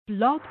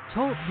Blog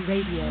Talk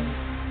Radio.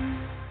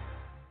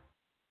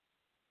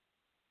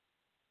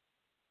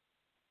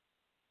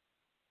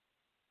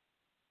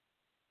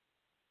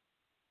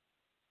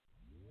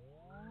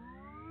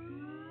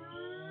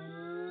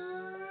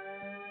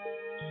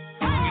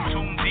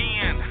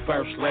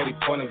 First lady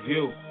point of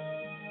view.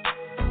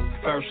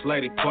 First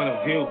lady point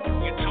of view.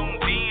 You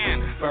tuned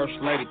in. First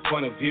lady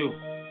point of view.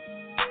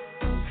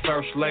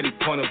 First lady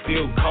point of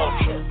view.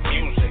 Culture,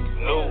 music,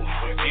 news,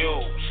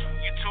 reviews.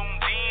 You tuned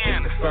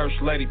in. It's the first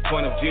lady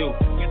point of view.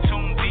 You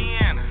tuned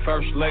in.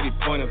 First lady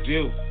point of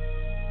view.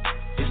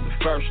 It's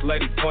the first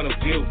lady point of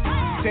view.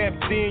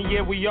 Tapped in,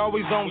 yeah, we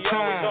always on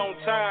time.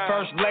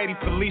 First lady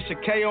Felicia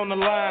K on the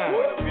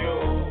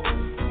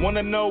line.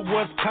 Wanna know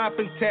what's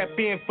poppin'? Tap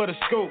in for the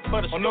scoop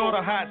on all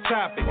the hot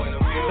topics.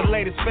 The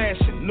latest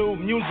fashion, new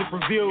music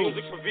reviews.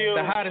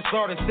 The hottest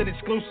artists and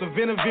exclusive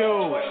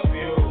interviews.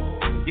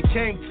 You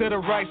came to the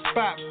right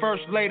spot.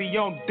 First lady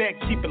on deck,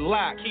 keep it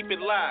locked. Keep it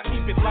locked.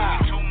 Keep it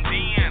locked. Tuned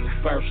in.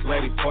 First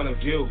lady point of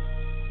view.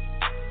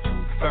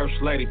 First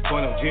lady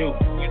point of view.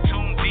 You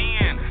tuned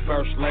in.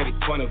 First lady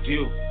point of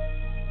view.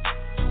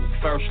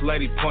 First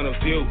lady point of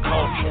view.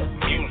 Culture,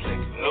 music,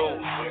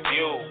 news,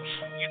 reviews.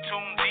 You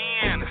tuned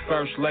in. It's the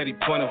first lady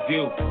point of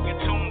view. You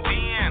tuned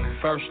in.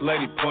 First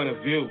lady point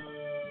of view.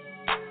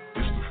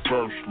 It's the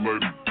first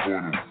lady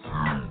point of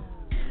view.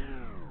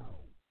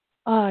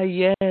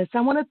 Yes,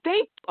 I want to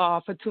thank you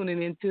all for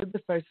tuning into the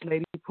First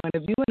Lady Point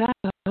of View, and I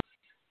host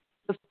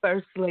the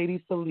First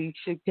Lady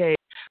Felicia K.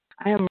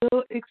 I am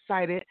real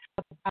excited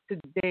about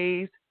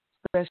today's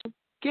special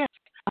guest.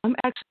 I'm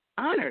actually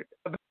honored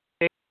about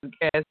today's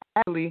guest.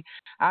 Actually,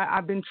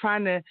 I've been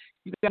trying to,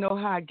 you guys know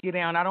how I get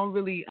down. I don't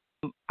really,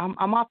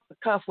 I'm off the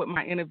cuff with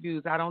my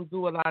interviews. I don't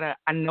do a lot of,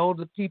 I know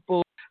the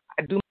people,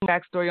 I do my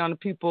backstory on the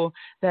people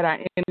that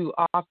I interview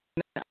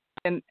often,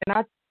 and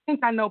I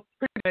think I know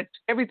pretty much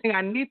everything I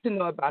need to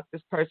know about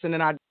this person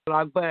in our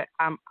dialogue, but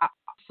I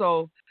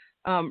also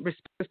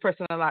respect this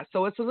person a lot.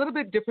 So it's a little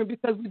bit different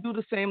because we do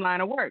the same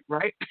line of work,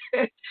 right?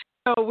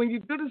 So when you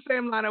do the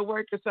same line of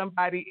work with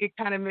somebody, it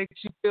kind of makes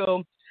you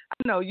feel, I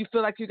don't know, you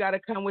feel like you got to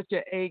come with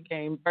your A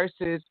game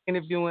versus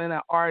interviewing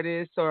an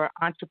artist or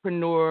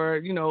entrepreneur,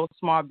 you know,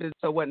 small business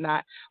or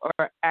whatnot,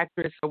 or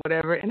actress or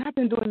whatever. And I've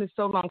been doing this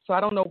so long, so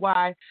I don't know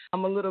why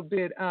I'm a little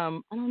bit, I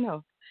don't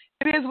know.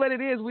 It is what it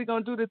is. We're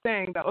going to do the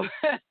thing, though.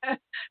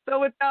 So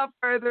without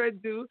further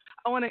ado,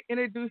 I want to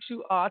introduce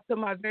you all to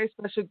my very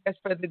special guest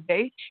for the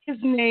day. His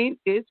name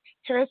is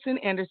Harrison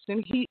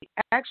Anderson. He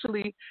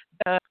actually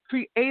the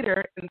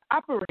creator and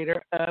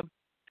operator of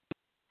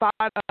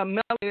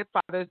Melanated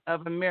Fathers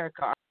of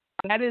America.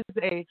 And that is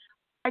a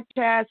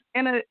podcast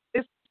and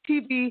it's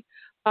TV,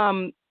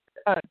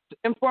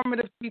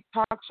 informative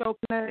talk show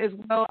as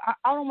well.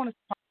 I don't want to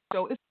talk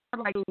show. It's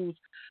more like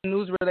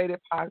news-related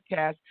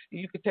podcast.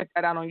 You can check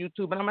that out on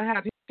YouTube. And I'm going to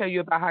have him tell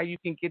you about how you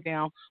can get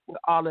down with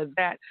all of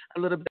that a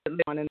little bit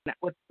later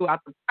on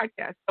throughout the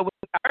podcast. So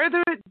without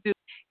further ado,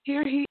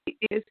 here he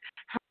is.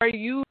 How are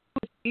you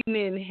this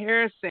evening,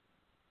 Harrison?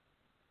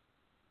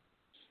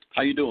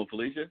 How you doing,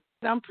 Felicia?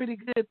 I'm pretty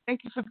good.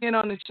 Thank you for being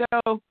on the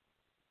show.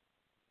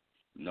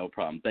 No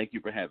problem. Thank you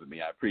for having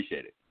me. I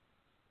appreciate it.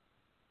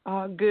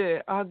 All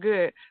good. All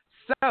good.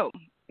 So,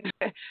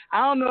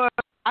 I don't know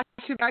if I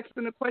should be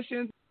asking the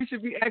questions. You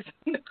should be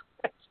asking the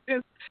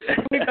questions.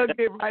 We're going to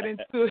get right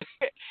into it.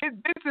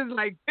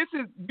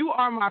 You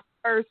are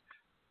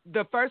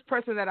the first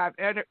person that I've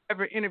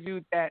ever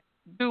interviewed that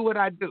do what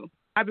I do.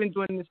 I've been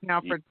doing this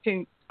now for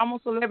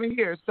almost 11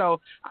 years. So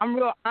I'm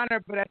real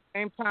honored, but at the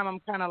same time, I'm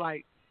kind of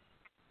like,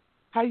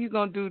 how you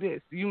gonna do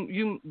this?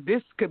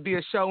 This could be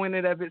a show in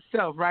and of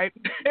itself, right?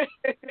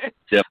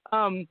 Yep.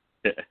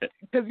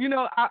 Because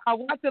I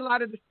watch a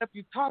lot of the stuff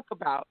you talk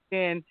about,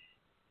 and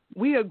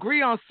we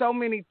agree on so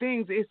many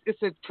things.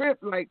 It's a trip.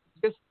 Like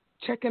just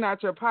checking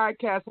out your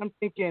podcast, I'm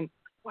thinking,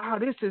 wow,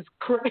 this is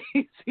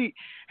crazy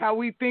how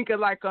we think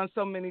alike on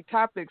so many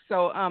topics.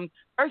 So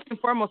first and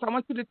foremost, I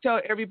want you to tell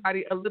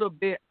everybody a little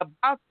bit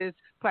about this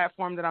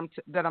platform that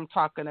I'm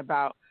talking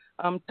about.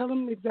 Tell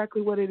them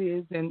exactly what it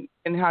is and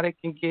how they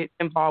can get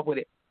involved with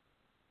it.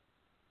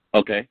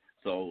 Okay.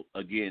 So,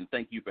 again,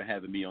 thank you for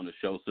having me on the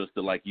show,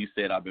 sister. Like you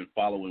said, I've been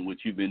following what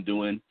you've been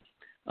doing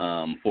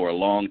for a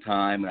long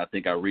time. And I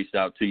think I reached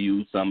out to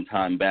you some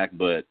time back.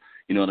 But,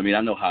 you know what I mean?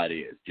 I know how it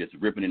is, just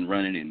ripping and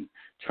running and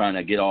trying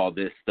to get all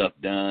this stuff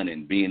done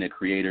and being a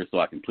creator. So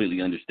I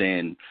completely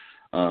understand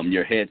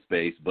your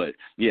headspace. But,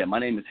 yeah, my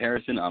name is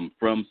Harrison. I'm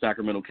from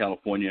Sacramento,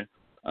 California.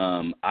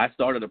 I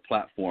started a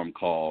platform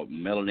called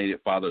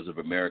Melanated Fathers of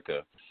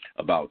America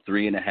about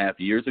 3.5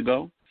 years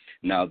ago.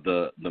 Now,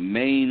 the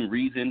main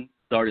reason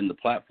starting the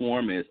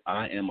platform is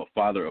I am a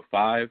father of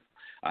 5.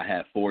 I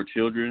had 4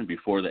 children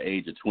before the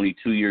age of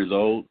 22 years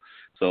old.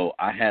 So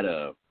I had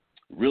a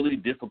really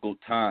difficult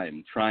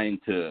time trying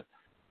to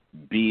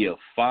be a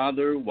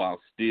father while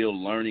still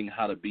learning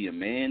how to be a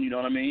man. You know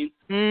what I mean?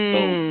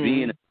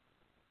 So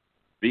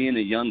being a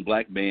young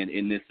black man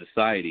in this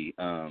society,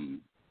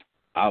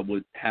 I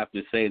would have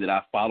to say that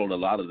I followed a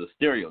lot of the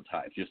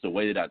stereotypes, just the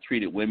way that I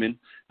treated women,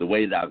 the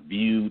way that I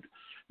viewed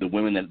the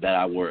women that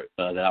I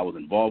was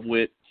involved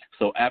with.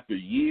 So after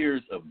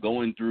years of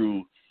going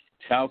through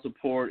child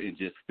support and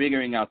just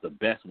figuring out the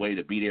best way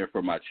to be there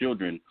for my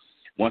children,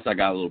 once I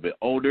got a little bit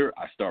older,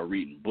 I started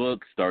reading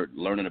books, started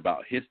learning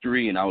about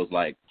history, and I was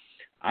like,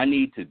 I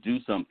need to do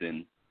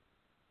something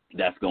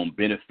that's going to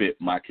benefit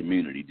my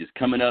community. Just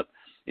coming up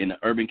in the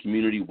urban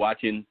community,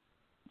 watching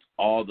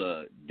all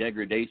the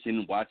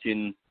degradation,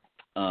 watching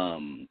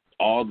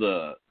all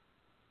the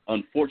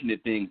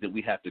unfortunate things that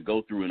we have to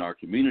go through in our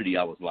community,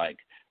 I was like,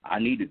 I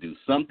need to do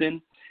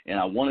something, and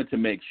I wanted to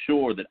make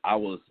sure that I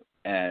was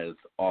as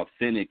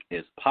authentic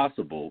as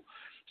possible.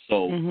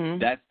 So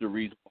that's the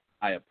reason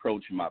I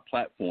approach my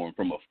platform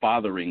from a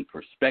fathering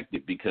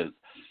perspective, because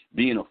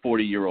being a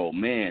 40-year-old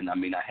man, I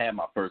mean, I had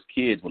my first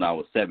kids when I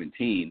was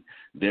 17.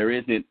 There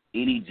isn't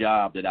any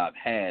job that I've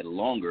had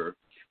longer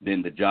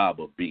than the job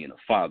of being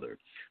a father.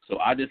 So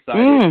I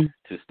decided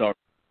to start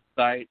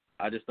a site.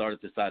 I just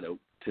decided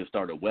to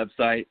start a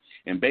website.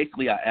 And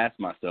basically I asked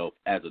myself,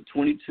 as a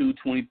 22,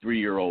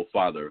 23-year-old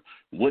father,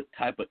 what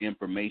type of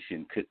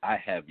information could I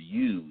have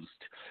used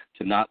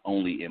to not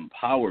only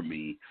empower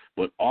me,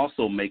 but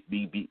also make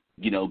me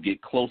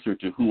get closer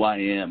to who I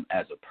am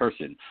as a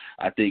person.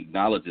 I think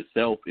knowledge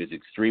itself is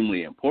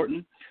extremely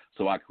important.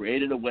 So I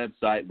created a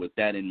website with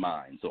that in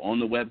mind. So on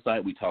the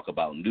website, we talk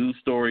about news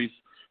stories.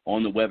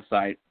 On the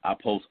website, I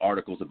post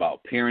articles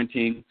about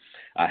parenting.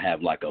 I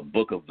have like a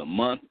book of the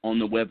month on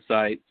the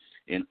website.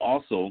 And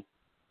also,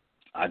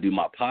 I do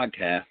my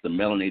podcast, the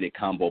Melanated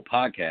Combo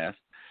podcast,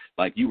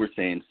 like you were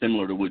saying,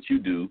 similar to what you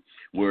do,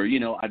 where,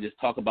 I just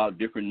talk about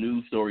different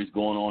news stories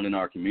going on in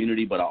our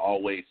community, but I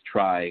always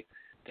try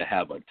to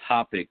have a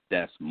topic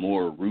that's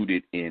more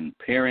rooted in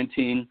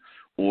parenting,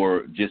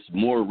 or just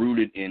more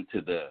rooted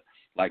into the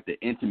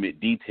intimate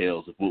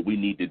details of what we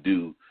need to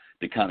do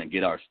to kind of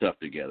get our stuff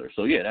together.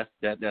 So yeah,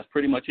 that's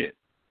pretty much it.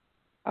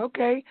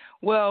 Okay.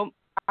 Well,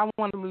 I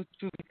want to salute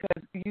you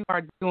because you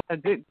are doing a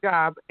good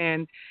job,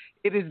 and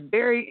it is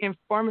very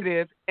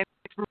informative and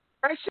it's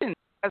refreshing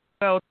as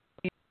well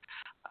to be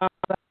a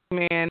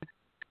black man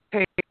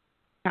take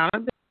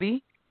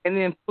accountability and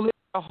then flip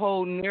the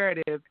whole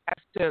narrative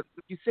as to,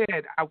 like you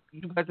said,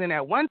 you wasn't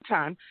at one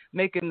time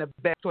making the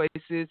best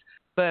choices,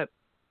 but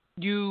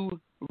you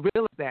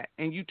realized that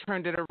and you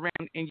turned it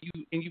around, and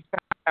you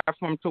found a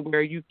platform to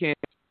where you can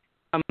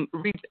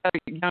reach other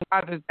young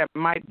fathers that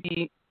might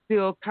be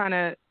still kind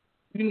of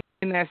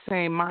in that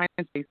same mind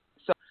state.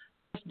 So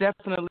it's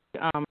definitely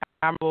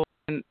admirable,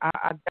 and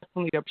I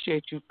definitely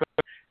appreciate you for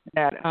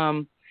that.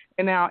 And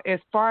now, as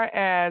far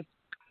as,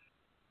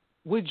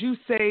 would you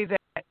say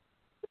that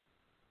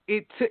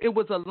it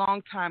was a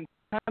long time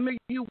coming?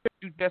 You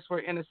just were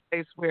in a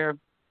space where,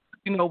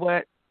 you know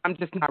what, I'm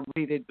just not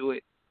ready to do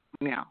it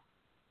now?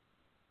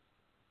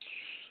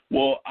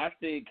 Well, I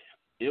think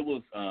it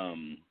was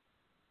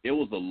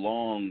a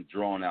long,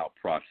 drawn-out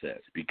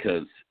process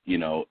because,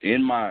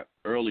 in my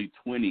early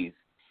 20s,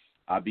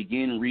 I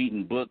began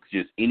reading books,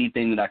 just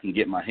anything that I can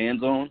get my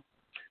hands on,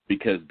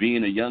 because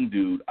being a young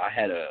dude, I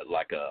had a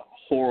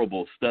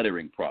horrible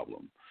stuttering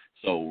problem.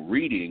 So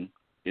reading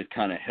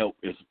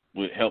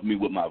would help me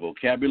with my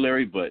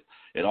vocabulary, but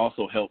it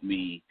also helped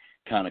me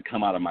kind of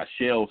come out of my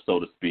shell, so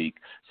to speak.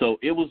 So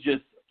it was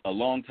just a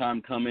long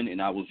time coming,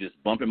 and I was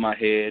just bumping my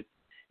head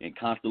and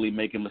constantly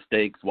making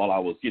mistakes while I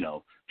was,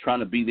 trying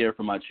to be there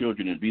for my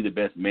children and be the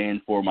best man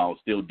for them. I was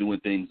still doing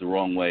things the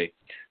wrong way.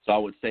 So I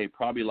would say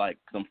probably because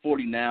I'm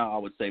 40 now, I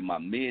would say my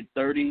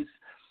mid-30s,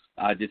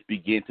 I just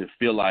began to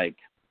feel like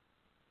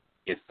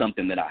it's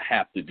something that I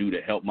have to do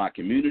to help my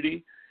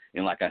community.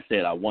 And like I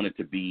said, I wanted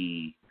to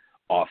be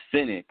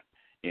authentic,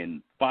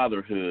 and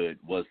fatherhood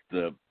was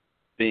the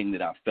thing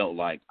that I felt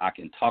like I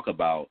can talk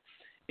about,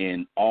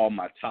 and all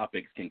my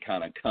topics can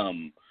kind of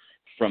come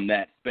from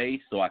that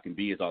space, so I can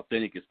be as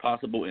authentic as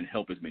possible and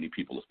help as many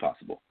people as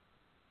possible.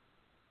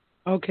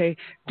 Okay.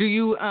 Do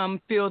you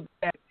feel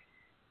that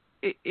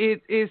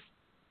it is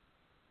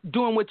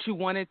doing what you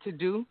wanted to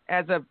do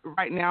as of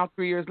right now,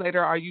 3 years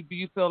later? Do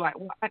you feel like,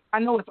 well, I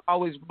know it's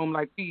always room,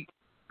 like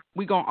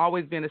we gonna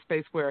always be in a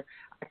space where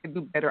I could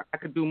do better, I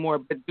could do more,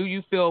 but do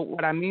you feel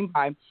what I mean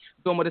by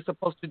doing what it's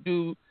supposed to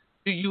do?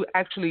 Do you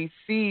actually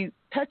see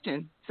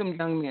touching some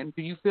young men?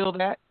 Do you feel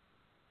that?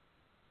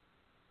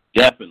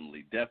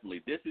 Definitely.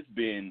 This has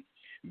been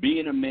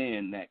being a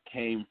man that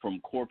came from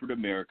corporate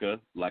America.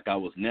 Like, I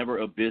was never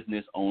a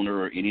business owner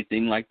or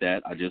anything like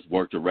that. I just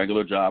worked a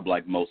regular job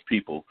like most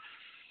people.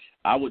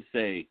 I would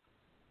say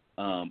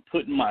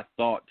putting my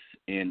thoughts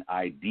and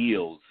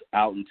ideals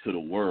out into the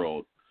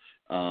world,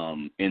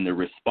 and the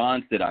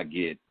response that I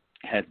get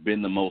has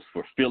been the most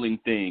fulfilling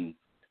thing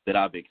that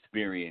I've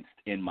experienced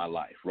in my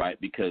life, right?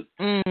 Because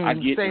I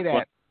get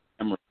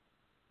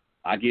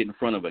in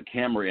front of a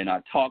camera and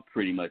I talk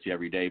pretty much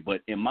every day,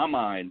 but in my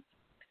mind,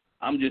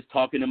 I'm just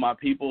talking to my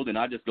people, then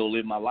I just go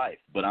live my life.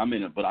 But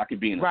I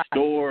could be in a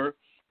store,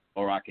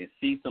 or I can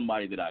see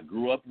somebody that I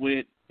grew up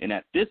with, and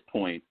at this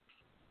point,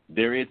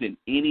 there isn't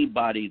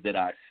anybody that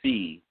I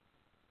see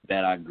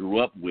that I grew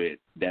up with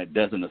that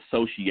doesn't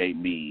associate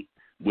me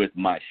with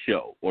my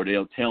show, or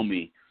they'll tell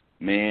me,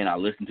 man, I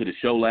listened to the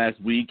show last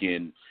week,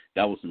 and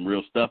that was some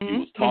real stuff he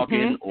was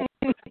talking, or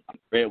I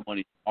read one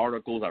of these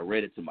articles, I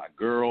read it to my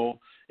girl,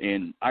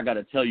 and I got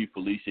to tell you,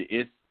 Felicia,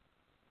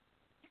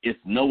 it's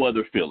no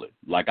other feeling.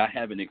 Like, I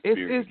haven't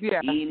experienced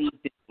anything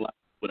like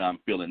what I'm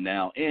feeling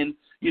now. And,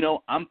 you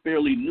know, I'm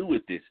fairly new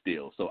at this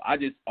still, so I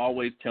just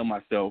always tell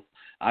myself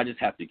I just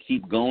have to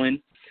keep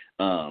going,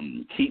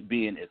 keep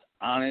being as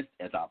honest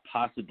as I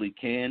possibly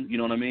can, you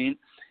know what I mean,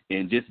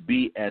 and just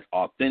be as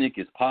authentic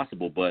as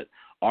possible. But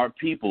our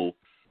people,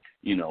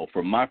 you know,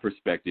 from my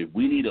perspective,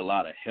 we need a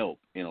lot of help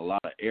in a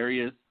lot of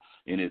areas,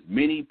 and as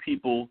many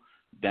people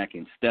that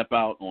can step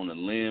out on a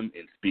limb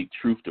and speak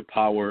truth to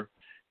power,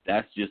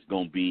 that's just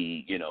going to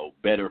be, you know,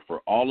 better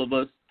for all of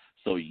us.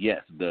 So,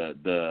 yes,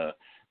 the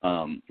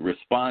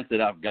response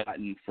that I've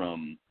gotten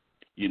from,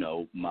 you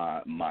know,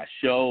 my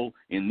show,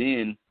 and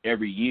then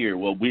every year,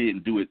 well, we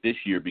didn't do it this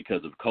year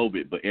because of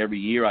COVID, but every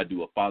year I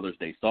do a Father's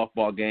Day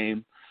softball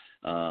game.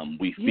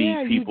 We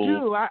feed people. Yeah, you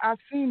do. I've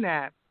seen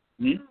that.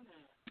 Mm-hmm.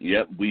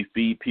 Yep, we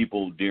feed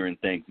people during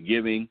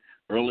Thanksgiving.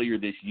 Earlier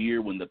this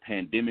year, when the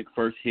pandemic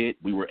first hit,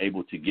 we were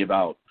able to give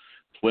out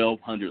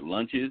 1,200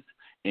 lunches,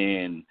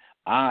 and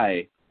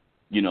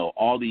you know,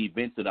 all the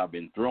events that I've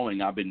been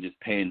throwing, I've been just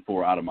paying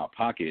for out of my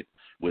pocket.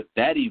 With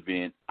that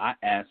event, I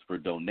asked for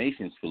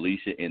donations,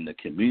 Felicia, and the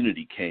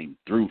community came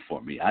through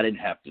for me. I didn't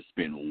have to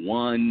spend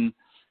 $1.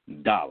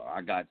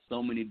 I got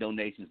so many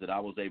donations that I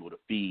was able to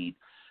feed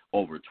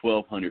over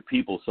 1,200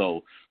 people.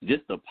 So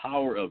just the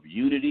power of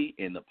unity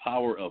and the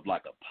power of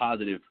like a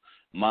positive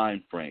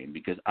mind frame,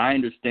 because I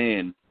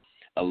understand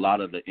a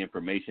lot of the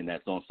information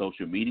that's on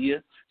social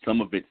media. Some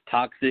of it's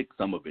toxic,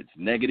 some of it's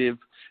negative,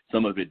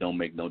 some of it don't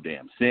make no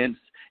damn sense,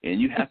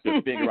 and you have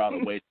to figure out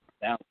a way to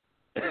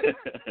balance.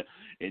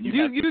 And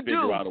you have to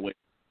figure out a way.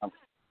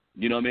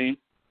 You know what I mean?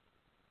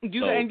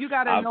 You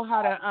gotta know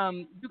how to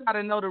you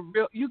gotta know the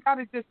real. You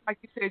gotta, just like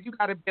you said, you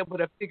gotta be able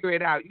to figure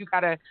it out. You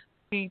gotta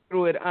see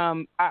through it.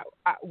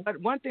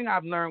 One thing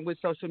I've learned with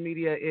social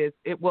media is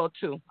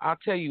I'll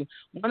tell you,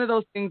 one of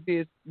those things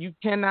is you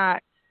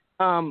cannot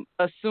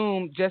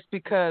assume just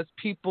because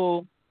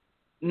people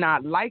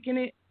not liking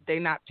it, they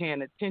not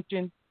paying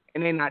attention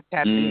and they not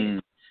tapping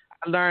in.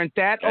 I learned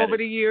that over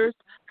the years.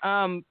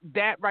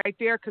 That right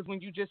there, because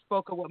when you just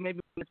spoke of what maybe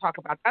we talk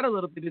about that a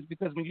little bit, is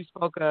because when you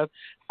spoke of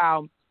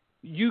how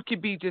you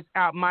could be just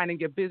out minding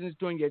your business,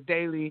 doing your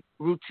daily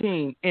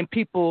routine, and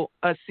people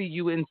see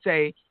you and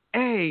say,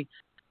 "Hey,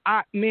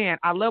 I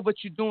love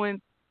what you're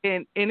doing,"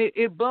 and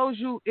it blows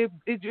you. It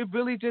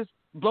really just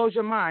blows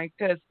your mind,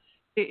 because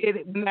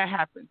when that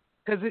happens,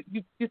 because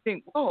you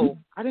think, "Whoa,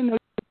 I didn't know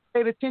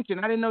you paid attention.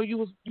 I didn't know you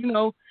was," you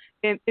know,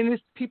 and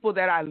it's people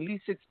that I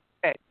least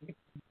expect.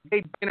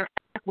 They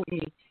interact with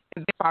me,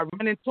 and if I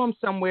run into them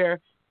somewhere,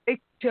 they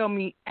tell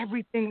me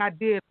everything I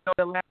did over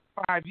the last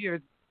 5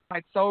 years.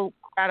 Like, so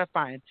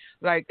gratifying.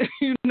 Like,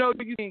 you know,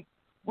 you think,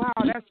 wow,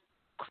 that's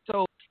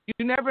so.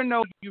 You never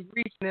know you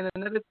reach. And then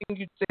another thing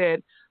you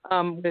said,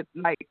 with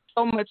like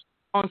so much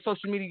on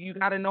social media, you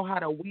got to know how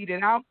to weed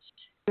it out.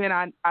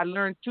 And I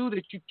learned too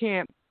that you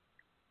can't.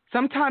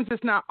 Sometimes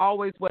it's not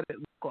always what it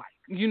looks like.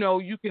 You know,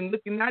 you can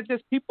look, and not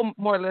just people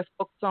more or less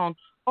focus on,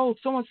 oh,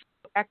 someone's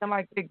acting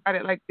like they got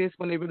it like this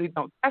when they really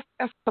don't. That's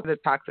some of the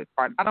toxic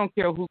part. I don't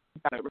care who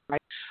got it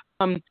right.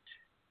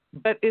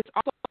 But it's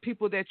also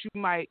people that you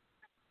might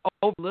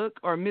overlook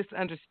or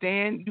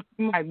misunderstand.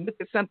 You might look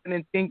at something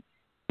and think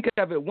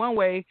of it one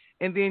way,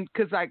 and then,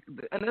 because like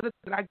another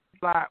thing I get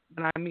a lot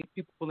when I meet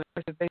people in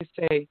person, they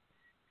say,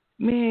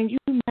 "Man, you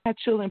not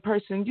chill in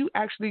person. You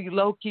actually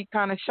low key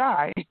kind of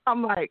shy."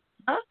 I'm like,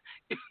 huh?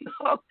 You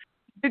know,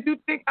 did you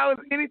think I was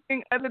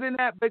anything other than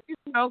that? But you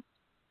know,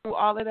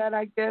 all of that,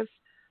 I guess.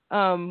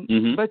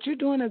 But you're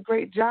doing a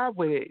great job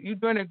with it. You're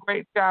doing a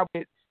great job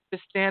with to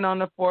stand on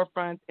the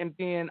forefront and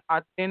being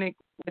authentic,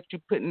 what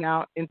you're putting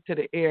out into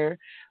the air.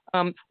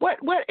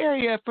 What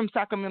area from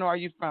Sacramento are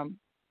you from?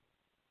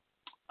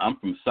 I'm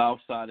from South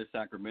Side of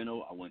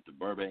Sacramento. I went to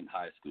Burbank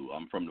High School.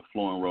 I'm from the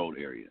Florin Road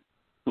area.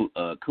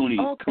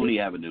 Cooney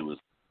Avenue is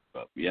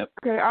up. Yep.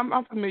 Okay,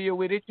 I'm familiar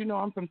with it. You know,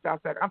 I'm from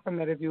South Side. I'm from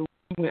Meadowview.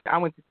 I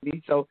went to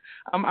city, so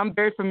I'm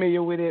very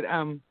familiar with it.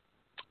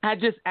 I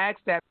just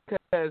asked that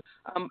because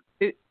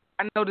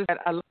I noticed that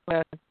a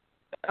lot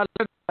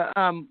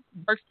of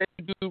works that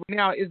you do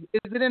now, is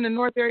it in the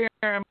North area,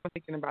 or am I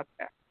thinking about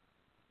that?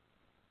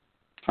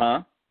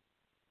 Huh?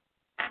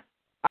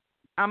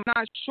 I'm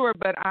not sure,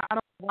 but I don't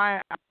know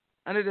why I'm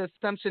under the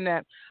assumption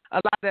that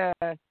a lot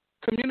of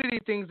community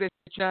things that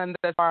you've done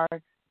thus far,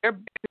 they're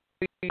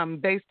basically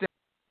based in.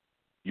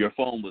 Your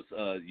phone was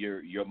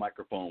your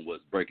microphone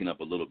was breaking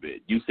up a little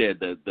bit. You said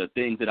the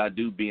things that I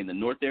do be in the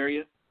North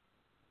area?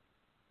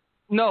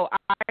 No,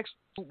 I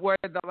actually were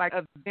the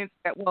events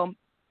that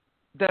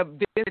the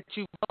events that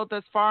you've held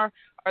thus far,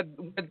 were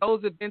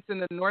those events in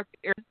the North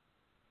area?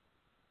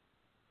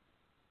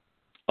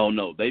 Oh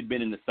no, they've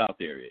been in the South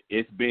area.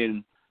 It's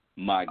been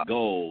my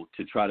goal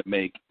to try to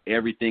make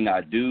everything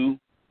I do.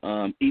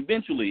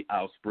 Eventually,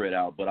 I'll spread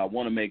out, but I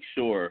want to make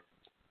sure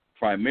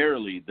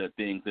primarily the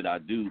things that I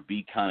do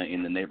be kind of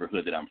in the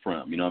neighborhood that I'm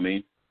from. You know what I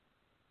mean?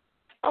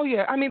 Oh,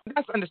 yeah. I mean,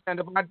 that's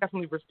understandable. I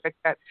definitely respect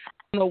that. I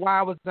don't know why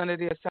I was under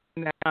the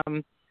assumption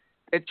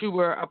that you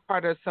were a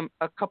part of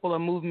a couple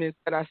of movements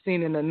that I've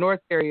seen in the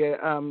North area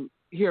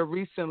here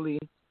recently.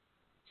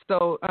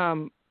 So,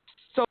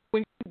 so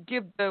when you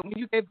gave the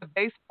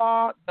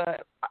baseball,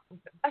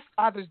 that's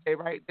Father's Day,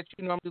 right? That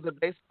you normally do the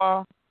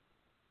baseball.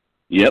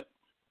 Yep.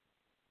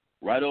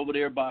 Right over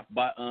there by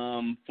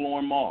Florham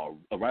Mall,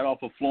 right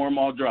off of Florham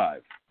Mall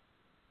Drive.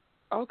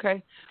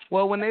 Okay.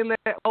 Well, when they let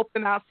it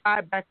open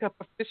outside back up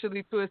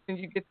officially to us and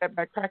you get that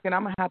back cracking,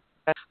 I'm going to have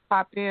to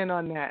pop in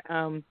on that.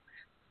 So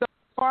as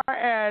far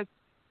as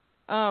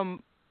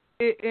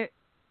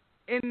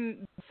in the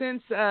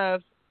sense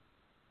of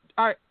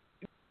our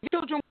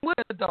children with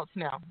adults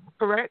now,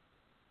 correct?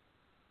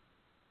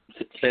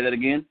 Say that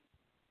again?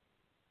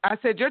 I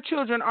said your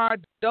children are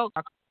adults,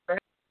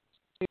 correct?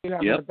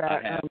 Yep.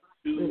 I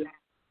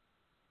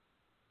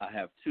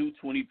have two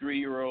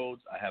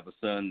 23-year-olds. I have a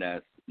son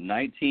that's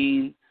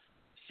 19,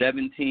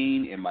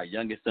 17, and my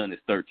youngest son is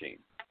 13.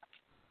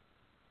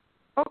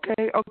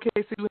 Okay. So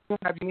you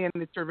have your hand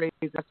that you're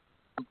raised. That's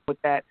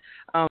with that.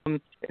 As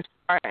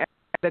far as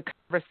the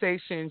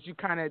conversations,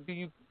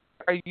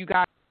 are you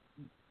guys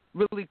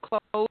really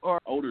close or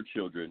older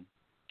children?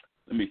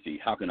 Let me see.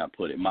 How can I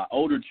put it? My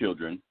older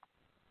children,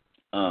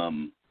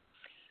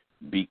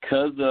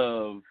 because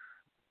of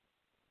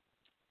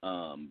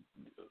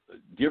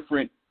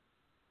different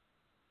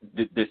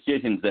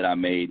decisions that I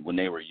made when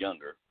they were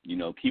younger,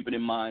 keeping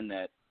in mind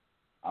that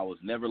I was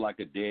never like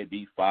a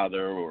deadbeat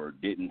father or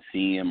didn't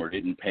see him or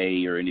didn't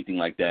pay or anything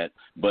like that.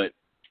 But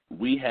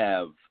we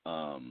have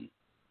some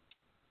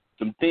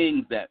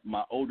things that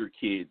my older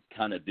kids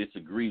kind of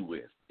disagree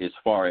with as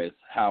far as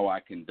how I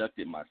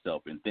conducted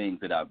myself and things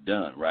that I've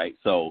done, right?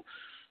 So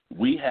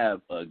we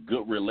have a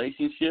good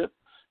relationship,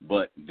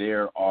 but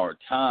there are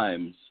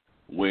times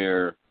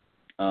where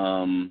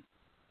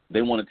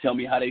they want to tell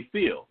me how they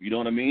feel, you know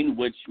what I mean?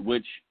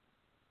 Which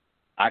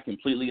I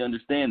completely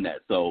understand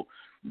that. So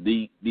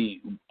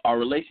our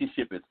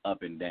relationship is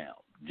up and down,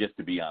 just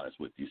to be honest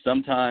with you.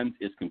 Sometimes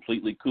it's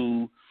completely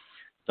cool.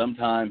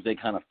 Sometimes they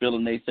kind of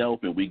feeling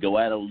themselves and we go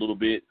at it a little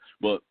bit.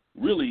 But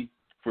really,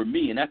 for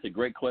me, and that's a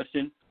great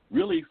question,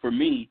 really for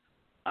me,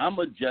 I'm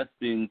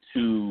adjusting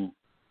to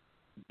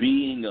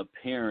being a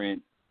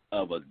parent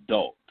of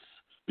adults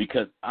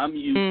because I'm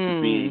used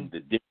to being the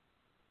different,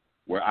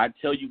 where I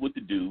tell you what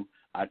to do,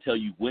 I tell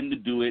you when to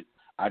do it,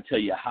 I tell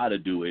you how to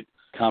do it,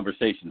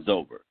 conversation's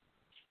over.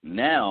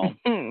 Now,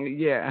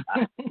 yeah,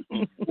 I'm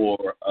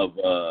more of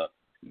a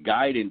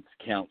guidance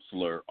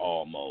counselor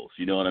almost,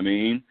 you know what I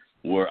mean?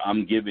 Where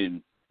I'm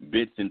giving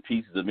bits and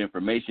pieces of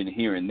information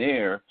here and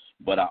there,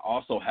 but I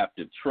also have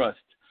to trust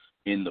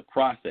in the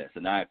process.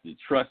 And I have to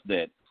trust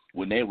that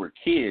when they were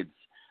kids,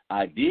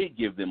 I did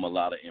give them a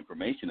lot of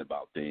information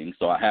about things.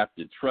 So I have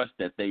to trust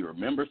that they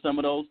remember some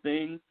of those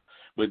things.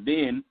 But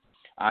then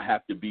I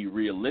have to be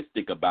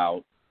realistic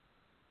about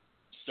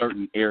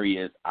certain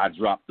areas I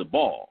dropped the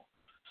ball.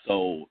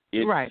 So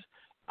it's right.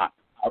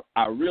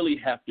 I really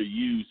have to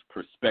use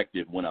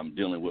perspective when I'm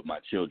dealing with my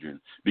children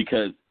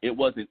because it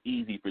wasn't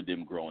easy for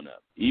them growing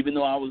up. Even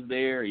though I was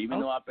there, even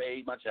though I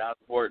paid my child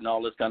support and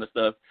all this kind of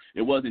stuff,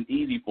 it wasn't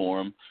easy for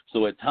them.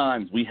 So at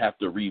times we have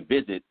to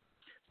revisit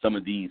some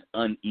of these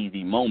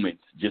uneasy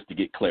moments just to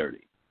get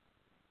clarity.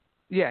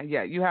 Yeah.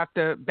 You have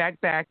to back,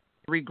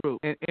 regroup,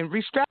 and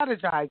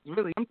re-strategize,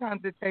 really.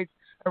 Sometimes it takes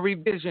a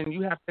revision.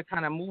 You have to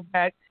kind of move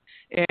back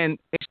and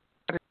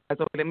strategize.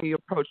 Okay, let me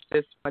approach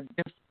this from a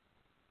different.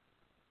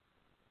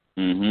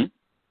 Mm-hmm.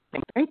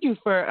 Thank you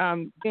for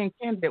being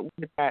candid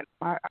with that.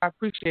 I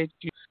appreciate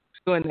you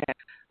doing that.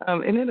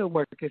 And it'll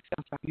work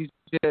itself out.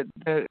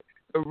 The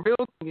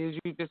real thing is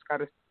you just got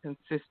to stay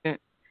consistent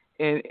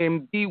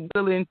and be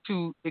willing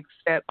to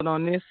accept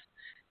on this,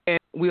 and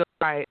we'll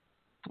try it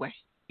this way.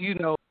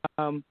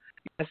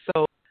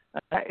 So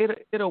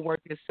it'll work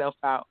itself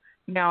out.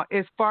 Now,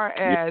 as far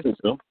as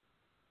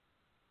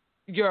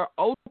your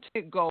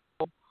ultimate goal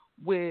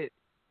with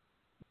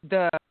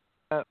the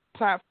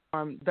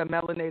platform, the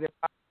Melanated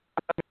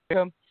Fathers of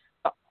America,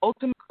 the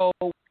ultimate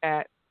goal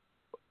that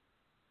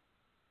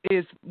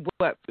is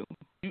what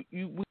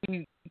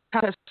we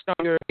touched on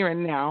your here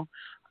and now.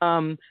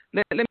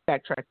 Let me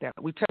backtrack that.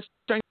 We touched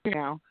on here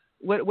now.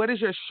 What is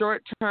your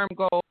short-term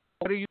goal?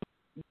 Where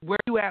are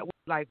you at?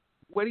 Like,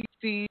 what do you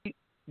see?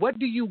 What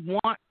do you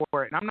want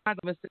for it? And I'm not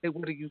going to say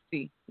what do you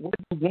see. What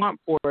do you want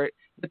for it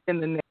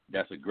within the next?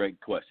 That's a great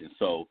question.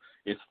 So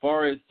it's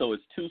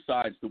two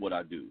sides to what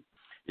I do.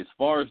 As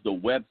far as the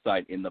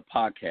website and the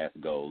podcast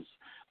goes,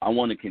 I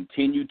want to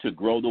continue to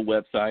grow the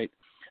website.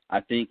 I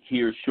think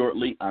here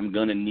shortly I'm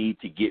going to need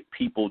to get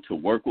people to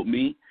work with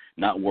me,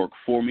 not work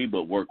for me,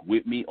 but work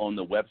with me on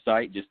the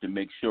website just to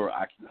make sure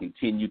I can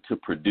continue to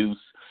produce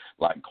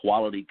like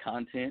quality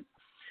content.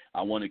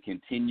 I want to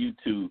continue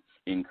to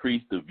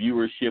increase the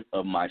viewership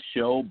of my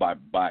show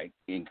by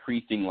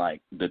increasing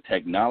like the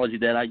technology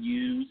that I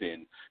use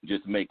and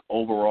just make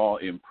overall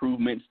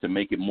improvements to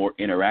make it more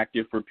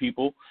interactive for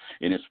people.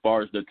 And as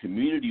far as the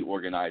community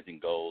organizing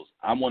goes,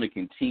 I want to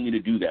continue to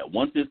do that.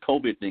 Once this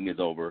COVID thing is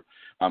over,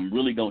 I'm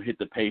really going to hit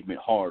the pavement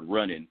hard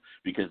running,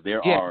 because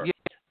there are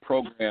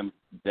programs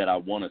that I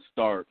want to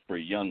start for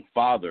young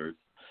fathers.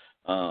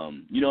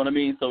 You know what I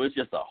mean? So it's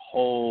just a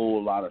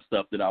whole lot of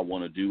stuff that I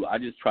want to do. I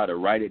just try to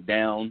write it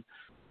down,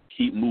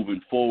 keep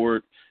moving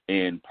forward,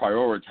 and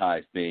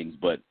prioritize things.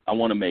 But I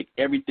want to make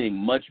everything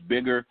much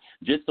bigger,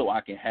 just so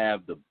I can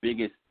have the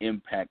biggest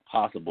impact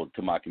possible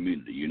to my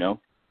community, you know?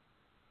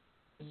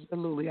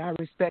 Absolutely. I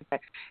respect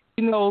that.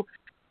 You know,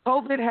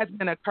 COVID has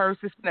been a curse.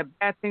 It's been a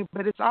bad thing,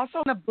 but it's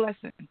also a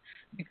blessing,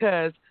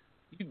 because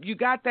you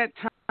got that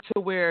time to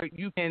where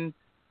you can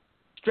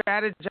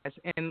strategize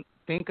and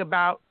think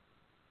about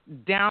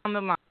down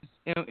the line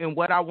and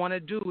what I want to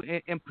do,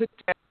 and put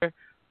together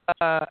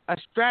a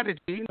strategy.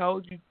 You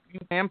know, you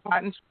can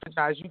plot and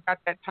strategize. You got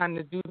that time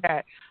to do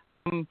that.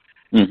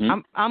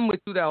 I'm with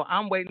you, though.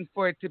 I'm waiting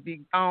for it to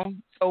be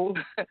gone, so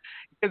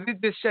because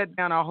it just shut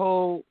down a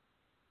whole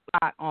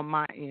lot on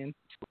my end.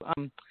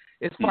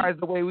 As far as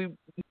the way we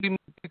move,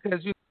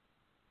 because you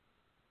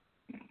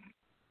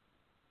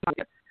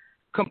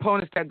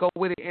components that go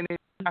with it, and it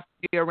have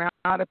to be around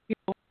a lot of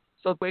people.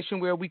 Situation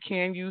where we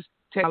can use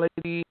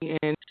technology,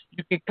 and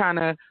you can kind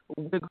of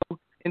wiggle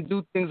and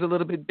do things a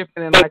little bit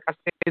different. And like I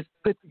said, it's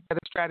put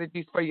together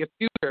strategies for your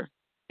future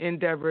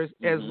endeavors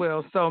as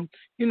well. So,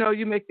 you know,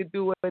 you make it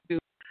do what it do.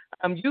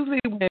 Usually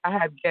when I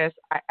have guests,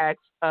 I ask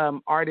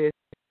artists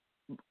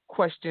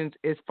questions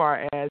as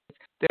far as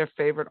their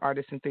favorite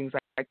artists and things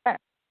like that.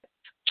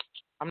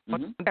 I'm not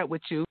doing that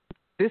with you.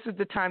 This is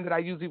the time that I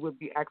usually would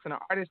be asking an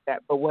artist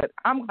that. But what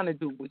I'm going to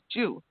do with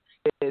you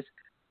is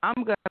I'm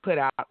going to put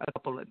out a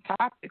couple of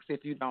topics,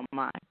 if you don't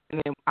mind.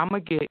 And then I'm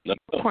going to get your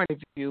point of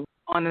view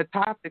on the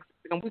topics,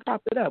 and we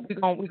top it up. We're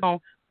going to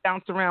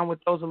bounce around with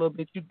those a little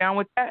bit. You down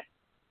with that?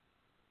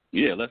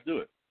 Yeah, let's do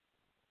it.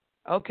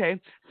 Okay.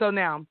 So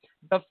now,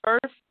 the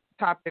first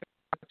topic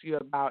I'll talk to you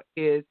about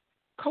is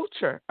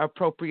culture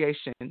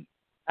appropriation,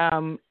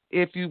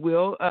 if you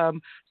will.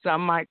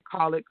 Some might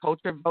call it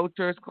culture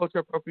vultures, culture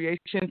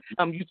appropriation.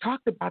 You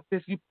talked about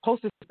this. You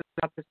posted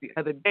about this the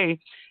other day,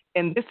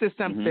 and this is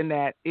something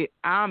that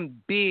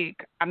I'm big.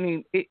 I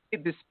mean,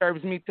 it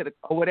disturbs me to the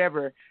or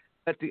whatever.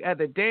 But the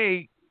other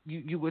day,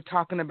 you were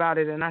talking about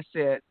it, and I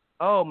said,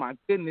 oh, my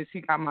goodness,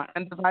 he got my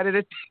undivided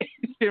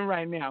attention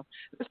right now.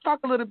 Let's talk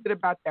a little bit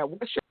about that.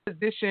 What's your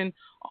position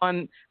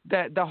on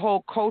the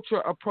whole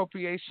culture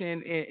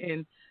appropriation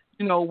and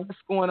you know, what's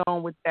going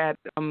on with that?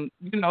 You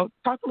know,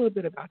 talk a little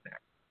bit about that.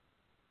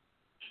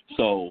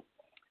 So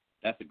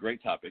that's a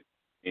great topic.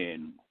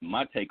 And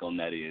my take on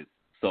that is,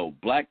 so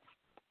black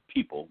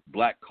people,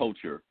 black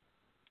culture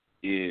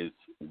is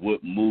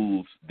what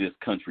moves this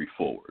country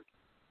forward.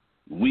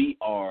 We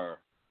are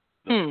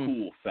the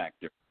cool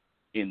factor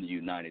in the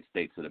United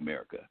States of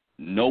America.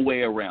 No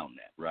way around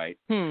that, right?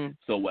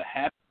 So what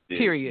happens is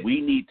we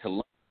need to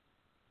learn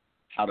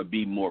how to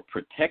be more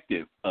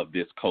protective of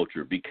this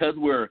culture. Because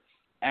we're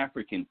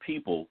African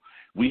people,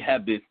 we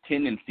have this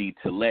tendency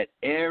to let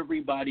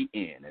everybody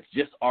in. It's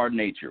just our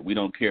nature. We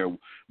don't care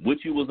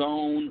what you was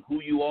on,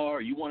 who you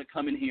are. You want to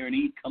come in here and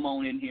eat, come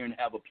on in here and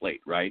have a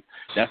plate, right?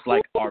 That's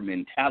like our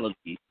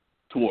mentality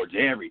towards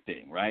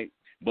everything, right?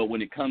 But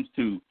when it comes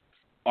to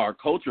our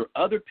culture,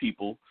 other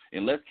people,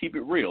 and let's keep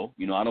it real,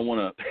 you know, I don't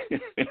want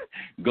to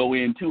go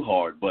in too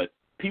hard, but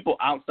people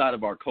outside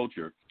of our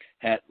culture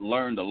had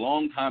learned a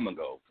long time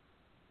ago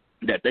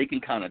that they can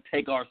kind of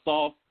take our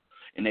sauce,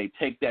 and they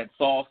take that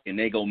sauce and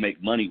they go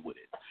make money with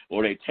it.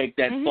 Or they take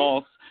that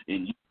sauce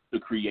and use it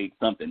to create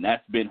something.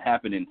 That's been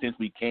happening since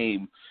we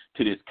came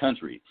to this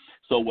country.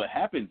 So what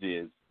happens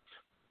is,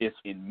 it's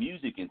in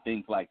music and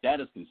things like that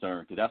is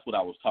concerned, because that's what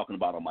I was talking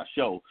about on my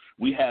show.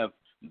 We have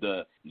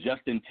the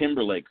Justin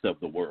Timberlakes of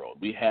the world.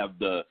 We have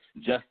the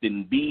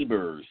Justin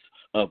Biebers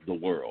of the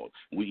world.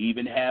 We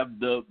even have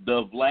the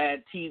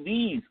Vlad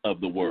TVs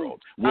of the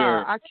world,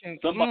 where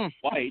somebody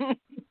white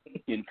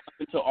can come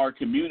into our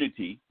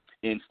community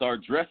and start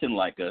dressing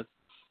like us,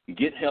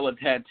 get hella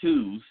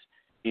tattoos,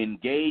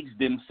 engage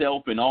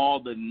themselves in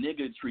all the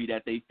niggotry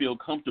that they feel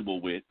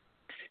comfortable with,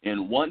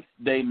 and once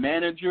they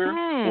manager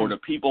or the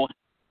people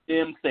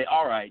them say,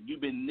 all right, you've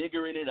been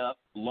niggering it up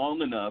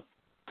long enough,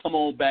 come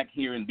on back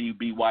here and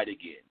be white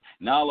again.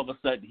 Now all of a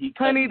sudden he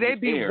cuts Honey, they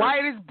be hair.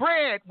 white as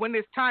bread when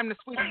it's time to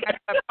sweeten that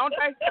up, don't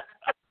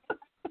they?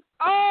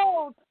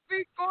 Oh,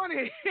 speak on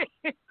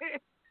it.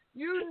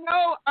 You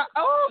know,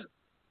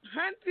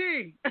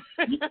 Hunty.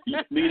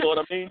 You know what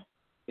I mean?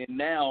 And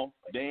now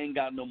they ain't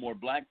got no more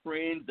black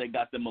friends. They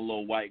got them a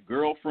little white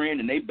girlfriend,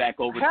 and they back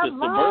over to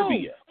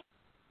suburbia.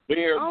 But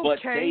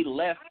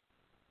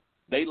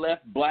they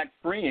left black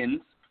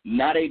friends,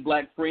 not a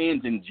black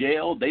friends in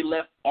jail. They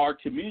left our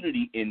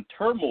community in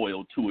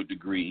turmoil to a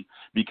degree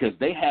because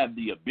they have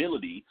the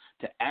ability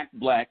to act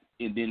black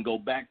and then go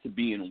back to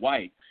being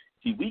white.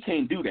 See, we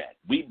can't do that.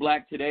 We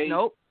black today.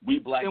 Nope. We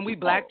black and we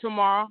tomorrow. black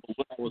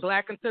tomorrow.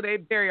 Black until they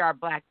bury our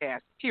black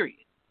ass, period.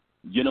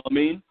 You know what I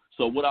mean?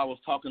 So what I was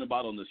talking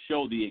about on the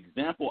show, the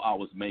example I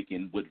was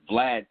making with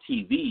Vlad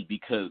TV,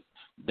 because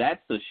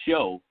that's a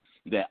show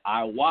that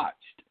I watched,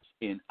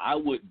 and I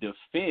would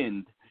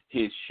defend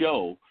his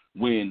show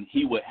when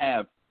he would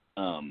have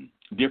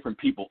different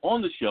people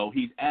on the show.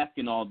 He's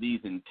asking all these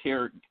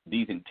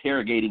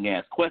interrogating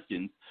ass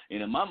questions,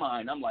 and in my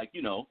mind, I'm like,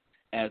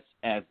 as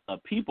a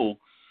people,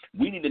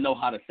 we need to know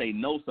how to say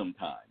no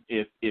sometimes.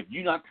 If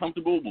you're not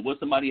comfortable with what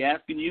somebody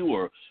asking you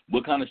or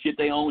what kind of shit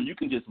they own, you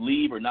can just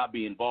leave or not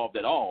be involved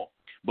at all.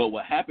 But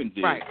what happens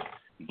is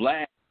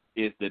Vlad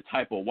is the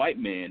type of white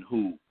man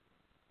who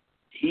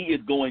he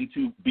is going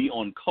to be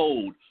on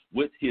code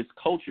with his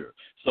culture.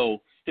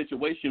 So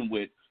situation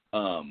with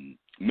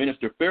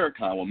Minister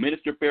Farrakhan, well,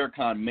 Minister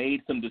Farrakhan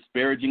made some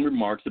disparaging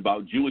remarks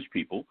about Jewish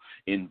people,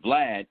 and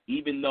Vlad,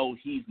 even though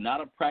he's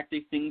not a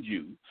practicing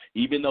Jew,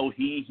 even though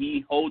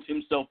he holds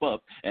himself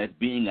up as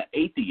being an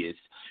atheist,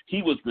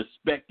 he was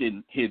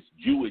respecting his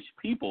Jewish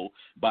people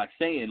by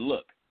saying,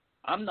 look,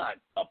 I'm not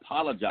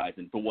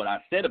apologizing for what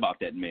I said about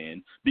that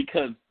man,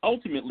 because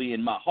ultimately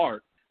in my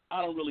heart, I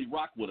don't really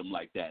rock with him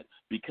like that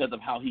because of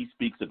how he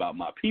speaks about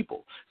my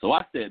people. So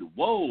I said,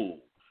 whoa,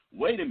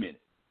 wait a minute.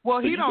 Well,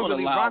 he don't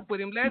really rock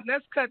with him.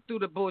 Let's cut through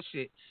the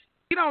bullshit.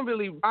 He don't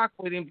really rock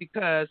with him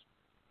because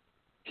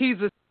he's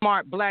a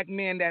smart black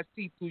man that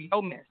sees through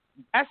your mess.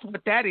 That's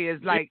what that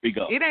is. Like,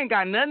 it ain't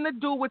got nothing to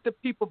do with the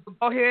people. But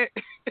go ahead.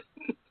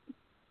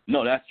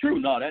 No, that's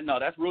true. No,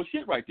 that's real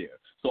shit right there.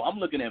 So I'm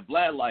looking at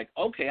Vlad like,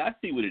 okay, I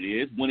see what it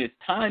is. When it's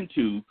time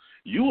to,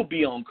 you will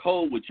be on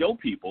code with your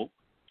people.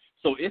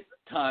 So it's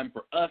time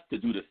for us to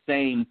do the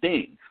same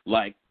thing.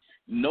 Like,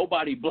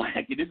 nobody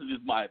black, and this is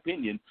just my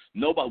opinion,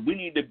 we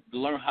need to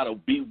learn how to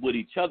be with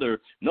each other.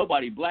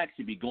 Nobody black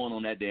should be going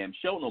on that damn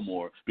show no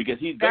more, because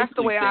he's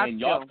basically saying,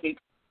 y'all can't,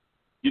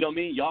 you know what I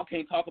mean? Y'all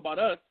can't talk about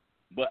us,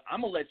 but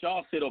I'm going to let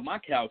y'all sit on my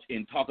couch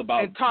and talk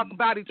about each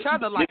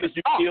other like niggas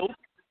you killed.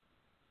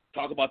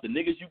 Talk about the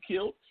niggas you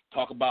killed.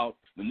 Talk about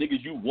the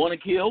niggas you want to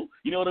kill.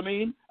 You know what I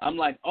mean? I'm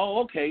like,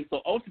 oh, okay, so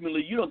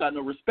ultimately you don't got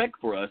no respect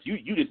for us.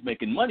 You just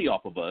making money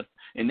off of us,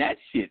 and that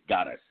shit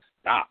got to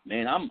stop,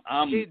 man.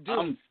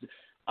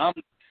 I'm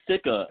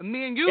sick of.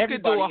 Me and you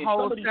could do a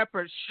whole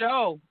separate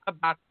show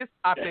about this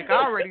topic. I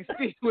already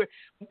see it.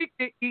 We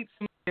could eat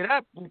some shit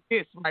up with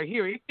this right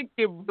here. It could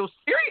get real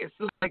serious,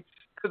 like,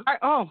 cause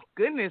oh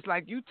goodness,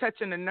 like you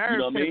touching the nerve. You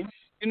know what I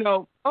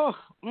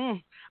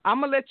mean? I'm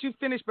gonna let you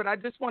finish, but I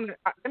just want to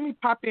let me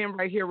pop in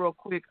right here real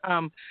quick.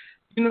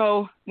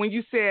 When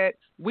you said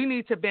we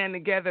need to band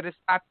together to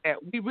stop that,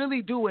 we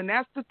really do, and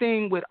that's the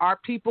thing with our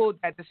people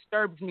that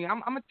disturbs me. I'm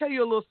gonna tell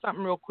you a little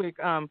something real quick.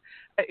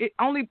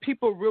 Only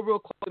people real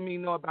close to me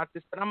know about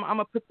this, but I'm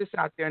gonna put this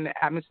out there in the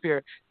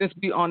atmosphere since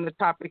we on the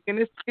topic, and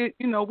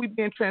we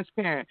being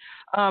transparent.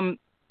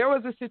 There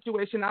was a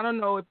situation, I don't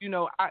know if you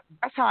know,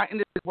 that's how I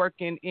ended up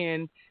working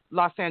in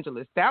Los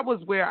Angeles. That was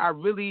where I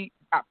really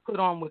got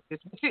put on with this,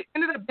 which it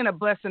ended up being a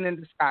blessing in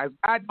disguise.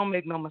 God don't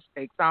make no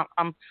mistakes.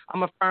 I'm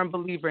a firm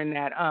believer in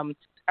that.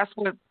 That's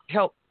what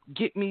helped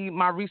get me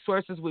my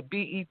resources with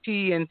BET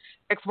and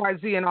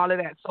XYZ and all of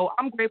that. So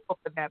I'm grateful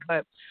for that.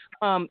 But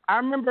I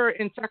remember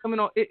in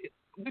Sacramento,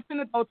 we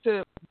finna go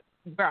to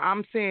where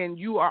I'm saying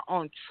you are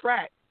on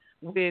track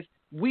with.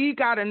 We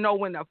got to know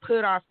when to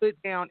put our foot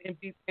down and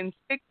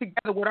stick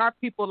together with our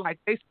people like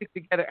they stick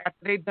together after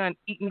they done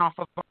eating off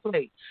of our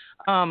plate.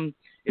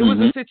 It was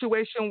a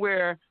situation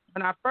where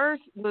when I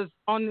first was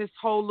on this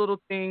whole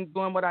little thing,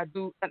 doing what I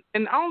do,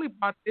 and I only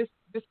brought this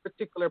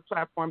particular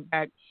platform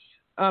back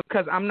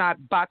because I'm not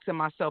boxing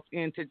myself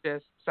into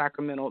just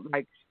Sacramento.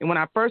 Like, and when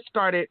I first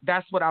started,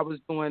 that's what I was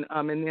doing.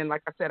 And then,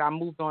 like I said, I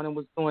moved on and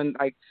was doing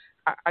like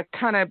I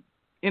kind of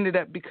ended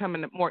up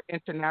becoming more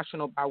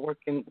international by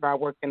working where I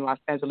work in Los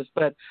Angeles.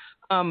 But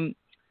I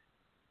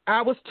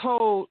was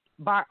told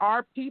by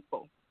our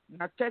people,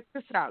 now check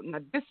this out. Now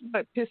this is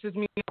what pisses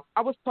me off.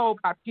 I was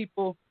told by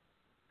people,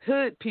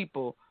 hood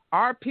people,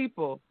 our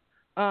people,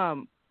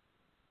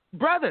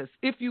 brothers,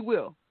 if you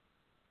will,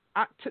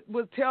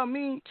 would tell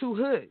me to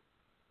hood.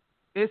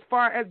 As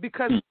far as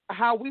because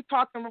how we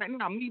talking right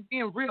now, me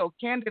being real,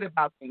 candid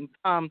about things.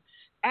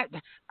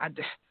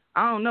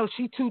 I don't know,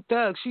 she too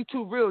thug, she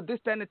too real, this,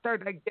 that, and the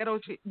third, that ghetto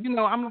shit.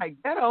 I'm like,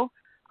 ghetto?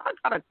 I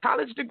got a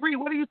college degree.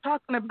 What are you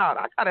talking about?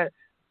 I got a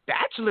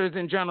bachelor's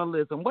in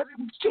journalism. What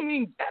do you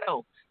mean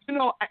ghetto?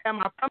 Am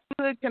I from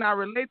the hood? Can I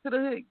relate to the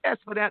hood? Yes.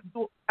 But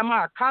am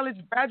I a college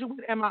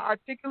graduate? Am I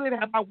articulate?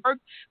 Have I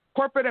worked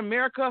corporate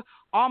America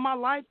all my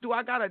life? Do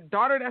I got a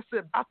daughter that's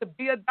about to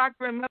be a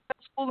doctor in medical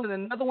school and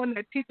another one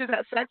that teaches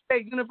at Sac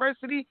State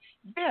University?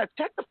 Yeah,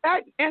 check the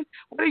fact, man.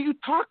 What are you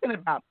talking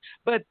about?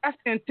 But that's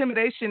the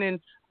intimidation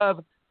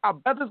of our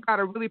brothers got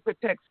to really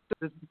protect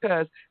sisters,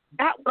 because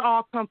that would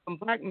all come from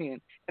black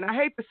men. And I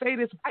hate to say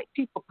this, white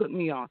people put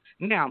me on.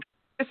 Now,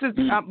 this is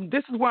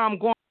where I'm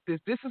going.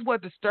 This is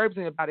what disturbs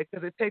me about it,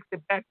 because it takes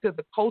it back to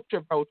the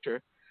culture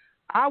vulture.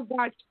 I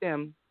watched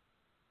them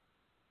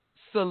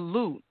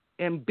salute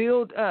and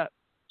build up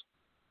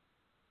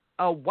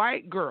a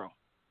white girl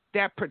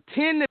that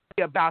pretended to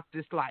be about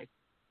this life,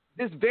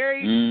 this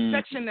very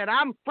section that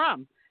I'm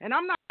from. And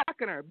I'm not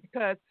knocking her,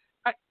 because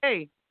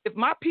hey, if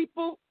my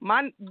people,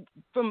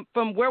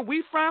 from where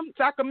we from,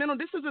 Sacramento,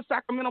 this is a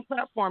Sacramento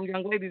platform,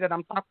 young lady, that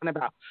I'm talking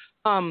about.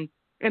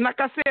 And like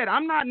I said,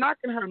 I'm not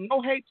knocking her,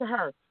 no hate to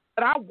her,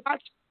 but I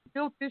watched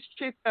build this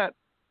chick up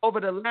over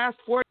the last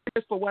 4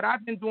 years for what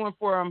I've been doing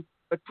for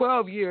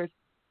 12 years,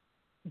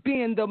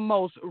 being the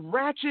most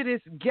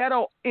ratchetest,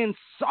 ghetto,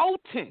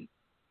 insulting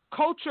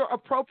culture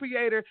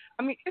appropriator.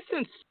 I mean, it's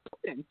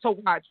insulting to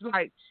watch.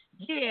 Like,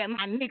 yeah,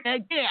 my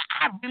nigga, yeah,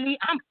 I'm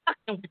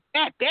fucking with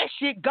that. That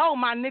shit go,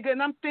 my nigga.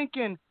 And I'm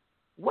thinking,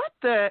 what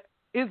the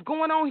is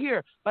going on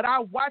here? But I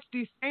watched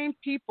these same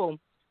people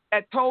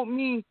that told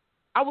me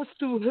I was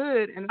too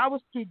hood and I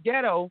was too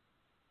ghetto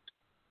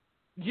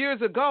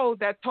years ago,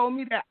 that told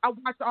me that I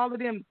watched all of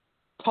them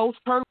post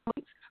her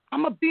links.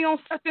 I'm going to be on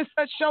such and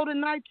such show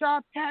tonight,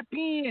 y'all. Tap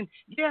in.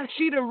 Yeah,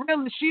 she the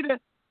realest.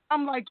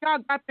 I'm like, y'all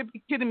got to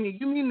be kidding me.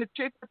 You mean the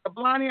chick with the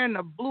blonde hair and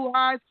the blue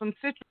eyes from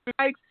Citrus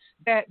Lakes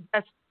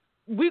that's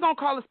we going to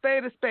call a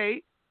spade,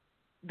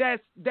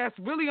 that's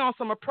really on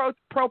some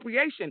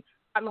appropriation.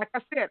 Like I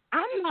said,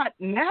 I'm not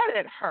mad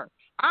at her.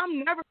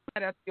 I'm never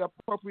mad at the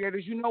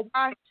appropriators. You know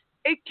why?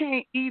 They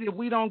can't eat if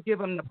we don't give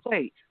them the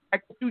plate.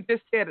 Like what you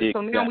just said. Exactly.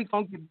 So now we're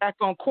going to get back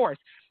on course.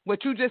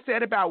 What you just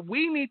said about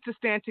we need to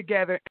stand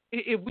together.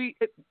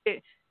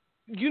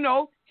 You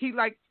know, he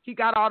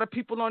got all the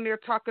people on there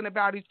talking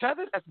about each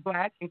other that's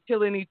black and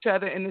killing each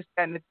other and this,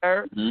 that, and the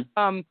third.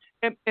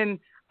 Mm-hmm. And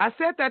I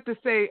said that to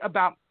say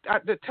about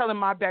telling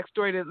my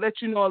backstory to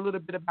let you know a little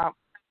bit about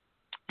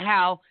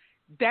how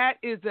that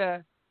is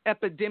a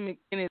epidemic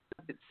in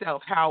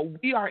itself, how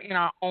we are in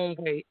our own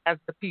way as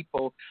the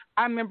people.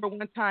 I remember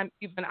one time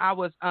even I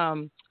was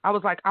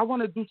like, I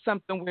want to do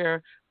something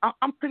where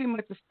I'm pretty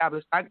much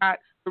established. I got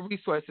the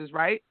resources,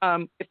 right?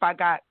 If I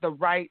got the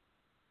right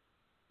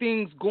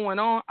things going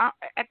on,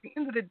 at the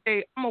end of the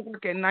day, I'm going to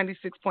work at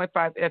 96.5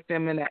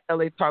 FM and at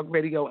LA Talk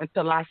Radio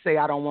until I say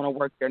I don't want to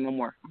work there no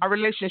more. My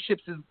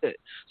relationships is good.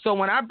 So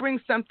when I bring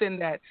something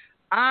that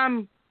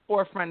I'm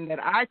forefront, that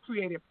I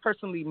created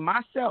personally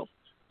myself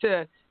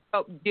to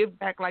help give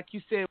back, like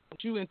you said,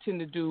 what you intend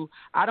to do,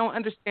 I don't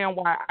understand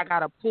why I got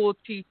to pull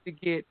teeth to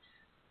get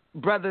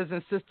brothers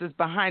and sisters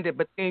behind it,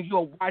 but then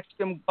you'll watch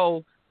them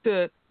go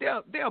to,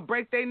 they'll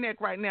break their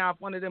neck right now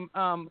if one of them,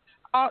 and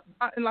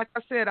like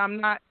I said,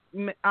 I'm not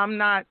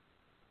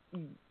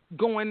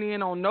going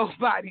in on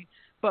nobody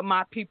but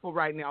my people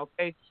right now,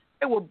 okay?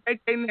 They will break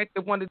their neck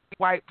if one of the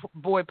white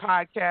boy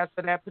podcasts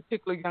or that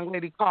particular young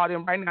lady called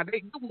in right now.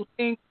 You will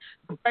think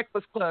the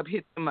Breakfast Club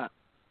hit them up.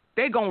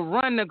 They're going to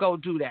run to go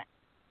do that.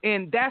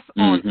 And that's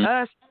on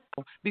us,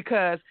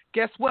 because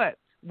guess what?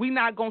 We're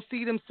not going to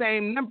see them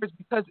same numbers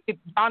because if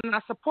y'all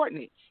not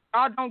supporting it.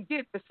 Y'all don't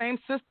get the same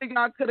sister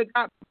y'all could have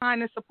got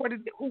behind and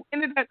supported it, who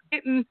ended up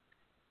getting,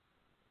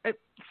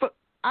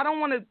 I don't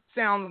want to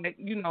sound like,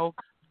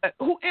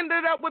 who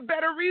ended up with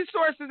better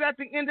resources at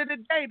the end of the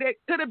day that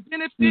could have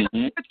benefited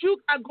what you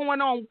got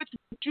going on, which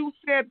you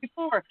said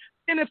before,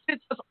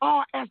 benefits us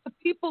all as the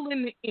people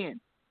in the end.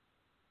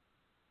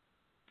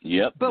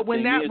 Yep. But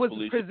when that was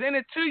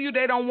presented to you,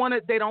 they don't want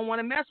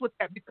to mess with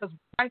that because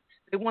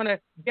they want to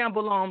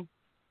gamble on.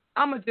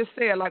 I'm gonna just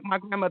say it like my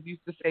grandmother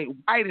used to say: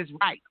 "White is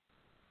right."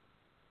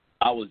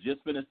 I was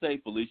just gonna say,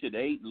 Felicia.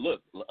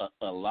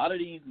 A lot of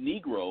these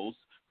Negroes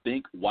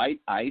think white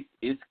ice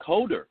is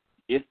colder.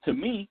 It's to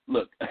me.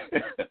 Look,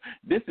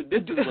 this is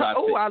what I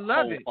think. I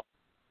love it.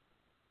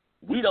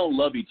 We don't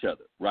love each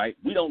other, right?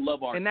 We don't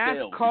love ourselves, and that's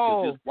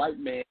cold. Because this white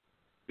man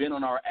been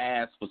on our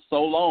ass for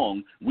so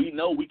long. We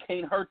know we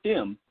can't hurt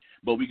them,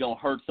 but we gonna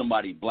hurt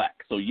somebody black.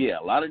 So yeah,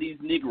 a lot of these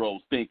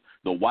Negroes think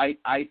the white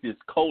ice is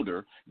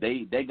colder.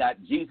 They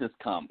got Jesus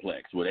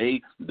complex, where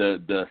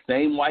the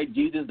same white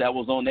Jesus that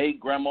was on their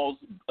grandma's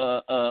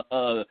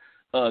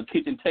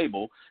kitchen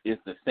table is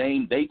the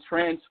same. They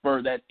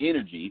transfer that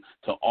energy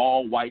to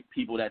all white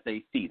people that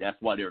they see. That's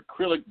why they're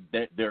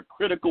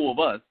critical of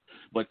us.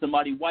 But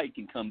somebody white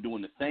can come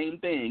doing the same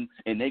thing,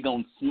 and they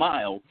gonna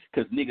smile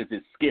because niggas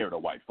is scared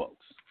of white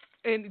folks.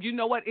 And you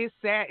know what? It's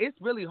sad. It's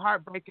really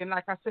heartbreaking.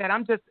 Like I said,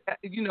 I'm just,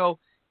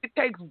 it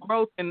takes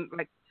growth, and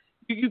like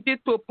you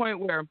get to a point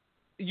where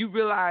you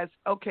realize,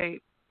 okay,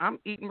 I'm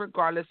eating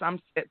regardless. I'm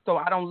set, so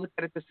I don't look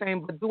at it the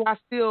same. But do it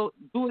still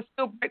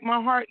break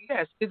my heart?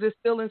 Yes. Is it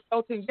still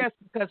insulting? Yes,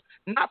 because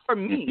not for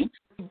me,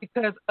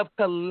 because of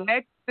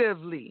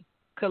collectively.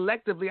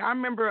 I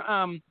remember,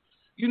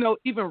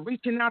 even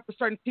reaching out to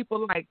certain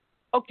people like,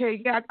 okay,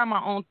 yeah, I got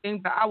my own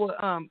thing, but I would,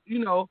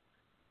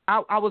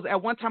 I was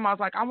at one time I was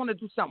like, I want to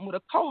do something with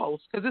a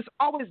co-host, because it's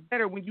always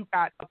better when you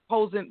got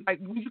opposing, like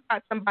when you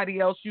got somebody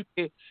else you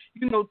could,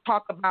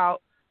 talk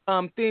about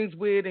things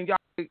with, and y'all,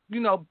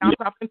 bounce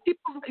off. And people,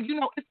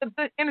 it's a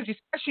good energy,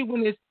 especially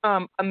when it's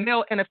a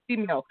male and a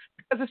female,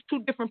 because it's two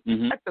different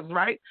perspectives,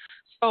 right?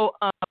 So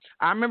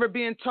I remember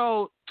being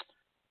told,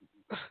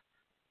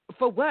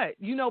 for what?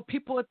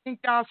 People would think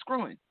y'all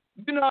screwing,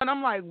 and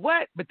I'm like,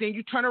 what? But then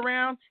you turn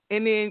around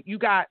and then you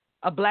got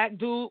a black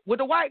dude with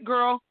a white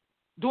girl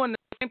doing the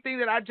same thing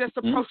that I just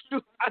approached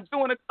you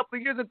doing a couple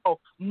of years ago.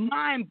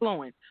 Mind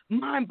blowing.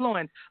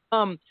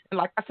 And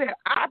like I said,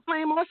 I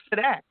blame us for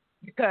that.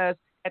 because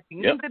at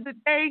the end of the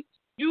day,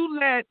 you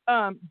let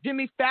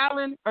Jimmy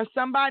Fallon or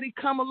somebody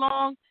come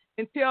along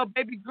and tell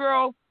baby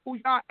girl who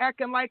y'all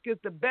acting like is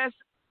the best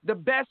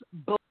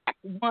black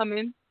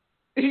woman,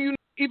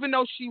 even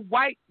though she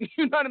white, you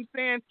know what I'm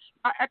saying?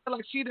 I acting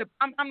like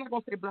I'm not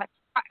gonna say black.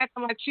 I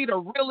acting like she the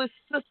realest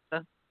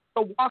sister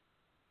to walk.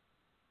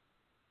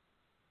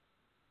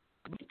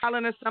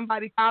 Telling her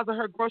somebody calls at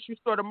her grocery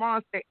store tomorrow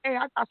and say, "Hey,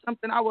 I got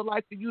something I would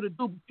like for you to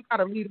do, but you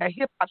gotta leave that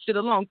hip hop shit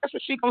alone." That's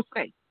what she gonna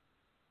say.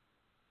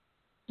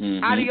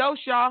 Mm-hmm. Adios,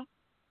 y'all.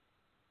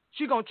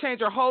 She gonna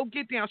change her whole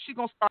get down. She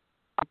gonna start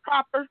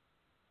proper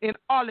and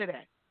all of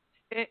that.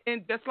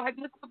 And just like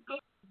look what God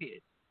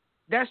did.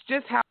 That's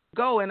just how it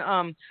go. And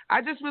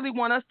I just really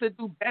want us to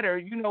do better,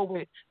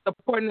 with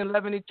supporting and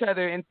loving each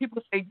other. And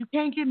people say you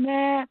can't get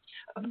mad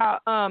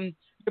about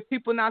the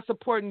people not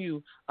supporting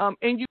you.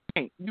 And you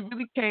can't. You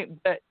really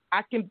can't. But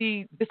I can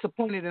be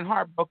disappointed and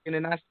heartbroken.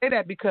 And I say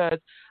that because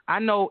I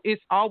know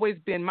it's always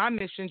been my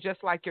mission,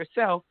 just like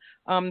yourself.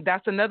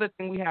 That's another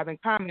thing we have in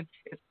common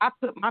is I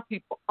put my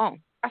people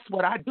on. That's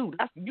what I do.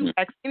 That's you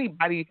ask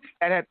anybody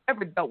that has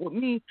ever dealt with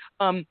me.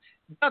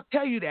 They'll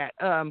tell you that.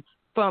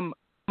 From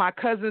my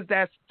cousins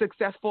that's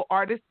successful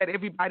artists that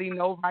everybody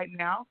know right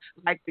now,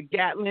 like the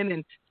Gatlin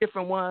and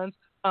different ones.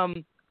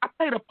 I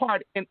played a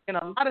part in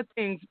a lot of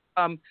things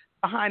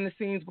behind the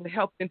scenes with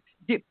helping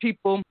get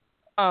people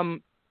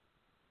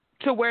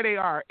to where they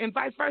are and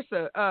vice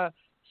versa.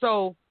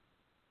 So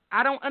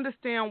I don't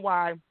understand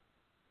why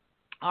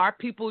our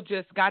people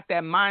just got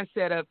that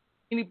mindset of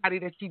anybody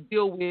that you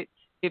deal with,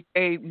 if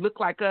they look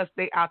like us,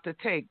 they out to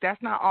take.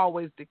 That's not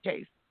always the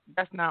case.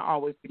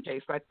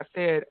 Like I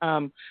said,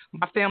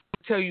 my family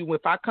will tell you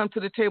if I come to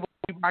the table,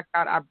 we rock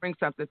out, I bring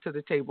something to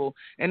the table,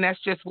 and that's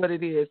just what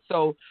it is.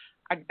 So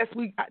I guess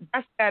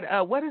that's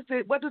that. What is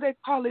it? What do they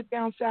call it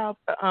down south?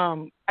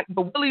 The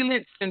Willie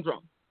Lynch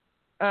syndrome.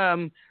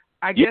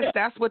 I guess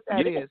that's what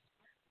that is.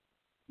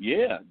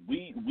 Yeah,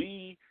 we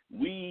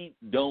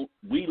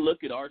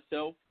look at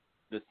ourselves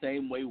the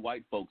same way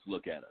white folks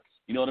look at us.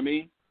 You know what I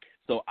mean?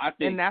 So I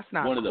think and that's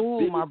not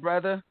cool, my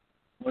brother.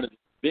 One of the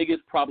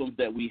biggest problems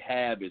that we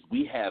have is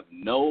we have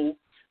no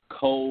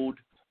code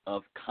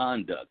of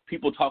conduct.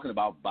 People talking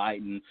about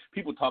Biden,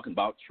 people talking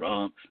about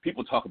Trump,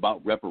 people talk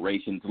about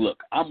reparations. Look,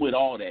 I'm with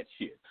all that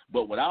shit.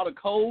 But without a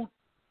code,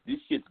 this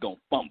shit's going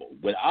to fumble.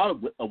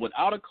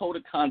 Without a code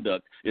of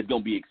conduct, it's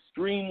going to be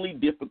extremely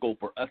difficult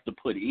for us to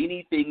put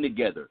anything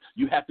together.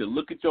 You have to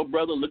look at your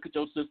brother, look at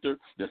your sister,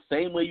 the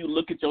same way you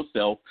look at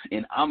yourself,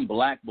 and I'm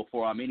black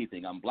before I'm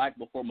anything. I'm black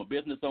before I'm a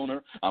business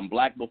owner. I'm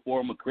black before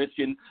I'm a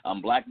Christian. I'm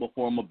black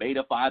before I'm a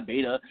beta, phi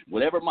beta.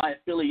 Whatever my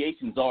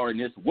affiliations are in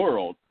this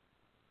world,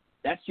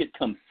 that shit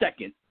comes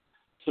second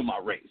to my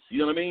race. You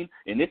know what I mean?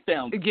 And it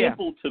sounds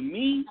simple to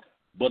me,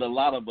 but a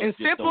lot of us and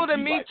just simple don't to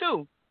me, like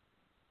too.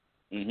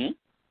 Mm-hmm.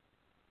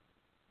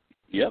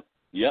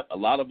 Yep. A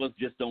lot of us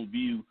just don't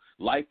view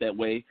life that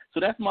way. So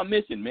that's my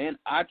mission, man.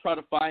 I try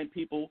to find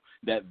people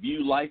that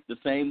view life the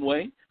same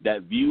way,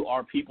 that view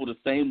our people the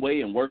same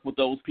way, and work with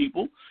those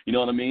people. You know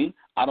what I mean?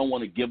 I don't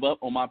want to give up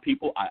on my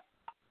people.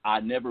 I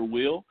never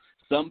will.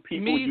 Some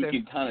people you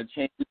can kind of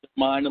change their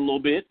mind a little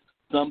bit.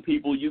 Some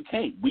people you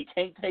can't. We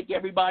can't take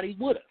everybody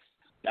with us.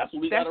 That's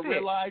what we got to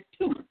realize,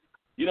 too.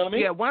 You know what I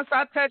mean? Yeah, once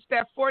I touch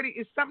that 40,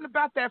 it's something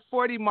about that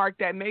 40 mark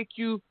that make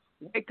you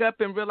wake up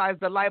and realize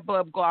the light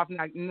bulb go off.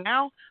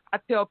 Now I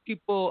tell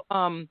people,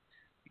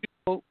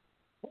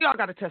 we all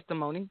got a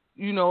testimony,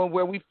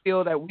 where we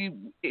feel that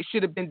it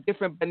should have been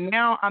different. But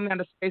now I'm at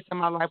a space in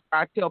my life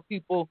where I tell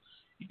people,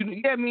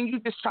 you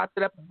just chopped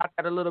it up about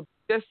that a little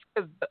bit just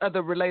because of the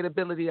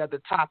relatability of the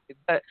topic.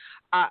 But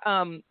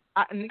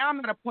now I'm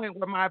at a point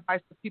where my advice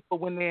to people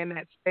when they're in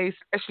that space,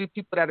 especially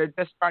people that are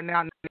just starting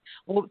out,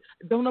 well,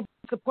 don't nobody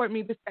support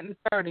me, this, that, and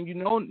the third.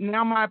 And,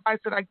 now my advice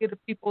that I give to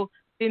people,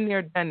 been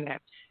there, done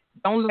that.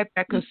 Don't let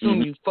that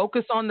consume you.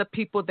 Focus on the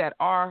people that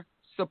are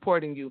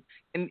supporting you.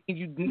 And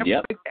you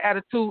never take the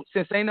attitude,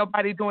 since ain't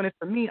nobody doing it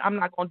for me, I'm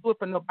not going to do it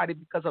for nobody,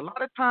 because a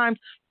lot of times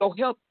you'll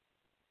help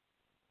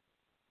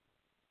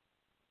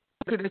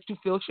that you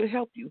feel should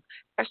help you.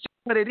 That's just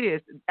what it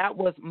is. That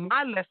was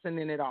my lesson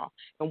in it all.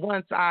 And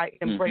once I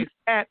embraced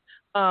that,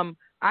 I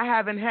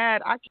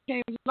can't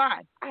even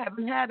lie, I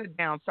haven't had a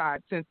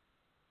downside since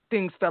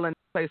things fell into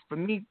place for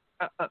me.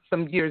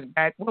 Some years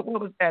back, what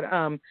was that?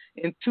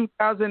 In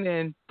 2000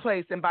 in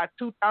place, and by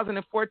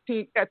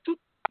 2014,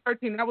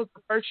 2013, that was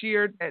the first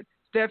year that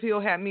Steph Hill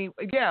had me.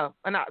 Yeah,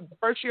 and the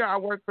first year I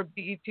worked for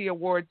BET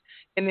Awards,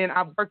 and then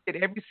I've worked it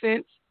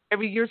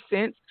every year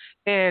since,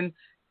 and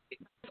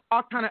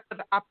all kind of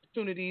other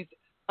opportunities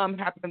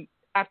happen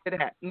after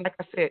that. And like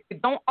I said,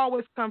 it don't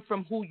always come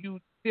from who you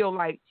feel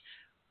like,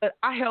 but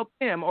I help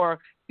them, or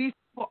these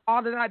people.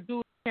 All that I do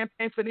is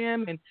campaign for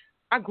them, and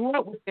I grew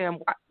up with them.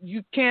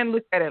 You can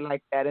look at it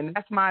like that. And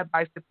that's my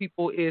advice to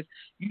people is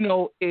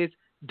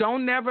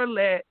don't never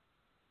let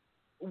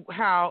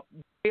how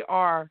they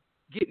are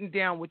getting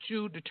down with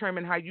you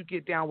determine how you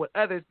get down with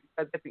others,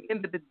 because at the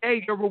end of the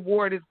day, your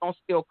reward is going to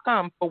still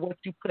come for what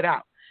you put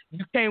out.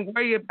 You can't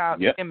worry about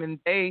them and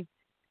they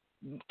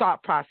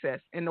thought process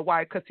and the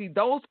why. Because, see,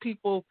 those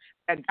people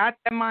that got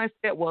that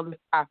mindset, well, if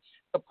I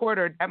support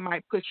her, that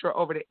might push her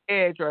over the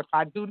edge, or if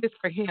I do this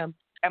for him,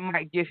 that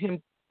might give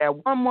him that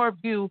one more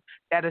view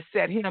that'll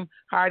set him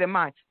higher than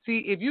mine. See,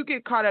 if you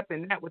get caught up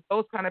in that with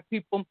those kind of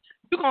people,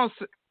 you're going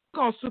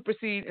to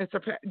supersede and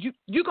surpass.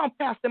 You're going to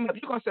pass them up.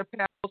 You're going to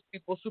surpass those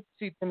people,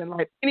 supersede them in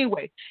life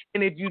anyway.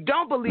 And if you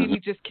don't believe me,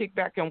 just kick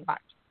back and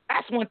watch.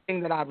 That's one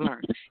thing that I've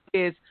learned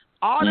is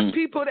all the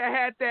people that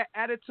had that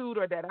attitude,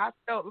 or that I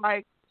felt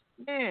like,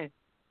 man,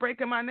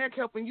 breaking my neck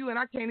helping you, and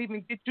I can't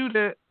even get you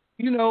to,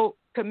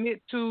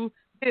 commit to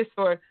this,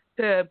 or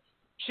to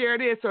share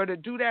this, or to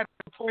do that,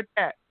 or support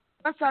that.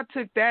 Once I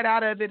took that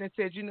out of it and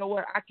said, you know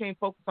what, I can't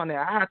focus on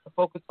that. I have to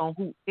focus on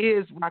who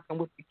is rocking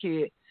with the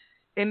kid.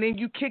 And then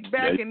you kick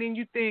back, and then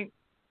you think,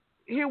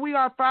 here we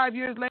are 5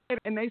 years later,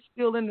 and they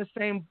still in the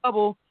same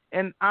bubble,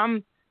 and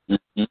I'm,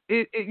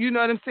 you know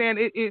what I'm saying?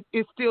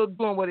 It's still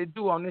doing what it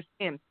do on this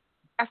end.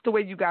 That's the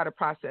way you got to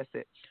process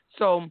it.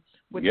 So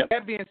with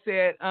that being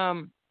said,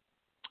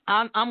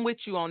 I'm with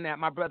you on that,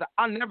 my brother.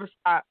 I'll never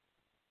stop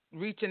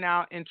reaching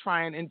out and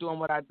trying and doing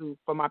what I do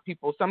for my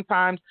people.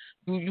 Sometimes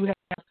you have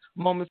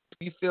moments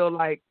where you feel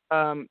like,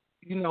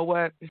 you know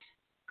what,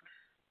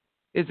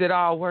 is it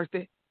all worth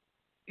it?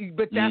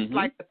 But that's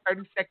like the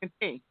 30-second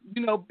thing,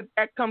 but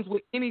that comes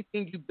with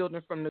anything you're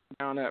building from the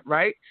ground up,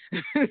 right?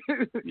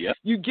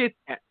 You get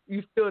that.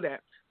 You feel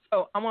that.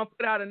 So I'm going to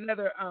put out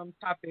another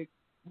topic.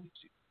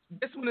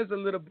 This one is a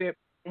little bit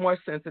more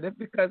sensitive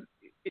because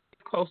it's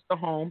close to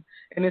home,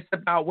 and it's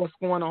about what's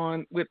going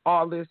on with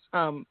all this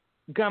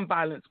gun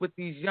violence with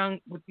these young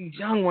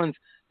ones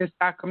in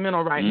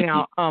Sacramento right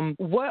now.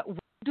 What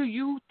do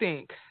you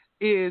think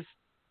is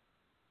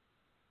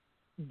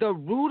the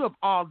root of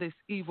all this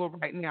evil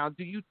right now?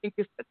 Do you think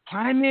it's the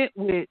climate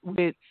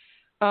with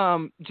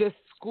just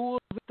schools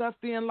and stuff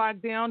being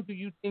locked down? Do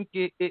you think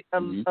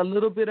a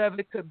little bit of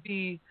it could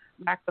be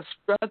lack of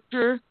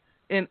structure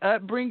and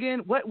upbringing?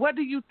 What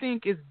do you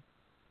think is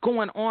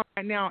going on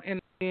right now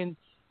in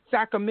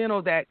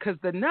Sacramento? That because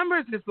the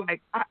numbers is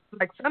like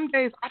some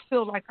days I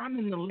feel like I'm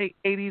in the late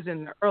 80s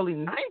and the early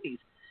 90s.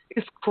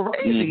 It's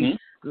crazy,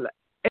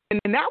 and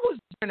that was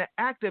during an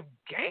active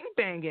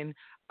gangbanging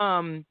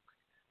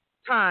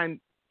time.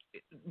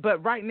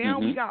 But right now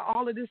we got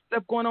all of this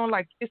stuff going on.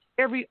 Like it's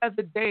every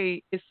other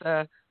day it's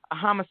a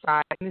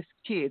homicide, and it's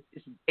kids,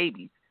 it's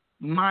babies.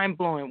 Mind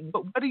blowing.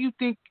 What do you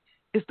think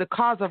is the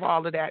cause of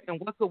all of that, and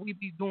what could we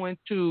be doing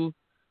to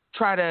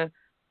try to?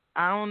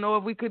 I don't know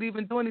if we could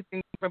even do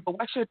anything different, but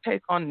what's your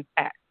take on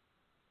that?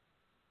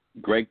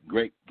 Great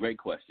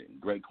question.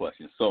 Great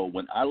question. So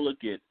when I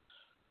look at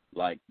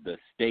like the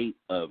state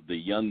of the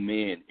young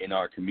men in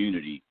our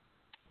community,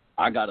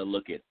 I got to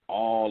look at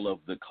all of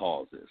the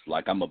causes.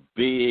 Like I'm a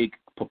big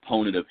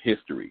proponent of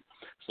history.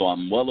 So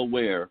I'm well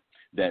aware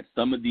that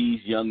some of these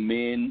young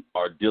men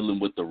are dealing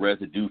with the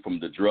residue from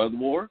the drug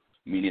war,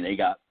 meaning they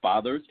got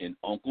fathers and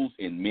uncles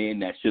and men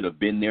that should have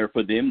been there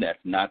for them that's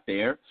not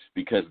there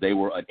because they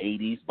were at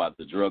 80s by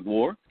the drug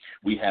war.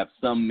 We have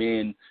some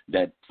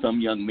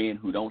young men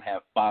who don't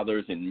have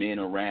fathers and men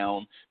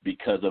around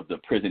because of the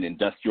prison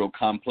industrial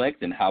complex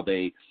and how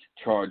they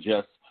charge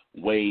us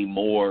way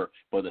more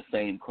for the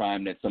same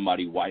crime that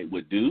somebody white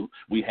would do.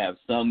 We have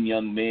some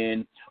young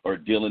men are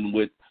dealing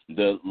with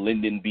the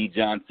Lyndon B.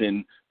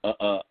 Johnson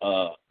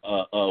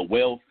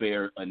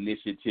welfare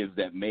initiatives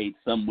that made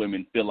some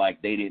women feel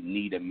like they didn't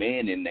need a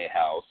man in their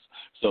house,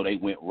 so they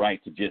went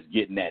right to just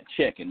getting that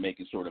check and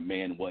making sure the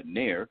man wasn't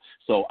there.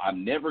 So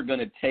I'm never going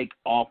to take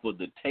off of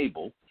the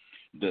table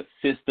the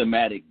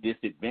systematic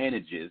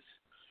disadvantages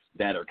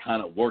that are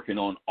kind of working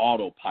on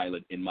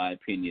autopilot, in my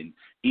opinion,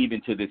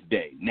 even to this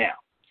day. Now,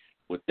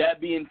 with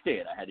that being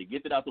said, I had to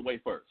get that out the way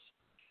first.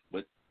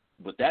 But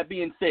with that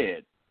being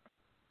said,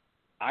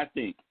 I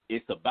think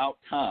it's about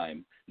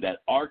time that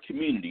our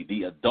community,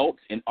 the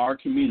adults in our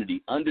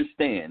community,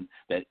 understand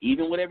that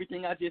even with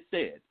everything I just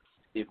said,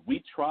 if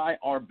we try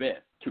our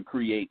best to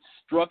create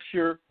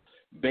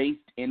structure-based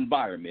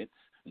environments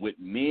with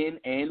men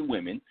and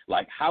women,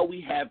 like how we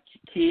have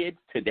kids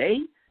today,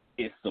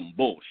 is some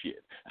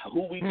bullshit.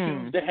 Who we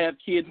choose to have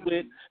kids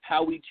with,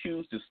 how we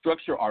choose to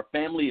structure our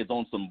family is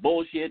on some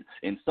bullshit,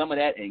 and some of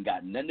that ain't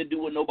got nothing to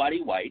do with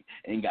nobody white,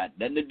 ain't got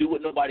nothing to do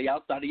with nobody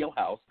outside of your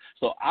house.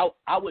 So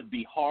I would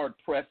be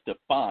hard-pressed to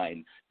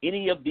find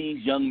any of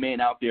these young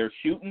men out there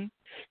shooting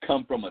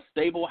come from a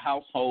stable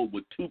household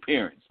with two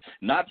parents.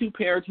 Not two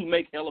parents who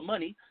make hella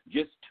money,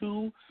 just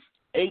two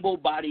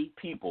able-bodied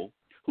people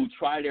who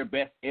try their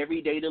best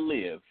every day to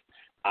live.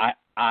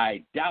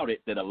 I doubt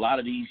it that a lot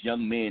of these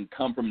young men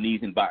come from these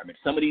environments.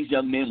 Some of these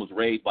young men was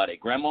raised by their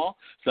grandma.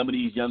 Some of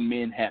these young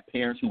men had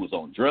parents who was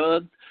on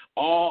drugs,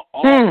 all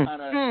kind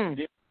of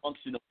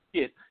dysfunctional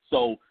shit.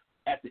 So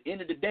at the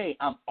end of the day,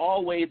 I'm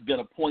always going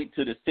to point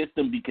to the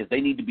system because they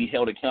need to be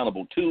held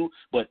accountable too.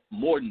 But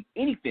more than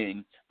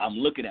anything, I'm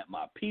looking at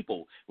my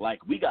people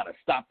like we got to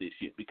stop this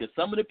shit, because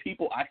some of the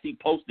people I see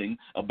posting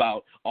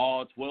about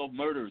 12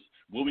 murders,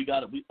 well, we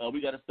got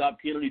to stop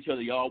killing each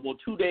other, y'all. Well,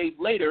 2 days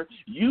later,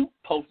 you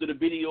posted a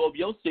video of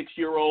your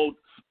 6-year-old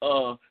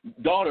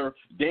daughter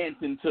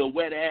dancing to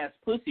wet-ass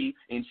pussy,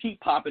 and she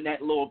popping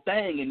that little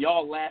thing, and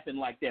y'all laughing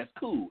like that's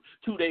cool.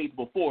 2 days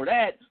before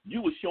that,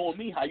 you was showing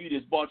me how you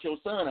just bought your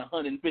son a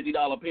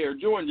 $150 pair of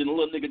Jordans, and the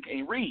little nigga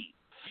can't read.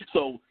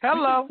 So we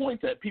can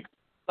point at people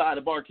inside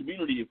of our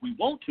community if we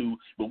want to,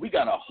 but we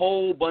got a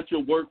whole bunch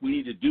of work we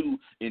need to do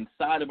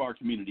inside of our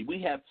community.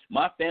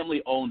 My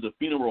family owns a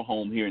funeral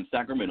home here in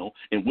Sacramento,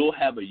 and we'll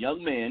have a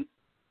young man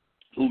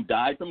who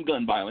died from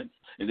gun violence,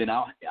 and then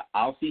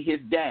I'll see his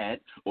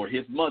dad or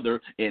his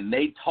mother, and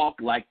they talk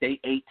like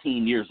they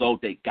 18 years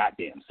old, they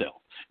goddamn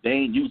self. They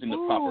ain't using the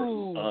proper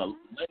language.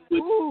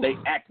 They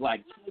act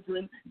like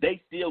children.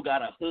 They still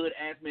got a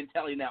hood-ass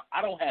mentality. Now,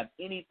 I don't have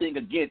anything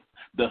against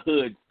the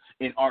hoods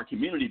in our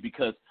community,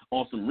 because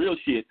on some real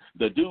shit,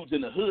 the dudes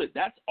in the hood,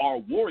 that's our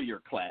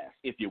warrior class,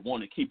 if you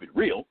want to keep it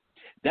real.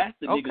 That's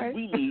the niggas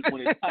we need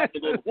when it's time to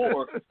go to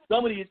war.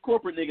 Some of these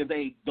corporate niggas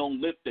ain't gonna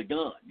lift the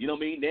gun. You know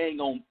what I mean? They ain't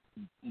gonna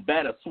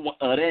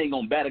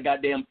bat a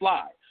goddamn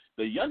fly.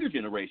 The younger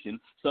generation,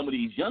 some of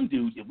these young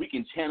dudes, if we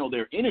can channel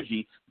their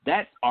energy,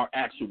 that's our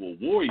actual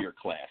warrior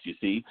class, you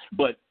see.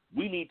 But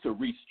we need to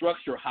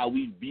restructure how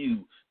we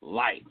view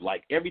life.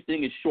 Like,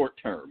 everything is short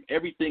term.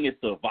 Everything is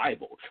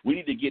survival. We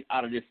need to get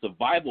out of this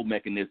survival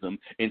mechanism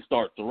and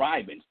start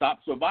thriving. Stop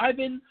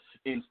surviving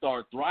and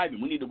start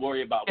thriving. We need to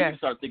we need to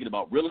start thinking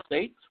about real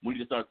estate. We need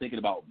to start thinking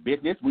about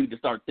business. We need to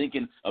start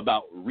thinking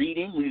about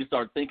reading. We need to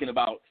start thinking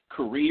about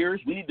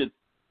careers. We need to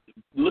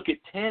look at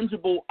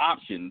tangible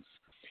options,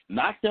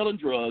 not selling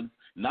drugs,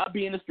 not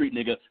being a street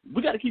nigga.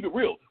 We got to keep it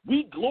real.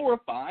 We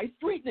glorify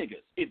street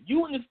niggas. If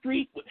you in the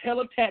street with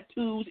hella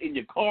tattoos and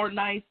your car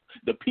nice,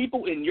 the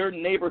people in your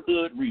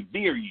neighborhood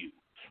revere you.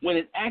 When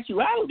in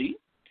actuality,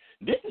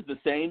 this is the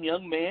same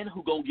young man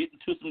who gonna get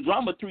into some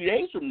drama 3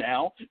 days from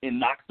now and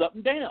knock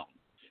something down.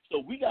 So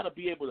we got to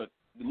be able to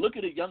look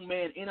at a young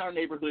man in our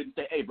neighborhood and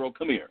say, hey, bro,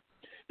 come here.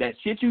 That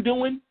shit you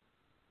doing,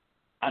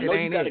 I know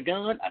you got a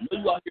gun. I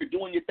know you out here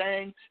doing your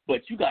thing,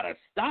 but you got to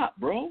stop,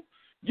 bro.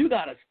 You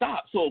got to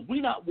stop. So if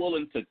we're not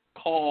willing to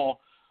call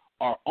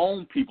our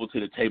own people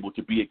to the table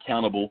to be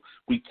accountable,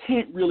 we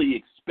can't really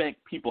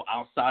expect people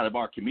outside of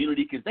our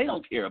community, because they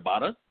don't care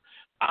about us,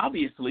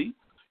 obviously.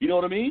 You know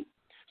what I mean?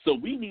 So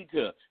we need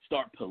to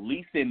start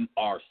policing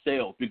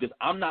ourselves, because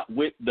I'm not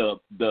with the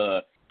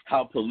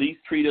how police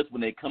treat us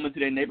when they come into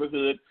their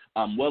neighborhood.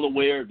 I'm well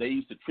aware they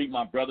used to treat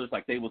my brothers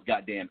like they was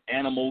goddamn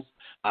animals.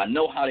 I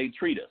know how they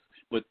treat us.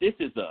 But this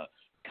is a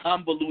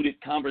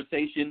convoluted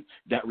conversation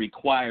that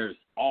requires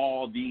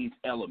all these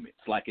elements.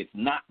 Like, it's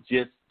not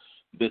just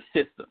the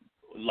system.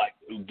 Like,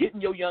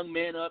 getting your young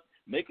man up,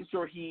 making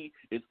sure he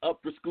is up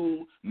for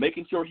school,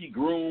 making sure he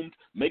groomed,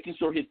 making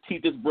sure his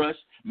teeth is brushed,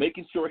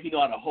 making sure he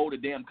know how to hold a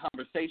damn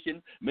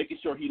conversation, making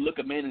sure he look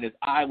a man in his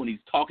eye when he's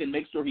talking,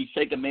 make sure he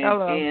shake a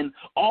man's hand,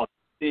 all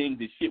things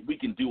and shit we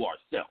can do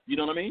ourselves. You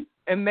know what I mean?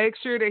 And make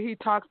sure that he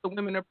talks to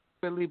women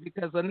appropriately,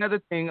 because another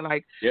thing,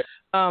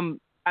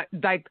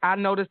 I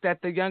noticed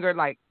that the younger,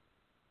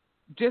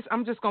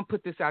 I'm just going to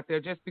put this out there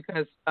just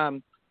because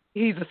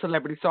he's a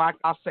celebrity, so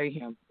I'll say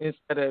him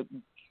instead of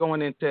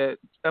going into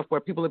stuff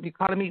where people would be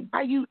calling me,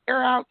 why you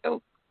air out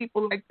those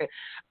people like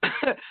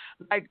that?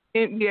 Like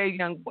NBA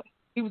young boy.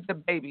 He was a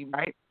baby,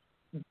 right?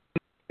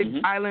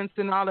 Violence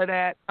and all of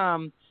that.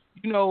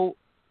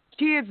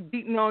 Kids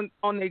beating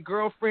on their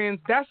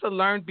girlfriends, that's a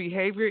learned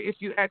behavior, if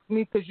you ask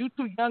me, because you're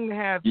too young to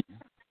have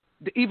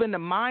even the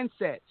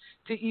mindset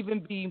to even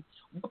be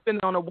whooping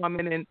on a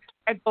woman. And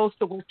that goes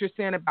to what you're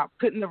saying about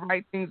putting the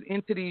right things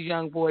into these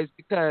young boys,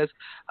 because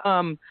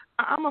I'm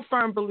a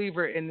firm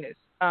believer in this.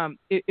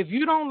 If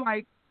you don't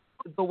like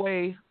the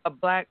way a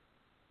black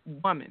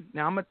woman,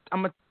 now I'm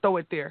gonna throw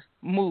it there,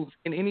 moves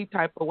in any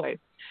type of way,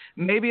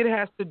 maybe it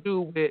has to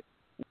do with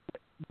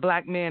what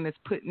black man is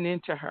putting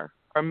into her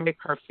or make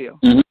her feel.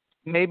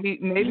 Maybe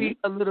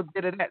a little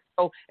bit of that.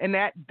 So, and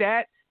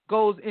that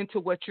goes into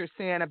what you're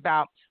saying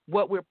about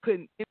what we're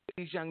putting into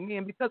these young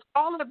men, because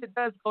all of it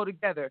does go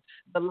together.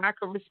 The lack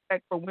of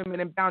respect for women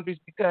and boundaries,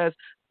 because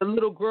the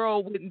little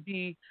girl wouldn't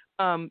be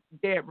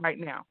dead right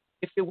now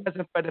if it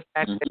wasn't for the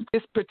fact that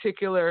this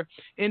particular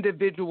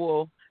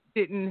individual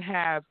didn't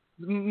have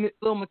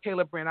little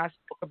Michaela Brent. I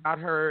spoke about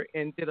her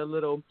and did a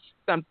little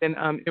something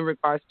in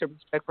regards to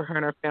respect for her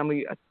and her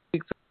family, I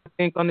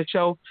think, on the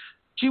show.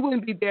 She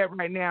wouldn't be dead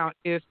right now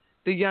if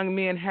the young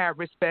men had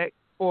respect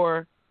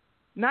for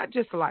not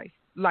just life,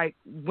 like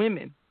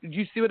women.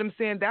 You see what I'm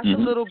saying? That's a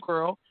little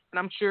girl, and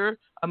I'm sure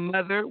a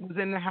mother was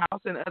in the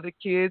house and other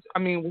kids,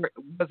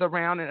 was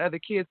around and other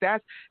kids.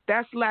 That's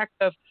lack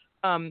of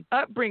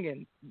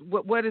upbringing.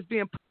 What is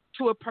being put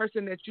to a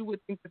person that you would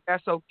think that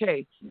that's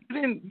okay.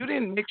 You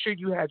didn't make sure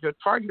you had your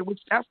target, which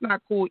that's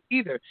not cool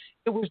either.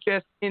 It was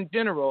just in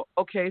general.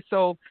 Okay,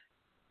 so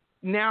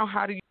now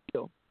how do you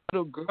feel? The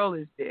little girl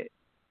is dead.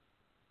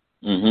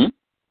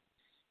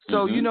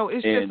 So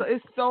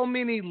it's so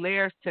many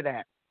layers to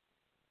that.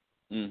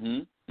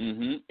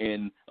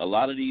 And a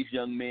lot of these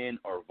young men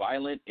are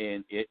violent,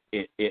 and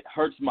it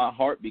hurts my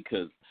heart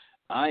because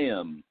I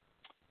am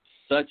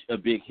such a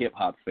big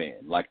hip-hop fan.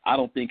 Like, I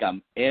don't think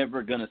I'm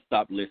ever going to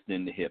stop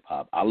listening to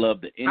hip-hop. I love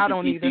the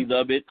intricacies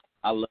of it.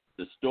 I love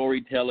the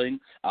storytelling.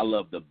 I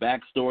love the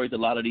backstories. A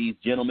lot of these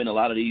gentlemen, a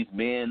lot of these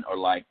men are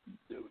like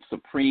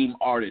supreme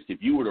artists.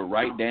 If you were to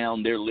write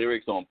down their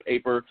lyrics on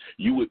paper,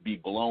 you would be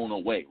blown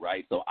away,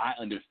 right? So I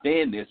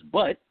understand this,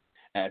 but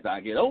as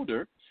I get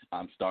older,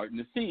 I'm starting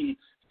to see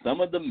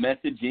some of the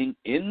messaging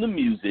in the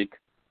music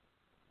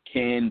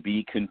can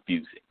be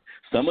confusing.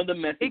 Some of the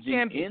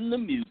messaging in the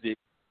music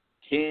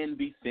can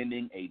be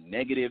sending a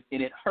negative,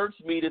 and it hurts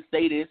me to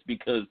say this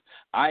because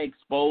I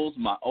exposed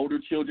my older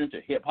children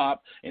to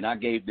hip-hop, and I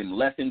gave them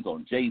lessons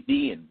on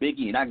Jay-Z and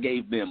Biggie, and I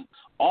gave them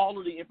all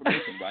of the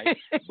information, right?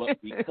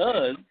 But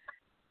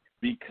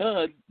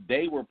because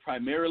they were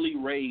primarily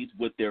raised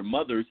with their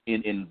mothers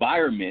in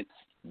environments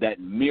that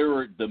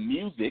mirrored the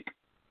music,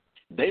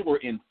 they were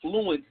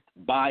influenced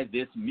by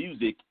this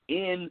music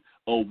in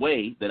a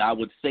way that I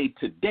would say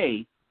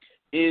today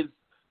is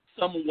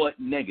somewhat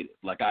negative.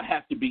 Like, I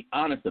have to be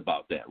honest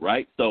about that,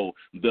 right? So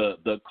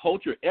the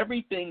culture,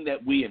 everything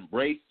that we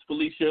embrace,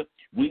 Felicia,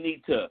 we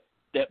need to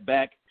step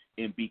back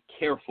and be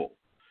careful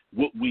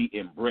what we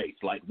embrace.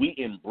 Like, we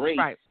embrace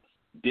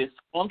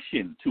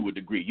dysfunction to a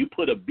degree. You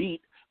put a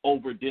beat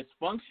over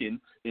dysfunction,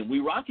 and we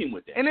rocking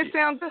with that. And it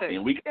sounds good.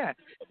 And we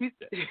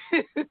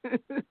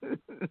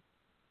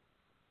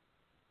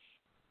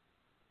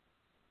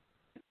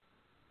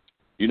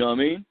You know what I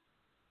mean?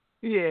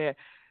 Yeah,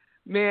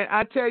 man.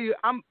 I tell you,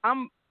 I'm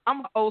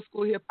an old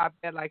school hip hop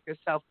head like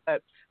yourself,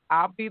 but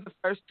I'll be the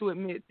first to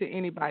admit to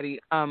anybody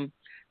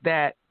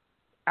that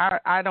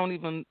I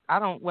don't.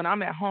 When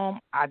I'm at home,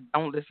 I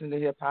don't listen to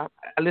hip hop.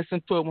 I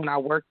listen to it when I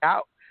work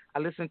out. I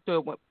listen to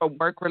it for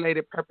work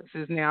related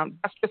purposes. Now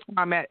that's just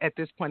where I'm at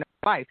this point in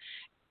my life.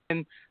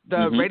 And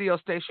the radio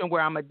station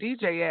where I'm a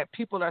DJ at,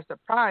 people are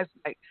surprised.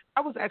 Like,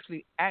 I was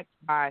actually asked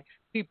by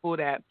people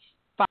that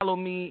follow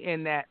me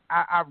and that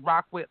I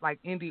rock with, like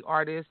indie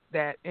artists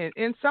that,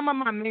 and some of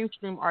my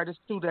mainstream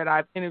artists too that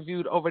I've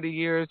interviewed over the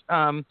years,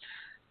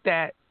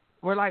 that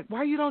were like,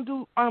 why you don't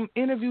do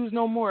interviews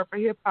no more for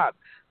hip hop?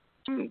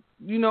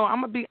 You know,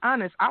 I'm gonna be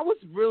honest. I was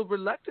real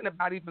reluctant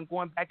about even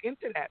going back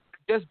into that,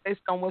 just based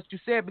on what you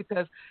said,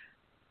 because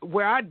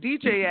where I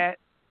DJ at,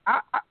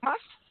 my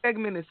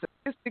segment is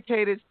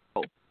sophisticated.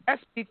 So that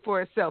speaks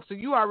for itself. So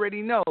you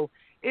already know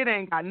it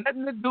ain't got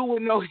nothing to do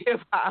with no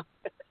hip hop.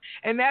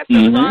 And that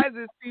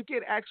surprises people.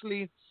 It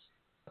actually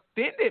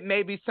offended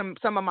maybe some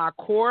of my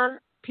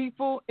core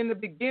people in the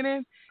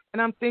beginning.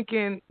 And I'm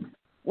thinking,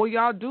 well,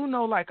 y'all do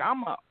know, like,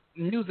 I'm a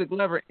music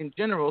lover in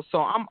general, so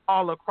I'm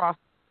all across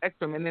the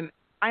spectrum. And then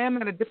I am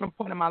at a different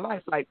point in my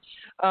life, like,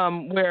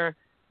 where,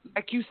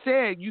 like you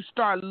said, you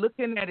start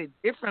looking at it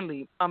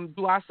differently.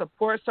 Do I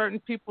support certain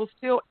people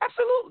still?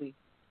 Absolutely.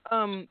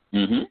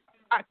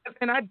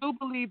 I do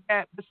believe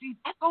that, but see,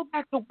 I go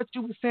back to what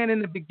you were saying in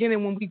the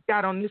beginning when we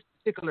got on this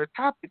particular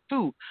topic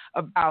too,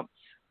 about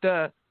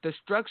the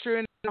structure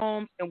in the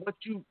homes and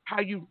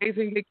how you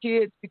raising your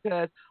kids.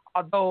 Because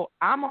although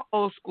I'm an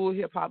old school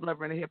hip hop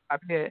lover and a hip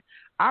hop head,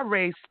 I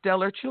raised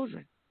stellar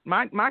children.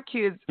 My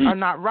kids are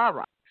not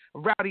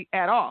rowdy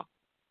at all.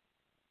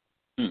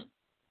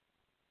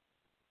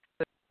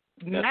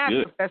 Math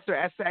professor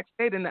at Sac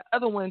State, and the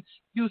other one,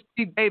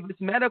 UC Davis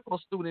medical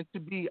student, to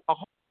be a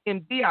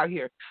MD out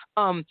here.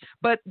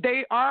 But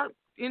they are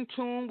in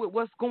tune with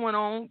what's going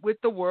on with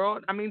the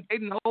world. I mean, they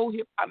know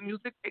hip hop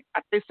music. They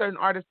got their certain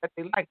artists that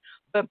they like.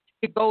 But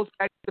it goes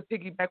back to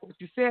piggyback what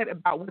you said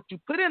about what you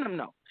put in them.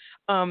 though.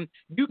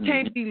 You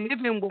can't be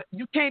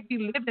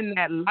living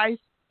that life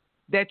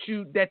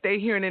that they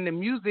hearing in the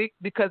music,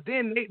 because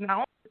then they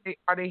not only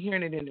are they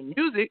hearing it in the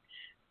music,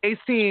 they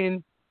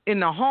seeing in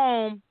the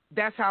home.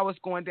 That's how it's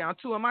going down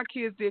too. And my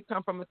kids did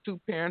come from a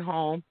 2-parent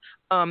home.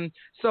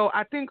 So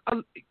I think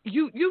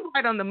you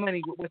right on the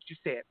money with what you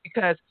said,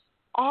 because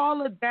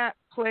all of that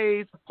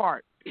plays a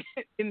part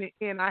in the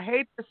end. I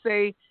hate to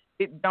say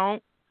it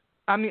don't.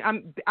 I mean,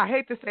 I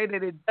hate to say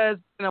that it does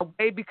in a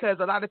way, because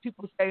a lot of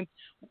people say,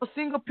 well,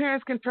 single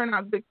parents can turn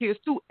out good kids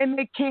too, and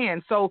they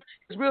can. So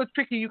it's real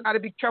tricky. You got to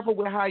be careful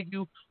with how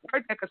you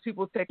word that, because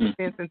people take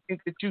offense and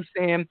think that you're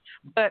saying.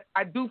 But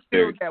I do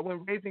feel that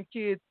when raising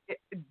kids,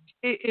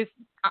 it's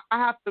I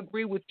have to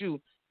agree with you.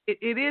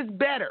 It is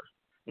better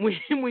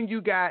when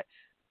you got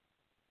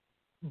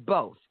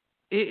both.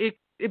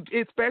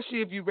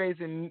 Especially if you're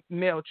raising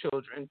male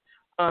children.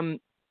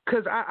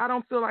 Because I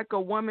don't feel like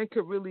a woman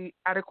could really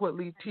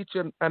adequately teach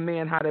a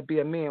man how to be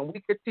a man.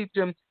 We could teach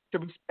him to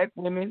respect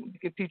women. We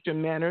could teach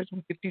him manners.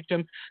 We could teach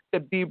him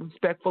to be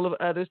respectful of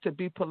others, to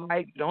be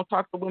polite. You don't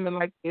talk to women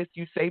like this.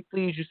 You say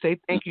please. You say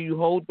thank you. You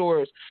hold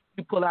doors.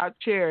 You pull out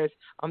chairs.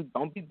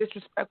 Don't be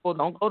disrespectful.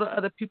 Don't go to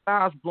other people's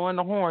house blowing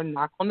the horn.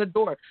 Knock on the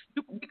door.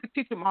 We could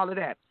teach him all of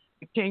that.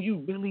 Can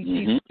you really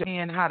teach a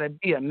man how to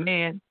be a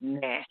man?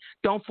 Nah.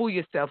 Don't fool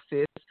yourself,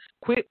 sis.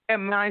 Quit that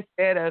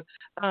mindset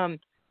of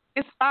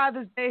it's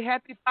Father's Day.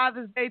 Happy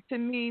Father's Day to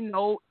me.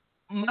 No,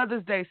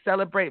 Mother's Day.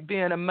 Celebrate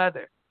being a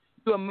mother.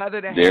 You're a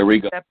mother that there has we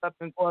to go. step up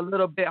and go a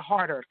little bit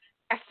harder.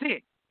 That's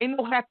it. Ain't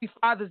no happy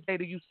Father's Day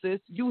to you, sis.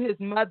 You his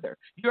mother.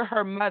 You're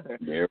her mother.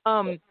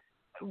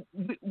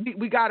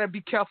 We got to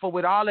be careful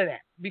with all of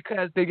that,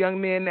 because the young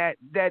men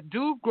that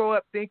do grow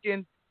up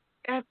thinking,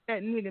 F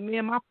that nigga,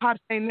 man, my pops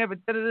ain't never,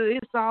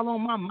 it's all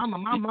on my mama,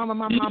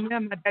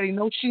 and my daddy.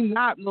 No, she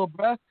not, little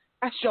bruh.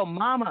 That's your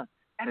mama.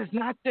 That is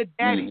not your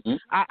daddy. Mm-hmm.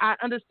 I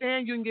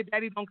understand you and your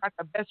daddy don't got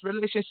the best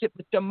relationship,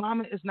 but your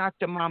mama is not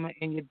your mama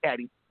and your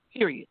daddy,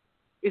 period.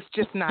 It's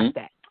just not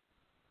that.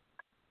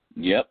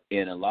 Yep,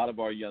 and a lot of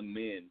our young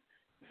men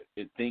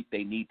think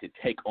they need to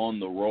take on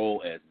the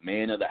role as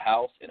man of the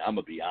house, and I'm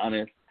going to be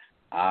honest,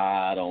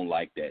 I don't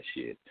like that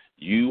shit.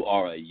 You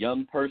are a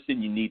young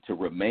person. You need to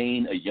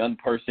remain a young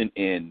person,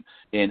 and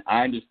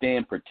I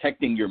understand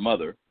protecting your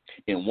mother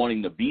and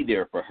wanting to be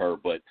there for her,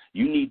 but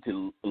you need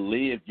to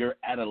live your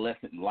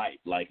adolescent life.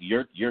 Like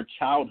your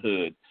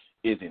childhood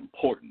is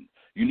important.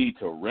 You need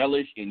to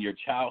relish in your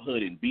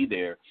childhood and be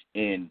there.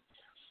 And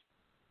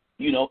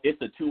you know,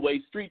 it's a two-way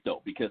street,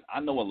 though, because I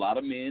know a lot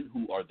of men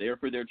who are there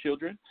for their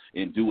children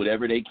and do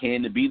whatever they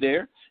can to be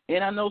there,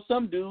 and I know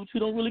some dudes who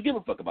don't really give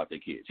a fuck about their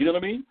kids. You know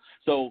what I mean?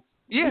 So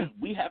yeah,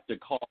 we have to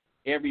call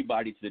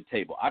everybody to the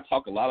table. I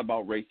talk a lot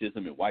about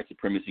racism and white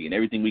supremacy and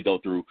everything we go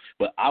through,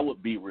 but I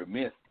would be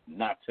remiss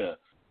not to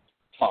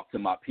talk to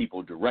my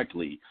people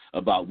directly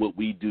about what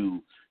we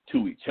do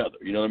to each other.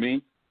 You know what I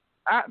mean?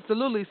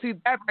 Absolutely. See,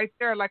 that right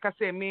there, like I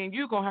said, man,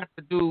 you're going to have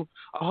to do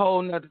a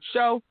whole nother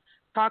show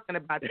talking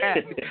about that.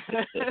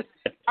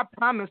 I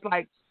promise,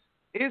 like,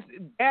 it's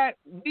that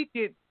we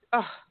get,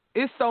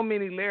 it's so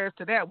many layers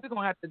to that. We're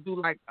going to have to do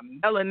like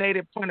a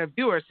melanated point of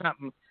view or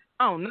something.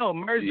 I don't know,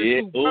 merge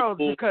the two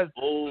worlds, because,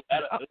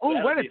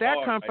 where did that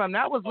come from?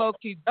 That was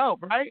low-key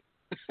dope, right?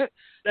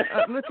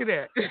 Look at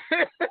that.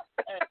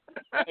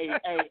 hey,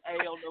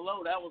 on the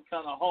low, that was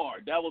kind of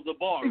hard. That was a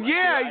bar. Right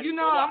yeah, there. you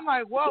know, I'm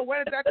like, whoa,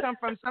 where did that come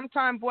from?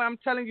 Sometimes, boy, I'm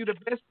telling you, the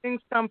best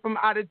things come from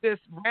out of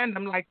just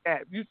random like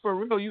that. You, for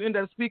real, you end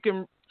up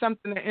speaking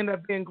something that ended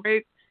up being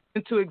great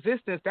into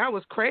existence. That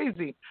was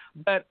crazy.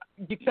 But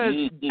because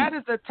that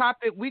is a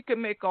topic we could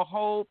make a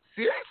whole,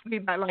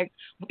 seriously, like,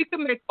 we could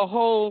make a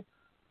whole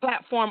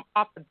platform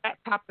off of that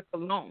topic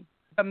alone.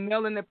 The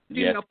male and the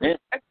female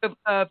perspective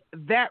of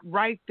that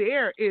right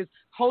there is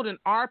holding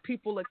our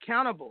people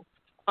accountable.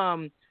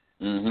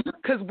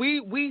 Because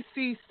we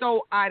see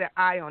so eye to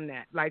eye on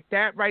that. Like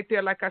that right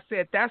there, like I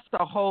said, that's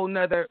a whole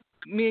nother,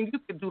 me and you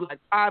could do like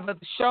 5 other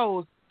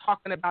shows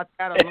talking about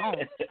that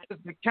alone. The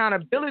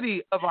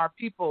accountability of our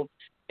people,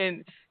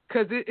 and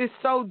because it's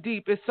so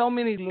deep, it's so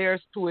many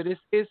layers to it.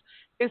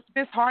 It's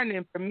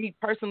disheartening for me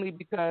personally,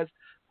 because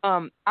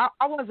I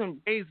wasn't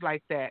raised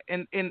like that,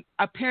 and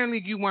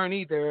apparently you weren't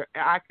either.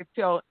 I could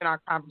tell in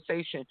our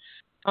conversation.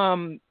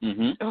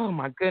 Oh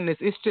my goodness,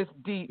 it's just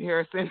deep,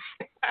 Harrison.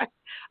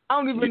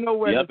 I don't even know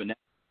where to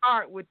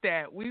start with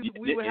that. We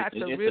would have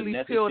to really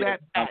peel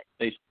that back.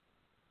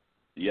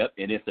 Yep,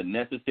 and it's a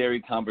necessary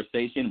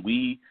conversation.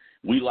 We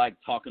like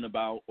talking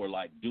about or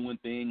like doing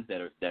things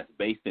that's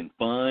based in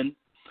fun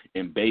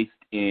and based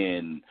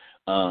in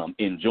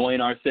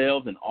enjoying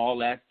ourselves, and all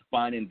that's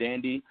fine and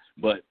dandy,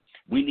 but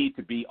we need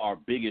to be our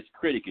biggest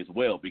critic as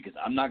well, because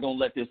I'm not going to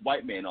let this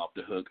white man off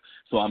the hook,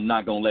 so I'm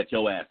not going to let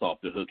your ass off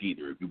the hook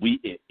either.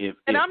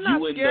 And I'm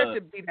not scared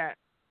to be that.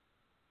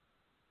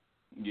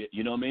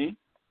 You know what I mean?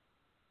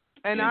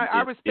 And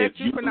I respect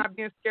you for not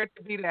being scared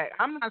to be that.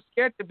 I'm not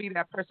scared to be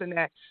that person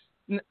that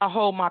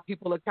hold my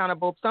people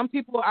accountable. Some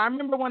people, I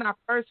remember when I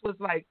first was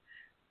like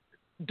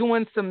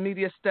doing some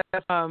media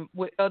stuff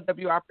with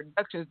LWR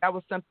Productions, that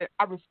was something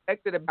I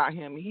respected about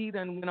him. He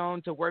then went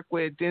on to work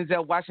with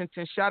Denzel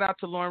Washington. Shout out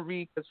to Lauren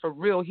Reed, because for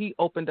real, he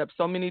opened up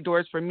so many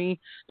doors for me.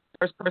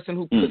 The first person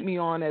who put me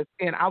on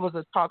and I was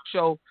a talk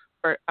show,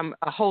 or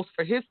a host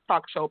for his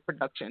talk show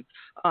production.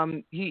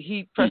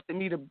 He trusted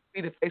me to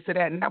be the face of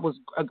that, and that was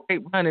a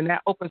great run, and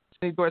that opened so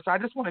many doors. So I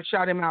just want to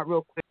shout him out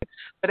real quick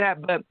for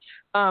that. But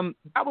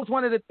that was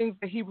one of the things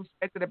that he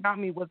respected about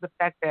me, was the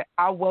fact that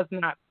I was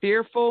not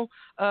fearful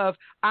of.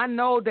 I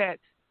know that,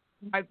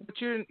 like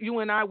you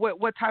and I,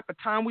 what type of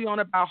time we on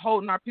about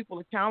holding our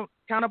people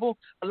accountable.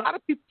 A lot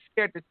of people are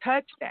scared to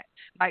touch that,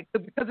 like,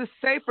 because it's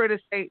safer to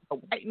say the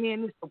white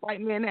man this, the white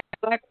man that.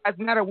 Black Lives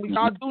Matter. We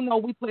all do know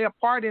we play a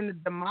part in the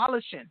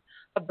demolishing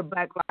of the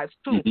Black lives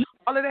too.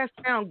 All of that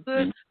sounds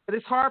good, but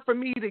it's hard for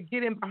me to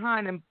get in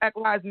behind in Black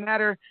Lives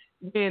Matter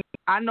when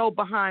I know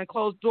behind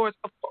closed doors.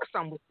 Of course,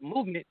 I'm with the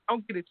movement.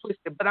 Don't get it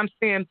twisted. But I'm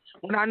saying,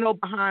 when I know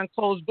behind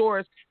closed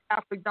doors,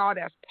 half of y'all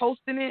that's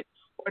posting it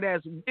or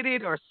that's with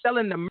it or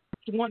selling the merch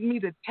want me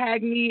to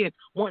tag me and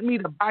want me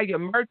to buy your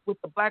merch with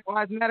the Black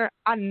Lives Matter,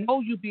 I know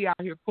you be out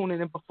here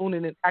cooning and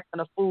buffooning and acting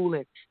a fool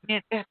and,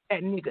 man, F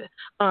that nigga.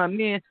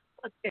 Man,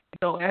 fuck that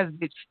ass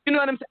bitch. You know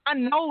what I'm saying? I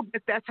know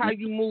that that's how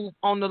you move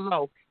on the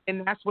low.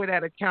 And that's where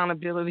that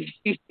accountability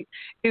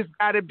is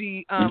got to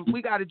be.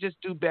 We got to just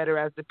do better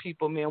as the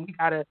people, man. We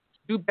got to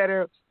do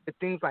better with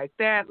things like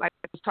that. Like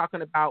I was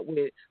talking about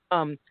with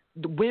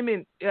the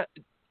women,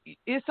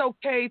 it's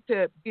okay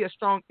to be a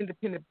strong,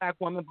 independent Black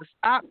woman, but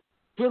stop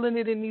drilling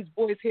it in these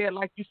boys' head,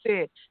 like you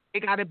said. They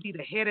got to be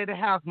the head of the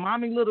house,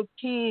 mommy little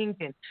king,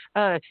 and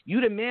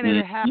you the man of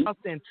the house,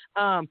 and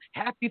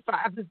happy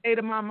Father's Day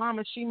to my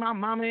mama, she my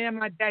mama and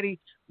my daddy.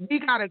 We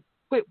got to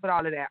quit with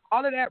all of that.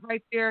 All of that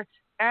right there,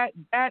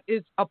 that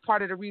is a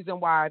part of the reason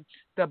why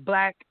the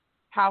black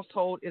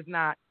household is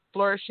not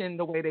flourishing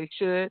the way they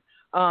should.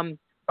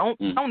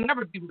 Don't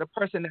never be with a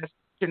person that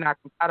you're not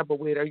compatible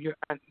with or you're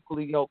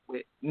unequally yoked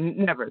with.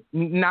 Never.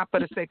 Not for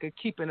the sake of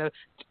keeping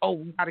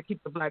we got to keep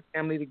the black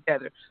family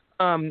together.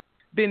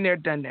 Been there,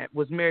 done that.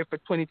 Was married for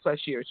 20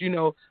 plus years,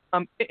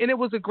 and it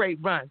was a great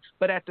run.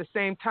 But at the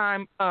same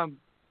time, I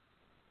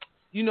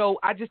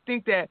just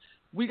think that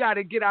we got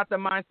to get out the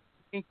mindset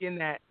thinking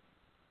that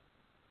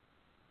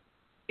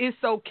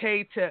it's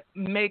okay to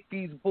make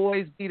these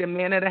boys be the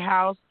man of the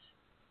house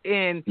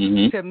and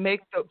to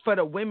make for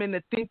the women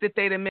to think that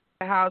they the man of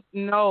the house.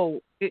 No,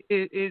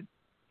 it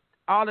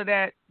all of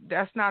that,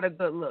 that's not a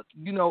good look.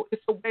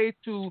 It's a way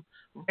to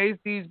raise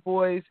these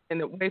boys and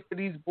a way for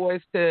these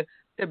boys to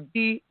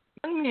be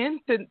young men,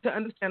 to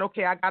understand,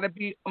 okay, I got to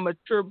be a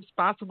mature,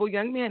 responsible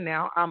young man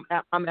now. I'm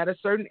at a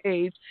certain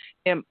age,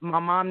 and my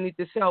mom needs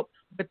this help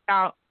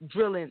without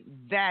drilling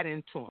that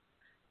into them.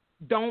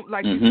 Don't,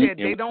 like you said,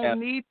 they don't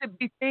need to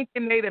be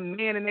thinking they the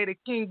man and they the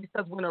king,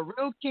 because when a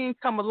real king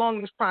come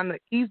along that's trying to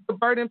ease the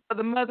burden for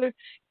the mother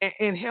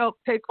and help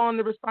take on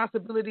the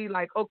responsibility,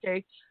 like,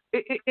 okay,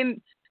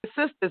 and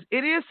sisters,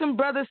 it is some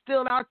brothers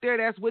still out there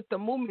that's with the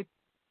movement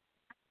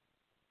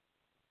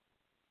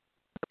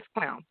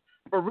clown,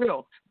 for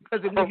real.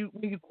 Because when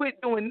you quit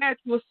doing that,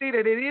 you'll see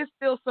that it is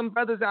still some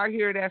brothers out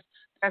here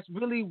that's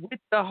really with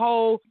the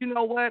whole, you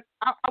know what,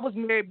 I was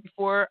married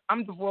before,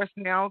 I'm divorced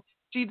now,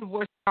 she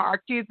divorced now, our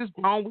kids is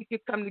grown, we can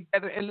come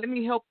together and let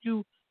me help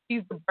you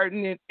ease the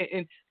burden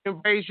and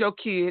raise your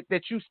kid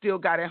that you still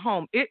got at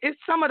home. It's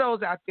some of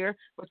those out there,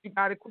 but you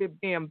got to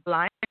quit being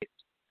blinded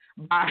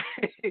by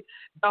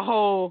the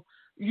whole,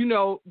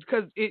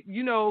 because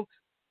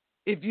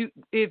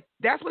if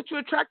that's what you're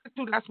attracted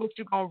to, that's what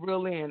you're gonna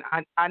reel in.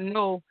 I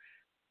know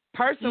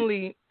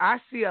personally, I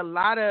see a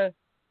lot of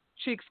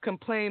chicks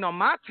complain on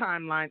my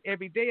timeline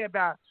every day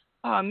about,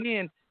 oh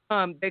man,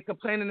 they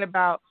complaining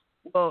about,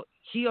 well,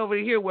 he over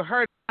here with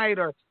her tonight,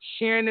 or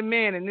sharing the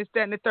man and this,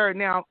 that, and the third.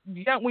 Now,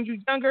 when you're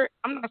younger,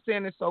 I'm not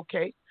saying it's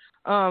okay.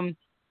 I'm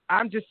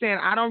just saying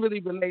I don't really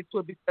relate to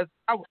it because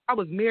I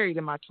was married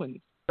in my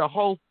 20s, the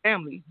whole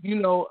family,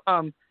 so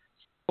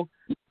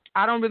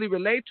I don't really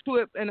relate to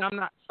it, and I'm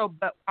not so.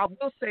 But I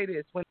will say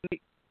this: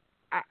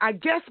 I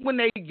guess when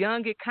they're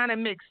young, it kind of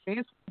makes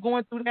sense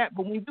going through that.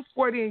 But when you're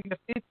 40 in your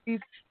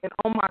 50s, and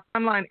on my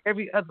timeline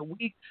every other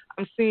week,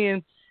 I'm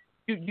seeing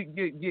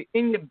you're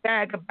in your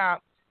bag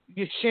about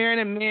you're sharing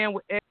a man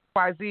with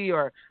XYZ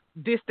or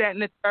this, that,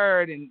 and the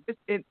third, and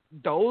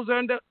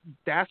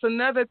that's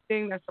another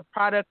thing that's a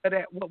product of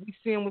that what we're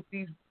seeing with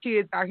these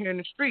kids out here in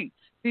the street.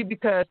 See,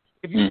 because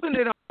if you put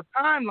it on the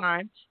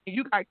timeline and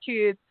you got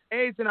kids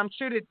age, and I'm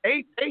sure that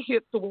they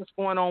hip to what's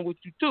going on with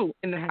you too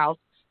in the house.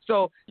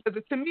 So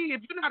to me,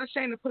 if you're not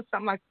ashamed to put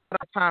something like that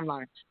on a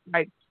timeline,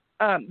 like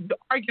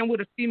arguing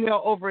with a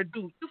female over a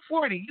dude, you're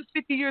 40, you're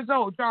 50 years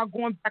old, y'all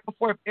going back and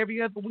forth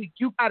every other week.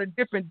 You got a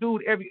different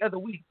dude every other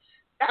week.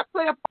 That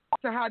play a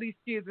part to how these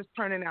kids is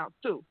turning out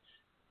too.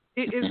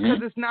 It is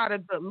because it's not a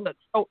good look.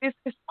 So it's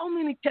so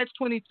many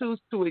catch-22s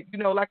to it.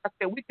 Like I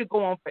said, we could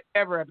go on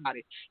forever about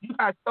it. You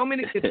got so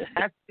many.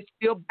 It's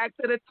still back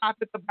to the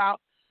topic about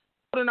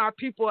holding our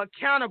people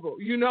accountable,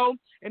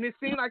 and it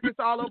seems like it's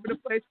all over the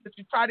place, but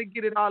you try to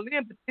get it all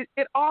in, but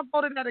it all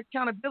goes to that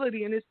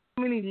accountability, and there's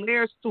so many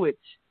layers to it,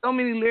 so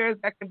many layers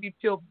that can be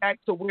peeled back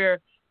to where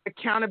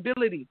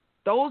accountability,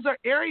 those are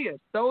areas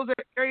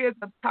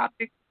of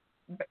topic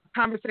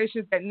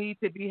conversations that need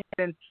to be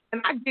had,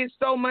 and I get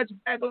so much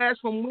backlash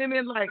from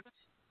women like,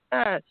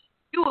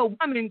 you a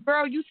woman,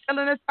 girl, you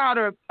selling us out,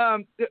 or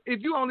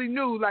if you only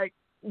knew, like,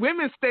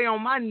 women stay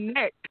on my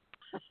neck.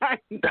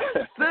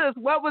 Sis,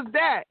 what was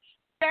that?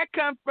 That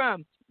come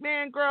from?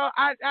 Man, girl,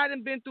 I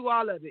done been through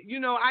all of it.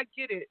 I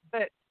get it.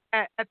 But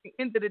at the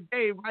end of the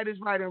day, right is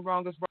right and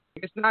wrong is wrong.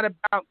 It's not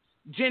about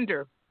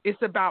gender.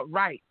 It's about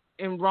right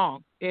and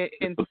wrong.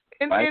 And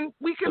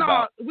we can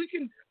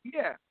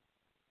yeah.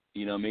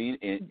 You know what I mean?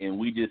 And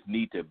we just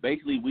need to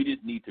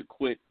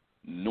quit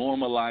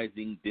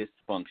normalizing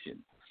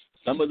dysfunction.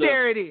 Some of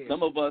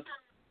us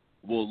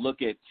will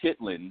look at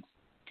chitlins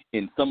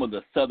in some of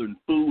the southern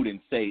food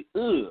and say,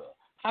 ugh,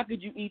 how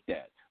could you eat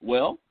that?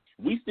 Well,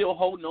 we still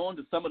holding on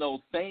to some of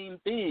those same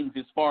things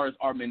as far as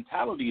our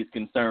mentality is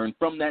concerned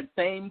from that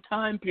same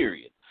time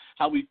period.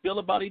 How we feel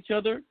about each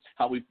other,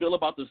 how we feel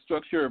about the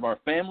structure of our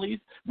families.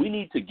 We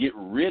need to get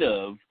rid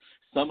of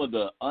some of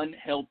the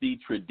unhealthy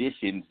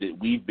traditions that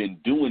we've been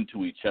doing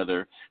to each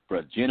other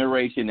for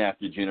generation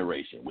after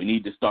generation. We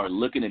need to start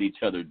looking at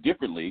each other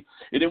differently.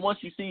 And then once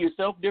you see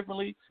yourself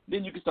differently,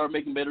 then you can start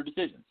making better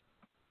decisions.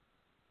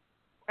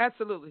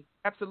 Absolutely.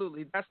 That's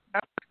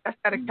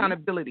that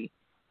accountability.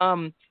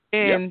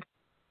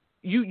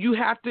 You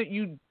have to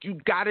you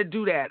got to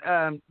do that.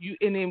 And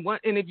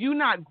if you're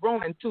not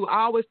growing too,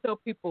 I always tell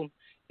people,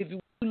 if you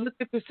look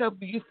at yourself,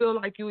 do you feel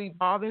like you're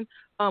evolving?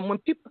 When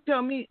people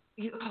tell me,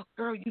 oh,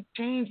 girl, you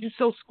changed, you're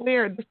so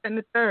square, this and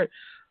the third,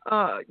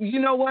 you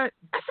know what?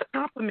 That's a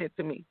compliment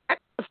to me.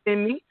 That's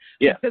in me.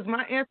 Yeah. Because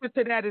my answer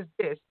to that is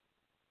this.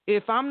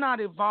 If I'm not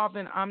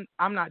evolving,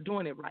 I'm not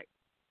doing it right.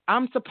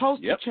 I'm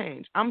supposed to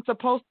change. I'm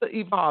supposed to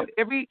evolve.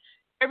 Every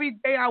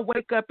day I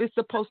wake up, it's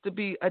supposed to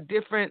be a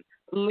different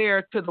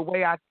layer to the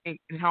way I think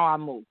and how I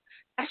move.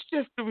 That's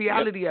just the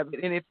reality of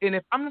it. And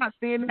if I'm not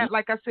seeing that,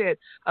 like I said,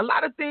 a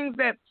lot of things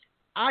that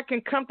I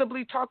can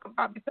comfortably talk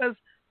about because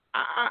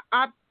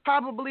I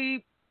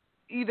probably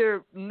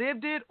either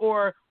lived it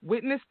or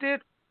witnessed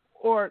it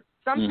or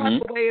some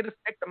type of way it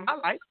affected my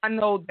life. I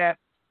know that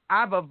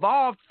I've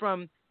evolved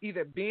from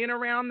either being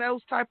around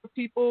those type of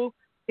people,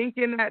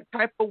 thinking that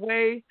type of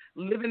way,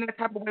 living that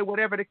type of way,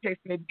 whatever the case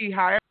may be,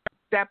 however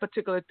that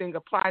particular thing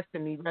applies to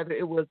me, whether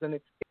it was an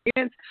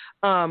experience,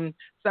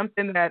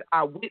 something that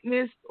I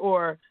witnessed,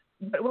 or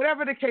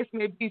whatever the case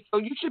may be. So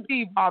you should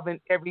be evolving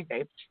every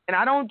day. And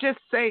I don't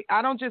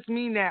just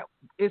mean that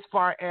as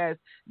far as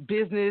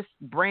business,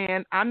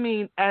 brand. I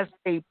mean as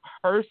a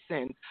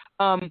person.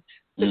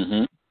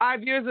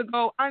 5 years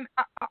ago,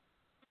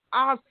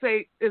 I'll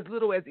say as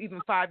little as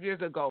even 5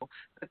 years ago,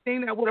 the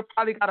thing that would have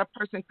probably got a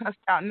person cussed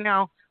out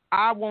now,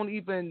 I won't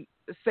even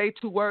say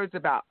two words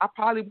about. I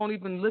probably won't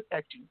even look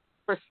at you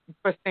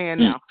for saying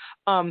now.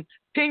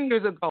 10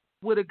 years ago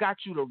would have got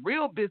you the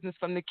real business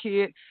from the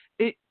kid.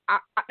 It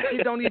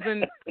don't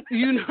even,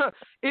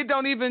 it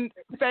don't even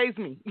faze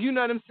me. You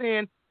know what I'm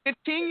saying?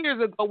 15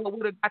 years ago, what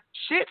would have got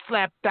shit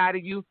slapped out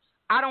of you,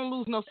 I don't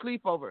lose no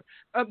sleep over.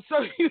 I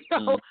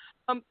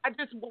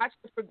just watch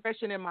the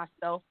progression in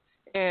myself,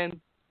 and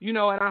and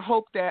I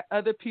hope that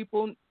other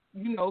people,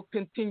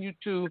 continue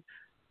to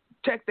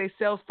check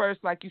themselves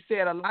first. Like you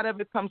said, a lot of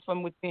it comes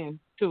from within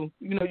too.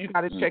 You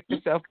got to check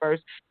yourself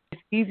first.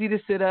 It's easy to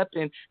sit up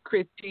and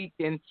critique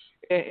and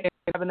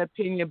have an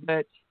opinion,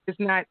 but it's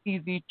not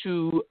easy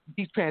to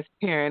be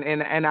transparent.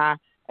 And I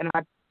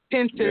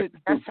tend to.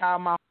 That's how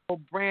my whole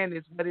brand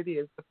is what it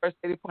is. The First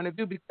Lady point of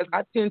view, because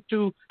I tend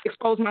to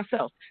expose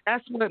myself.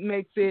 That's what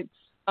makes it.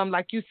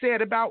 Like you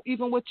said about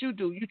even what you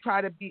do, you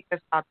try to be as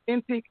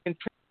authentic and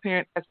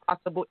transparent as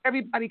possible.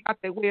 Everybody got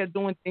their way of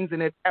doing things,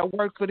 and if that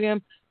works for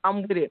them,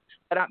 I'm with it.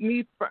 But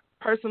me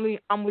personally,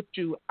 I'm with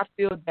you. I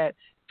feel that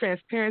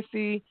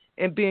transparency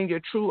and being your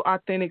true,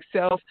 authentic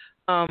self,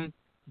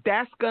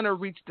 that's going to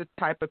reach the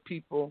type of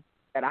people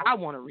that I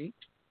want to reach.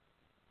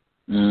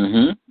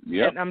 Yep.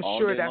 And I'm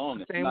sure that's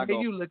the same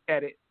way you look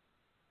at it.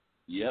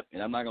 Yep,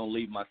 and I'm not going to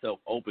leave myself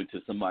open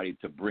to somebody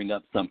to bring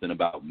up something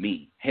about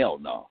me. Hell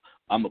no.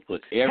 I'm going to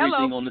put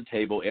everything on the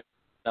table, everything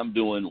I'm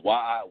doing,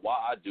 why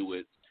I do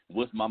it,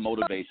 what's my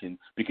motivation,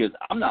 because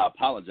I'm not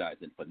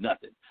apologizing for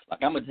nothing.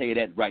 Like, I'm going to tell you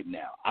that right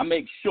now. I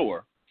make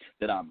sure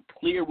that I'm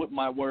clear with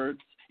my words,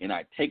 and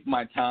I take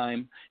my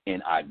time,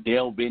 and I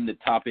delve into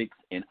topics,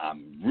 and I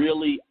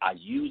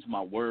use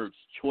my words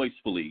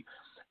choicefully.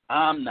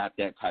 I'm not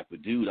that type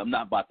of dude. I'm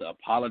not about to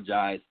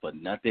apologize for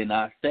nothing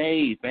I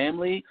say,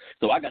 family.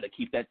 So I got to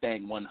keep that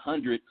thing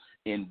 100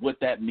 in what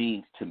that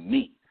means to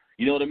me.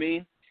 You know what I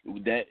mean?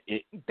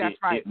 That's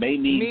right. It may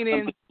mean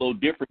something a little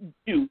different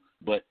to you,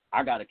 but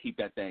I got to keep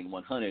that thing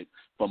 100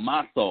 for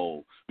my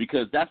soul,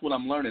 because that's what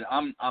I'm learning.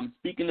 I'm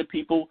speaking to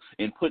people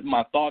and putting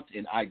my thoughts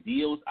and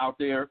ideals out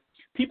there.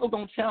 People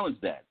going to challenge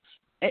that.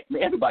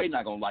 Everybody's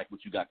not going to like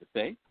what you got to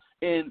say.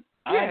 And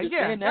I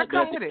understand that.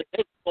 But at the end of the day,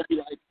 it's gonna be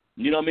like,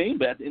 you know what I mean?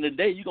 But at the end of the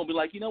day, you're going to be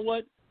like, you know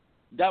what?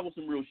 That was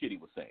some real shit he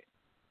was saying.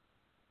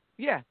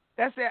 Yeah,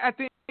 that's it. At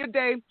the end of the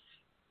day,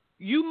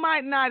 you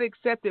might not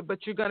accept it,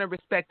 but you're going to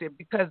respect it,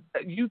 because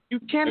you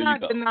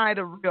cannot deny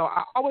the real.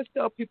 I always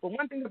tell people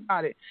one thing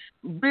about it: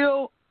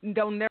 real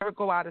don't never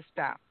go out of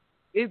style.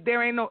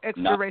 There ain't no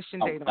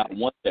expiration date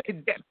on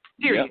it.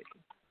 Period. Yep.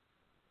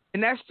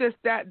 And that's just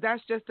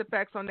the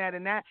facts on that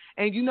and that.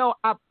 And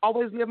I've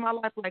always lived my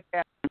life like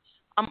that.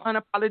 I'm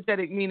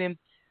unapologetic, meaning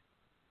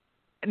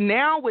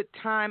now with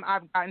time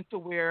I've gotten to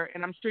where,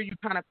 and I'm sure you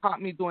kind of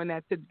caught me doing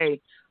that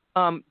today.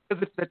 Because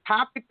if the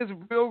topic is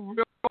real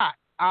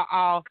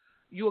hot,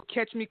 you'll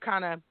catch me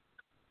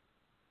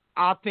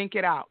I'll think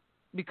it out.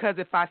 Because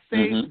if I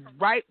say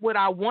right what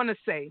I want to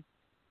say,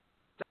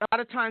 a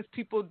lot of times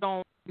people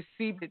don't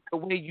receive it the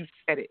way you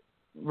said it,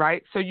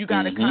 right? So you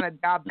got to kind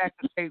of dial back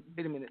and say,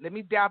 wait a minute, let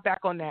me dial back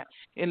on that,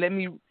 and let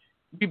me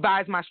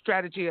revise my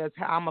strategy as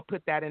how I'm going to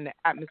put that in the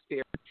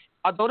atmosphere.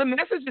 Although the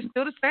message is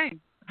still the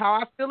same. How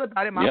I feel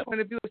about it, my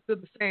point of view is still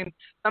the same.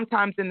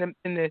 Sometimes in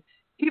the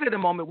heat of the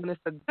moment, when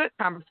it's a good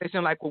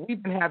conversation like what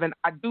we've been having,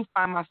 I do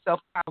find myself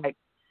like,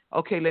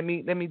 okay, let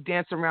me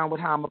dance around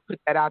with how I'm gonna put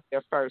that out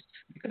there first,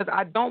 because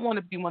I don't want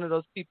to be one of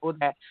those people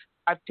that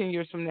 5-10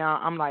 years from now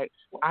I'm like,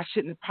 well, I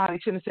probably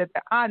shouldn't have said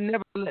that. I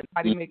never let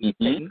anybody make me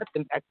say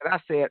nothing back that I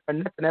said or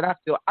nothing that I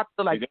feel. I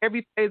feel like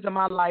every phase of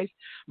my life,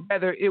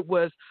 whether it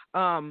was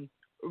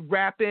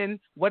rapping,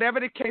 whatever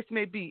the case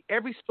may be,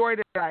 every story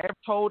that I ever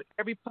told,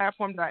 every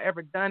platform that I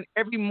ever done,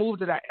 every move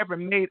that I ever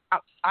made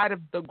outside of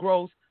the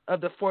growth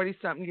of the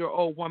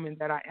 40-something-year-old woman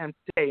that I am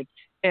today.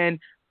 And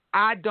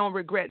I don't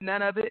regret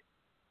none of it.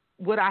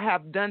 Would I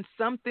have done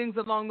some things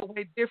along the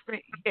way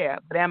different? Yeah.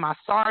 But am I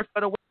sorry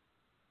for the way?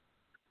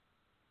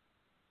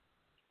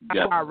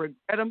 Do I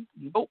regret them?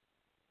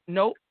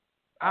 Nope.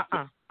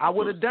 I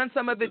would have done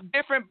some of it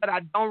different, but I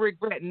don't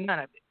regret none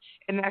of it.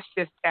 And that's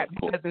just that,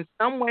 because in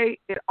some way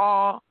it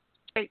all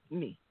shaped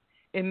me.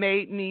 It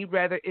made me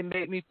for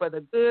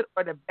the good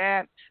or the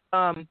bad,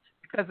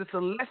 because it's a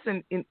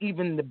lesson in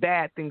even the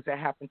bad things that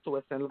happen to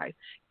us in life.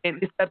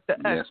 And it's up to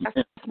us.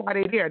 That's why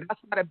they're there.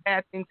 That's why the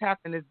bad things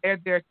happen, is they're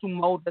there to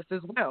mold us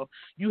as well.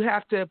 You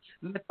have to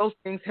let those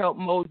things help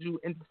mold you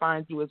and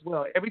define you as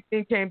well.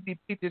 Everything can't be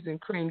peaches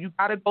and cream. You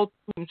got to go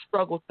through some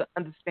struggle to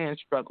understand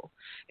struggle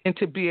and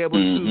to be able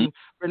to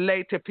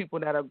relate to people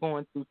that are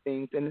going through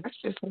things. And that's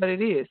just what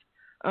it is.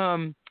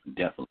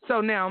 Definitely.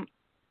 So now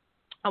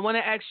I want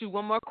to ask you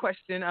one more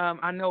question.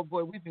 I know,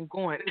 boy, we've been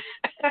going.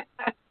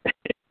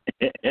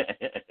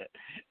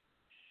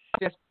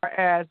 As far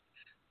as,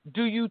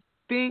 do you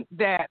think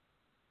that,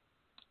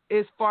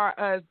 as far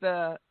as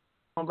the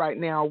right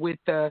now with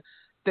I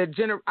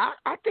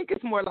think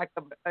it's more like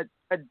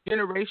a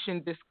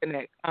generation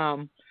disconnect.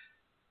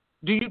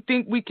 Do you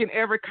think we can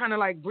ever kind of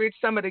like bridge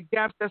some of the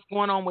gaps that's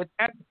going on with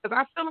that? Because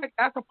I feel like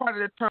that's a part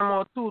of the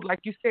turmoil too. Like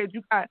you said,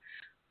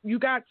 you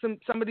got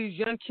some of these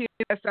young kids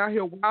that's out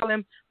here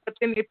wilding, but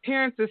then their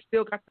parents have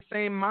still got the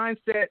same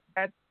mindset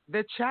that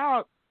the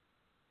child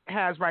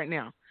has right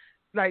now.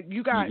 Like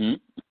you got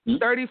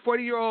 30,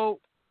 40-year-old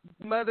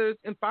mothers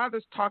and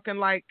fathers talking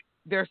like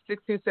their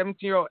 16,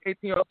 17-year-old,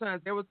 18-year-old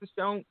sons. There was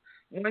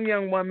one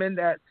young woman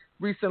that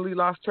recently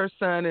lost her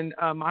son, and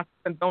my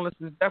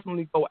condolences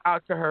definitely go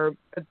out to her.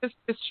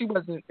 She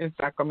wasn't in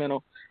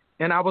Sacramento.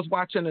 And I was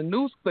watching a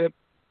news clip,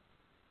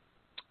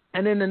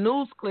 and in the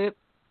news clip,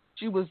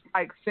 she was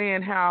like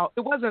saying how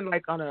it wasn't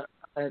like on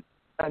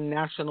a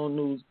national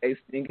news-based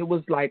thing. It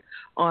was like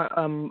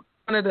on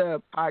one of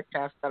the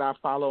podcasts that I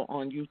follow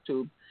on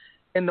YouTube.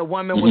 And the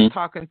woman was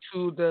talking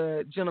to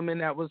the gentleman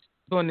that was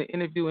doing the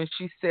interview, and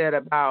she said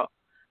about,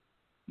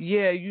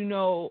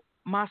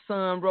 my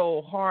son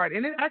rolled hard.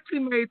 And it actually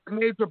made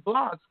major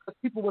blogs because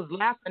people was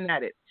laughing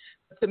at it.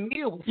 But to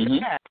me, it was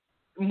sad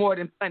more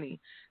than funny.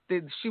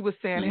 That she was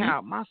saying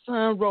how my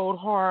son rolled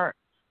hard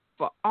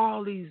for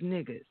all these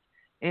niggas.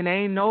 And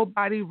ain't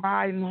nobody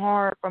riding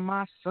hard for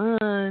my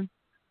son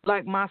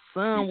like my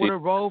son would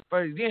have rolled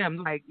for them.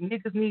 Like,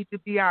 niggas need to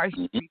be out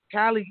here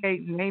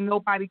retaliating. Ain't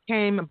nobody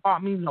came and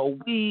bought me no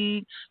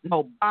weed,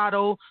 no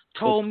bottle,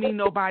 told me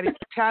nobody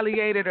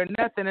retaliated or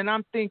nothing. And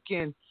I'm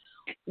thinking,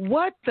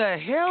 what the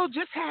hell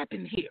just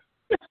happened here?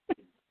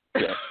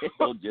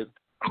 What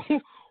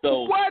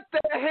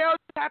the hell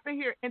just happened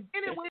here? And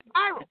then it went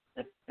viral.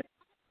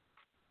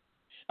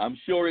 I'm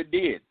sure it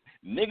did.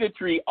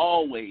 Niggatry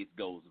always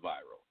goes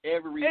viral.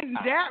 Every and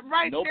time. That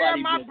right there,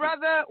 my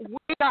brother,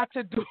 we got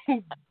to do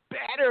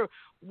better.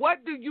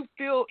 What do you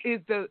feel do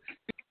you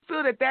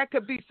feel that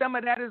could be some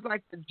of that is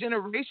like the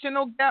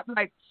generational gap?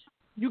 Like,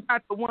 you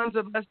got the ones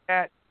of us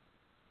that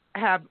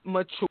have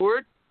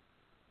matured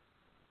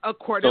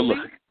accordingly.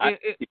 So look,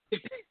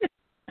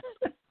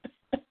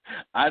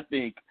 I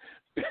think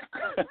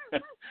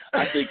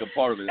a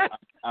part of it,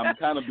 I'm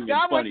kind of being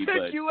funny, but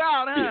took you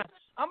out, huh?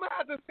 I'm gonna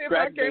have to see if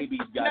I can. Babies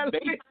got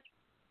babies.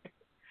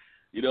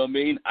 You know what I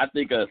mean? I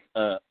think a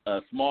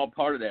small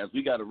part of that is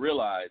we got to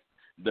realize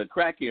the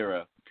crack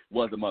era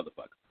was a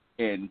motherfucker,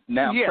 and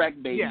now crack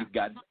babies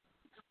got.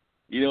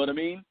 You know what I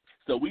mean?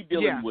 So we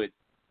dealing with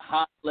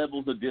high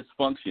levels of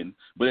dysfunction,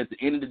 but at the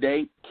end of the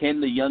day,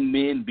 can the young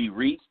men be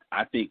reached?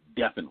 I think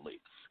definitely.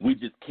 We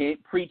just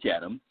can't preach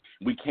at them.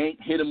 We can't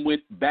hit them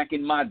with back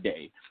in my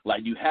day.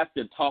 Like, you have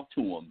to talk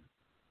to them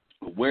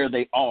where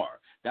they are.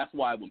 That's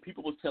why when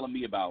people was telling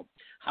me about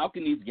how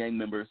can these gang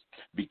members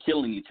be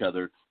killing each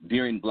other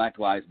during Black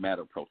Lives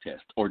Matter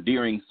protests or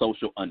during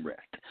social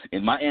unrest,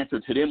 and my answer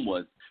to them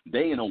was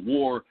they in a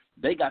war,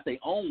 they got their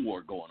own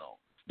war going on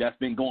that's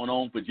been going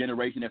on for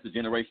generation after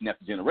generation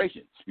after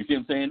generation. You see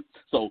what I'm saying?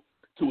 So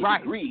to a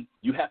degree,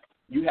 you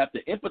have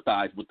to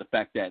empathize with the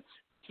fact that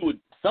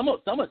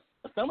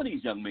some of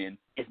these young men,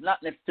 it's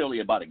not necessarily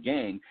about a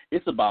gang.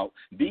 It's about,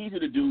 these are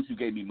the dudes who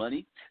gave me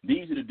money.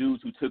 These are the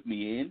dudes who took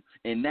me in.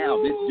 And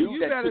now this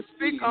dude that took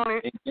me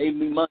in and gave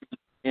me money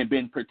and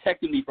been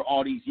protecting me for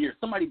all these years,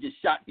 somebody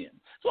just shot him.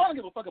 So I don't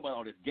give a fuck about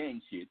all this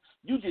gang shit.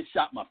 You just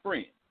shot my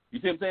friend. You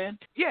see what I'm saying?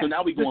 Yeah. So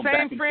now we going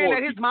back and forth. The same friend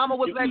that his mama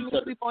was letting me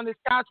sleep on his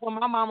couch when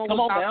my mama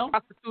was out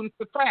prostituting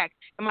for crack,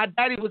 and my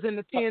daddy was in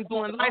the pen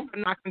doing life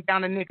and knocking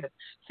down a nigga.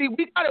 See,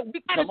 we gotta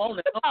think about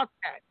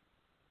that.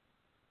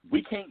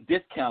 We can't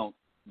discount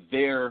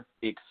their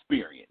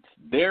experience.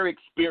 Their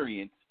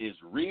experience is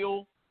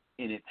real,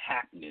 and it's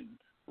happening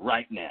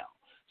right now.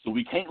 So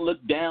we can't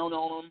look down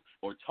on them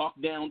or talk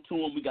down to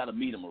them. We got to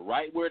meet them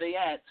right where they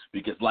at,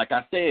 because like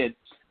I said,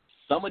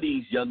 some of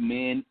these young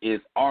men is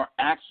our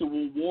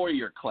actual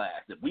warrior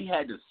class. If we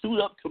had to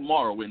suit up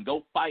tomorrow and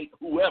go fight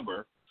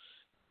whoever,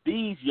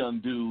 these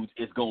young dudes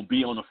is going to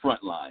be on the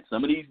front line.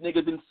 Some of these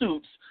niggas in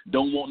suits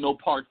don't want no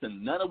parts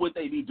in none of what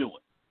they be doing.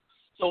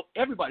 So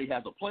everybody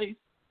has a place.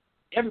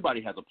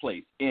 everybody has a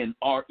place in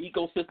our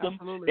ecosystem.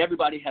 Absolutely.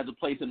 Everybody has a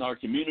place in our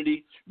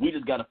community. We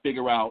just got to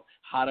figure out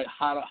how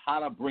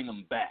to bring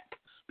them back.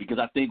 Because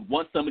I think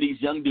once some of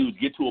these young dudes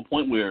get to a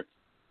point where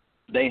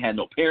they had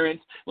no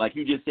parents, like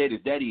you just said,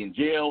 his daddy in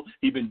jail,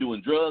 he been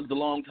doing drugs a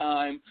long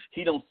time,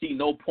 he don't see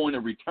no point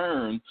of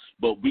return,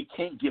 but we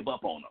can't give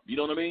up on him. You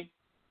know what I mean?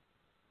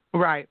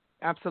 Right.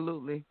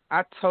 Absolutely.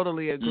 I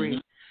totally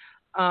agree.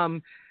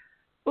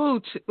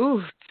 Ooh,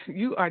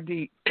 you are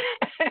deep.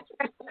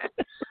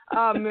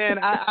 Oh man,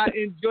 I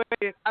enjoyed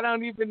it. I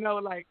don't even know,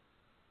 like,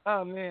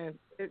 oh man,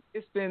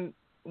 it's been,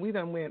 we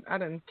done went. I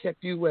done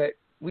kept you wet.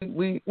 We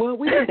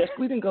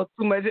didn't go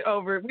too much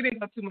over. We didn't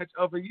go too much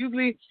over.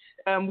 Usually,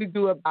 we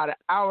do about an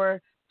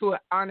hour to an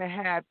hour and a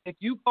half. If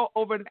you go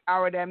over the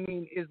hour, that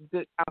means it's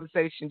good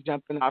conversation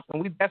jumping off,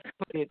 and we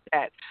definitely did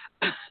that.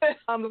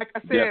 Like I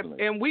said,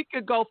 Definitely. and we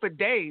could go for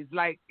days.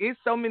 Like, it's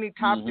so many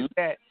topics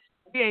that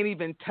we ain't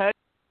even touched.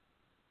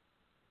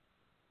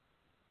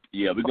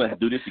 Yeah, we're gonna have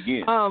to do this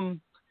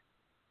again.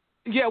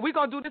 Yeah, we're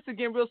gonna do this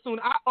again real soon.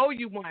 I owe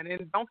you one,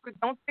 and don't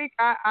think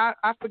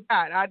I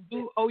forgot. I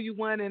do owe you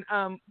one, and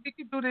we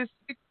can do this.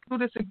 We can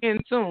do this again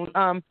soon.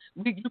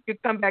 You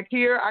could come back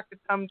here. I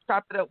could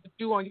chop it up with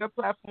you on your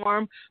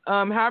platform.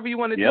 However you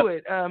want to do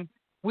it.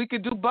 We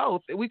could do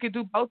both. We could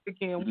do both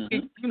again. We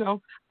could,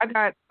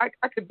 I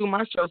could do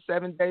my show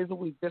 7 days a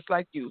week, just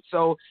like you.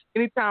 So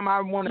anytime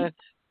I want to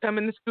come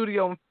in the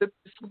studio and flip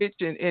the switch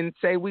and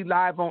say we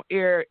live on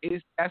air,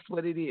 that's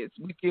what it is.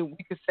 We can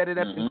set it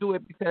up and do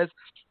it, because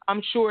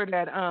I'm sure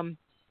that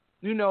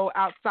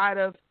outside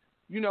of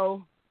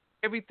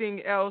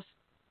everything else,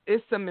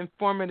 it's some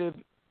informative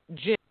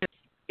gems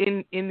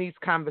in these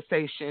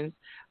conversations,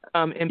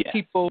 and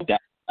people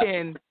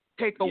can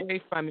take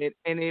away from it.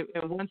 And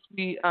once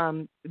we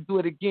do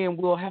it again,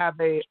 we'll have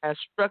a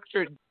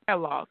structured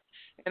dialogue.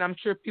 And I'm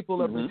sure people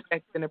will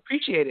respect and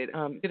appreciate it.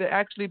 It'll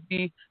actually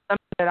be something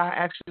that I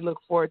actually look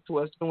forward to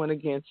us doing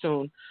again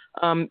soon.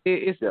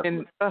 It's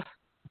been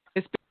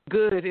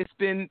good. It's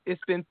been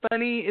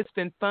funny. It's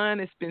been fun.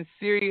 It's been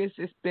serious.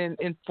 It's been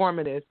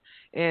informative,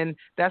 and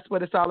that's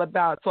what it's all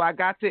about. So I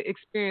got to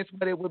experience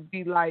what it would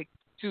be like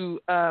to.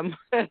 I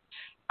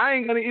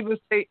ain't gonna even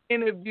say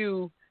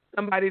interview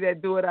somebody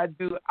that do what I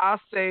do. I'll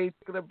say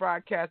to the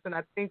broadcast, and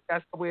I think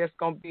that's the way it's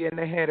gonna be in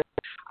the header.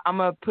 I'm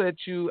going to put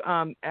you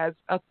as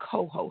a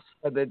co-host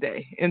for the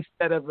day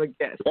instead of a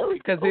guest,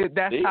 because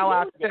that's how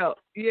I felt.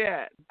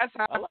 Yeah, that's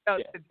how I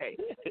felt today.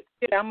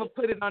 Yeah, I'm going to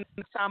put it on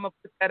the time. I'm going to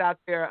put that out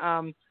there,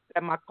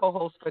 that my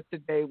co-host for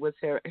today was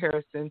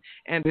Harrison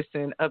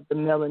Anderson of the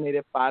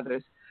Melanated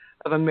Fathers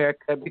of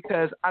America,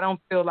 because I don't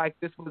feel like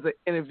this was an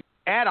interview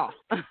at all.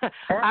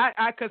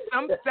 Because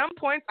some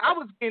points I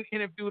was getting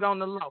interviewed on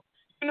the low,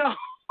 and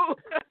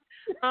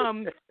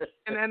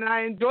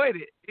I enjoyed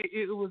it.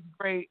 It was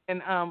great,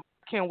 and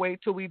can't wait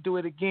till we do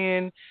it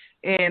again.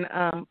 And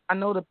I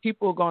know the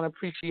people are going to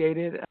appreciate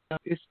it.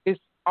 It's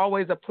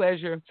always a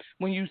pleasure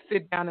when you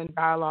sit down and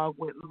dialogue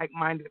with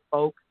like-minded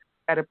folk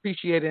that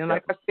appreciate it. And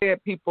like I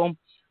said, people,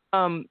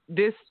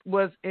 this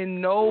was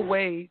in no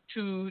way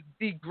to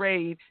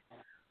degrade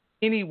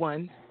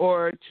anyone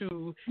or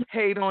to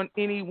hate on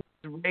anyone's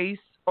race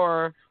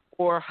or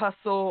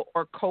hustle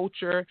or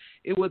culture.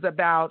 It was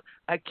about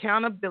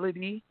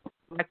accountability.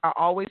 Like I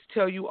always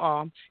tell you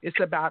all, it's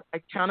about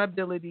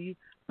accountability,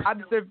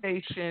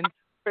 observation,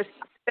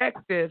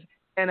 perspective,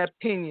 and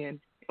opinion.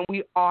 And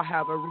we all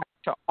have a right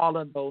to all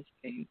of those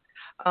things.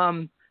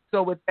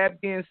 So with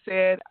that being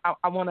said,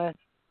 I want to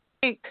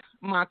thank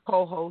my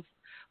co-host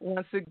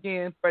once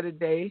again for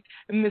today,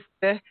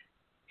 Mr.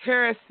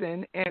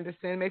 Harrison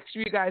Anderson. Make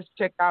sure you guys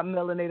check out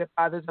Melanated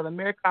Fathers of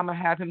America. I'm going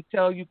to have him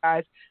tell you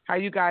guys how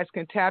you guys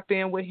can tap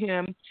in with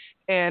him.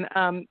 And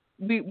I'm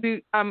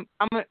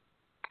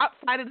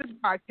outside of this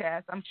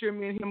podcast, I'm sure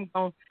me and him are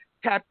going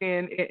to tap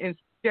in and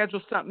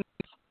schedule something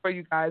for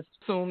you guys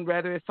soon,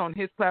 whether it's on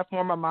his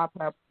platform or my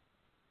platform.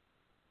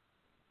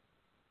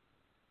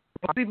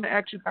 I'll even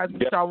ask you guys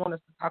what y'all want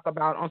us to talk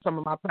about on some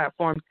of my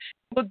platforms.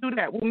 We'll do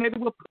that. Maybe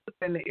we'll put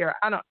that in the air.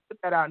 I don't put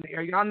that out in the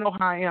air. Y'all know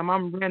how I am.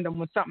 I'm random.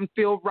 When something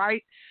feels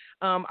right,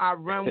 I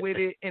run with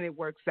it and it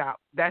works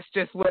out. That's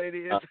just what it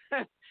is.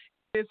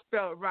 It's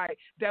felt right,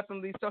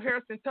 definitely. So,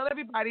 Harrison, tell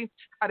everybody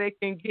how they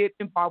can get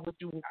involved with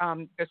you,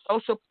 your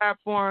social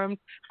platforms,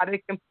 how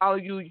they can follow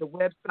you, your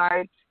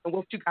website, and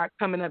what you got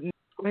coming up next.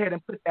 Go ahead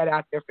and put that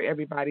out there for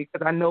everybody,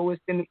 because I know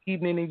it's in the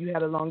evening and you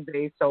had a long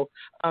day. So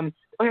go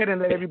ahead and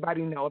let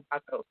everybody know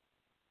about those.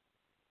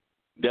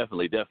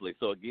 Definitely.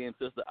 So, again,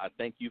 sister, I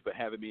thank you for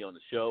having me on the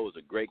show. It was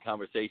a great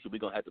conversation. We're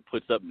going to have to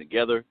put something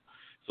together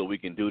so we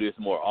can do this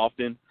more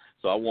often.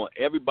 So I want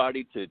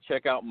everybody to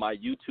check out my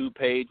YouTube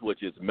page,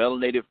 which is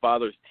Melanated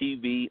Fathers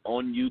TV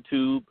on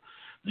YouTube.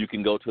 You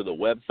can go to the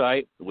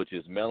website, which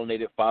is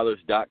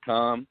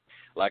melanatedfathers.com.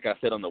 Like I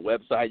said, on the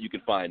website, you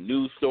can find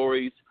news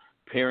stories,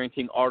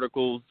 parenting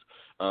articles,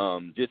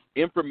 just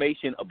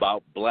information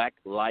about Black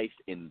life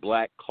and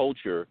Black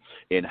culture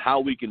and how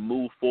we can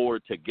move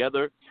forward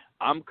together.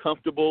 I'm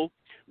comfortable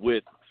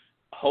with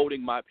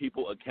holding my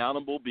people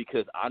accountable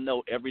because I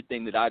know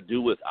everything that I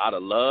do is out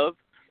of love.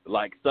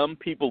 Like some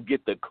people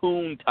get the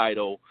coon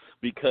title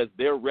because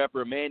they're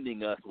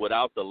reprimanding us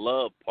without the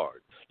love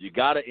part. You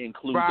got to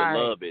include the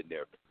love in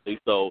there.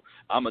 So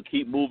I'm going to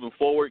keep moving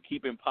forward,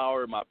 keep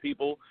empowering my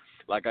people.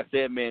 Like I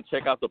said, man,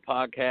 check out the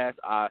podcast.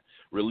 I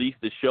release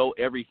the show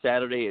every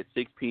Saturday at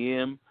 6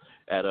 p.m.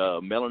 at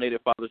Melanated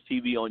Fathers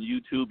TV on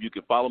YouTube. You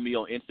can follow me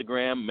on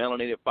Instagram,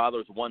 Melanated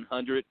Fathers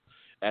 100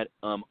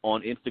 on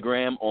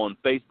Instagram. On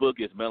Facebook,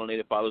 it's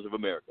Melanated Fathers of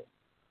America.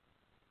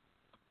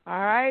 All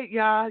right,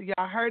 y'all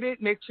heard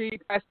it. Make sure you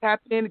guys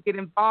tap in and get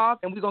involved,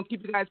 and we're going to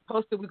keep you guys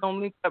posted. We're going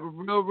to link up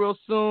real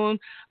soon.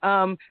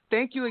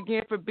 Thank you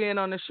again for being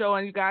on the show,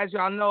 and you guys,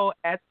 y'all know,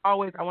 as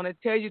always, I want to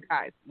tell you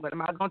guys, what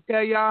am I going to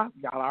tell y'all?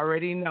 Y'all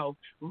already know.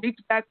 Reach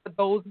back to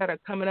those that are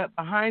coming up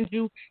behind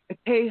you and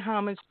pay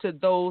homage to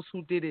those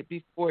who did it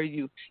before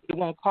you. It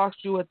won't cost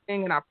you a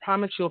thing, and I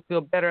promise you'll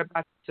feel better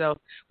about yourself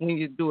when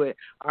you do it.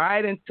 All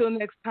right, until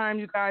next time,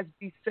 you guys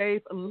be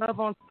safe. Love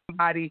on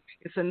somebody.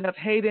 It's enough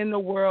hate in the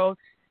world.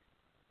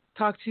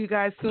 Talk to you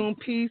guys soon.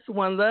 Peace,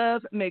 one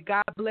love. May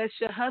God bless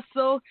your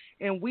hustle.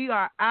 And we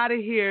are out of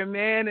here,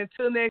 man.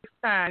 Until next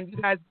time, you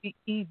guys be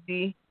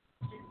easy.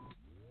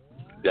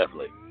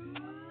 Definitely.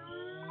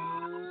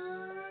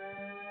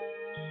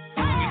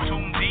 You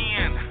tuned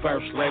in.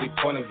 First Lady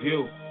point of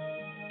view.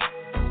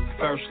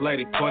 First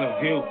Lady point of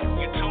view.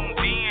 You tuned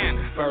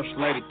in. First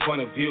Lady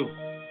point of view.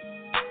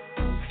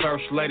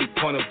 First Lady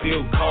point of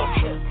view.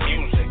 Culture,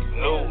 music,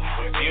 news,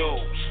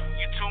 reviews.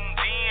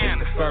 It's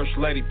the First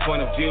Lady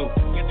point of view.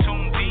 You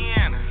tuned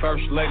in.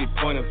 First Lady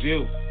point of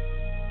view.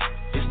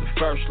 It's the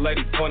First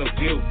Lady point of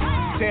view.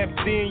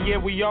 Tapped in, yeah,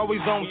 we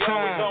always on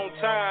time.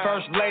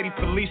 First Lady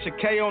Felicia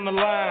K on the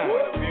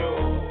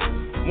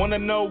line. Wanna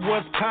know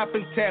what's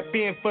poppin'? Tap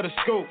in for the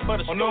scoop.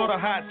 On all the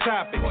hot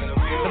topics.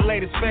 The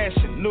latest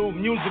fashion, new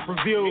music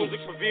reviews.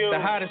 The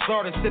hottest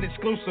artists and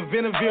exclusive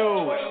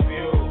interviews.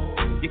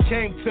 You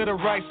came to the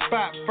right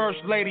spot. First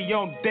Lady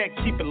on deck,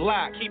 keep it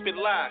locked. Keep it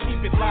locked.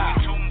 Keep it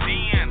locked. Tuned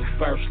in.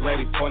 First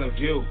Lady point of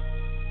view.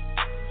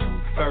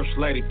 First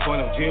Lady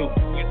point of view.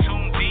 You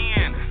tuned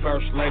in.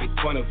 First Lady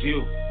point of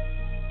view.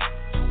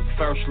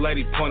 First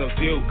Lady point of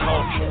view.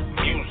 Culture,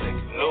 music,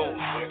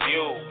 news,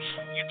 reviews.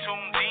 You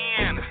tuned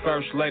in. It's the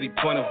First Lady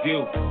point of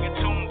view. You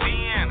tuned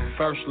in.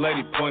 First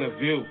Lady point of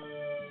view.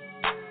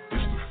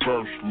 It's the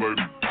First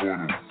Lady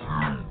point of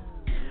view.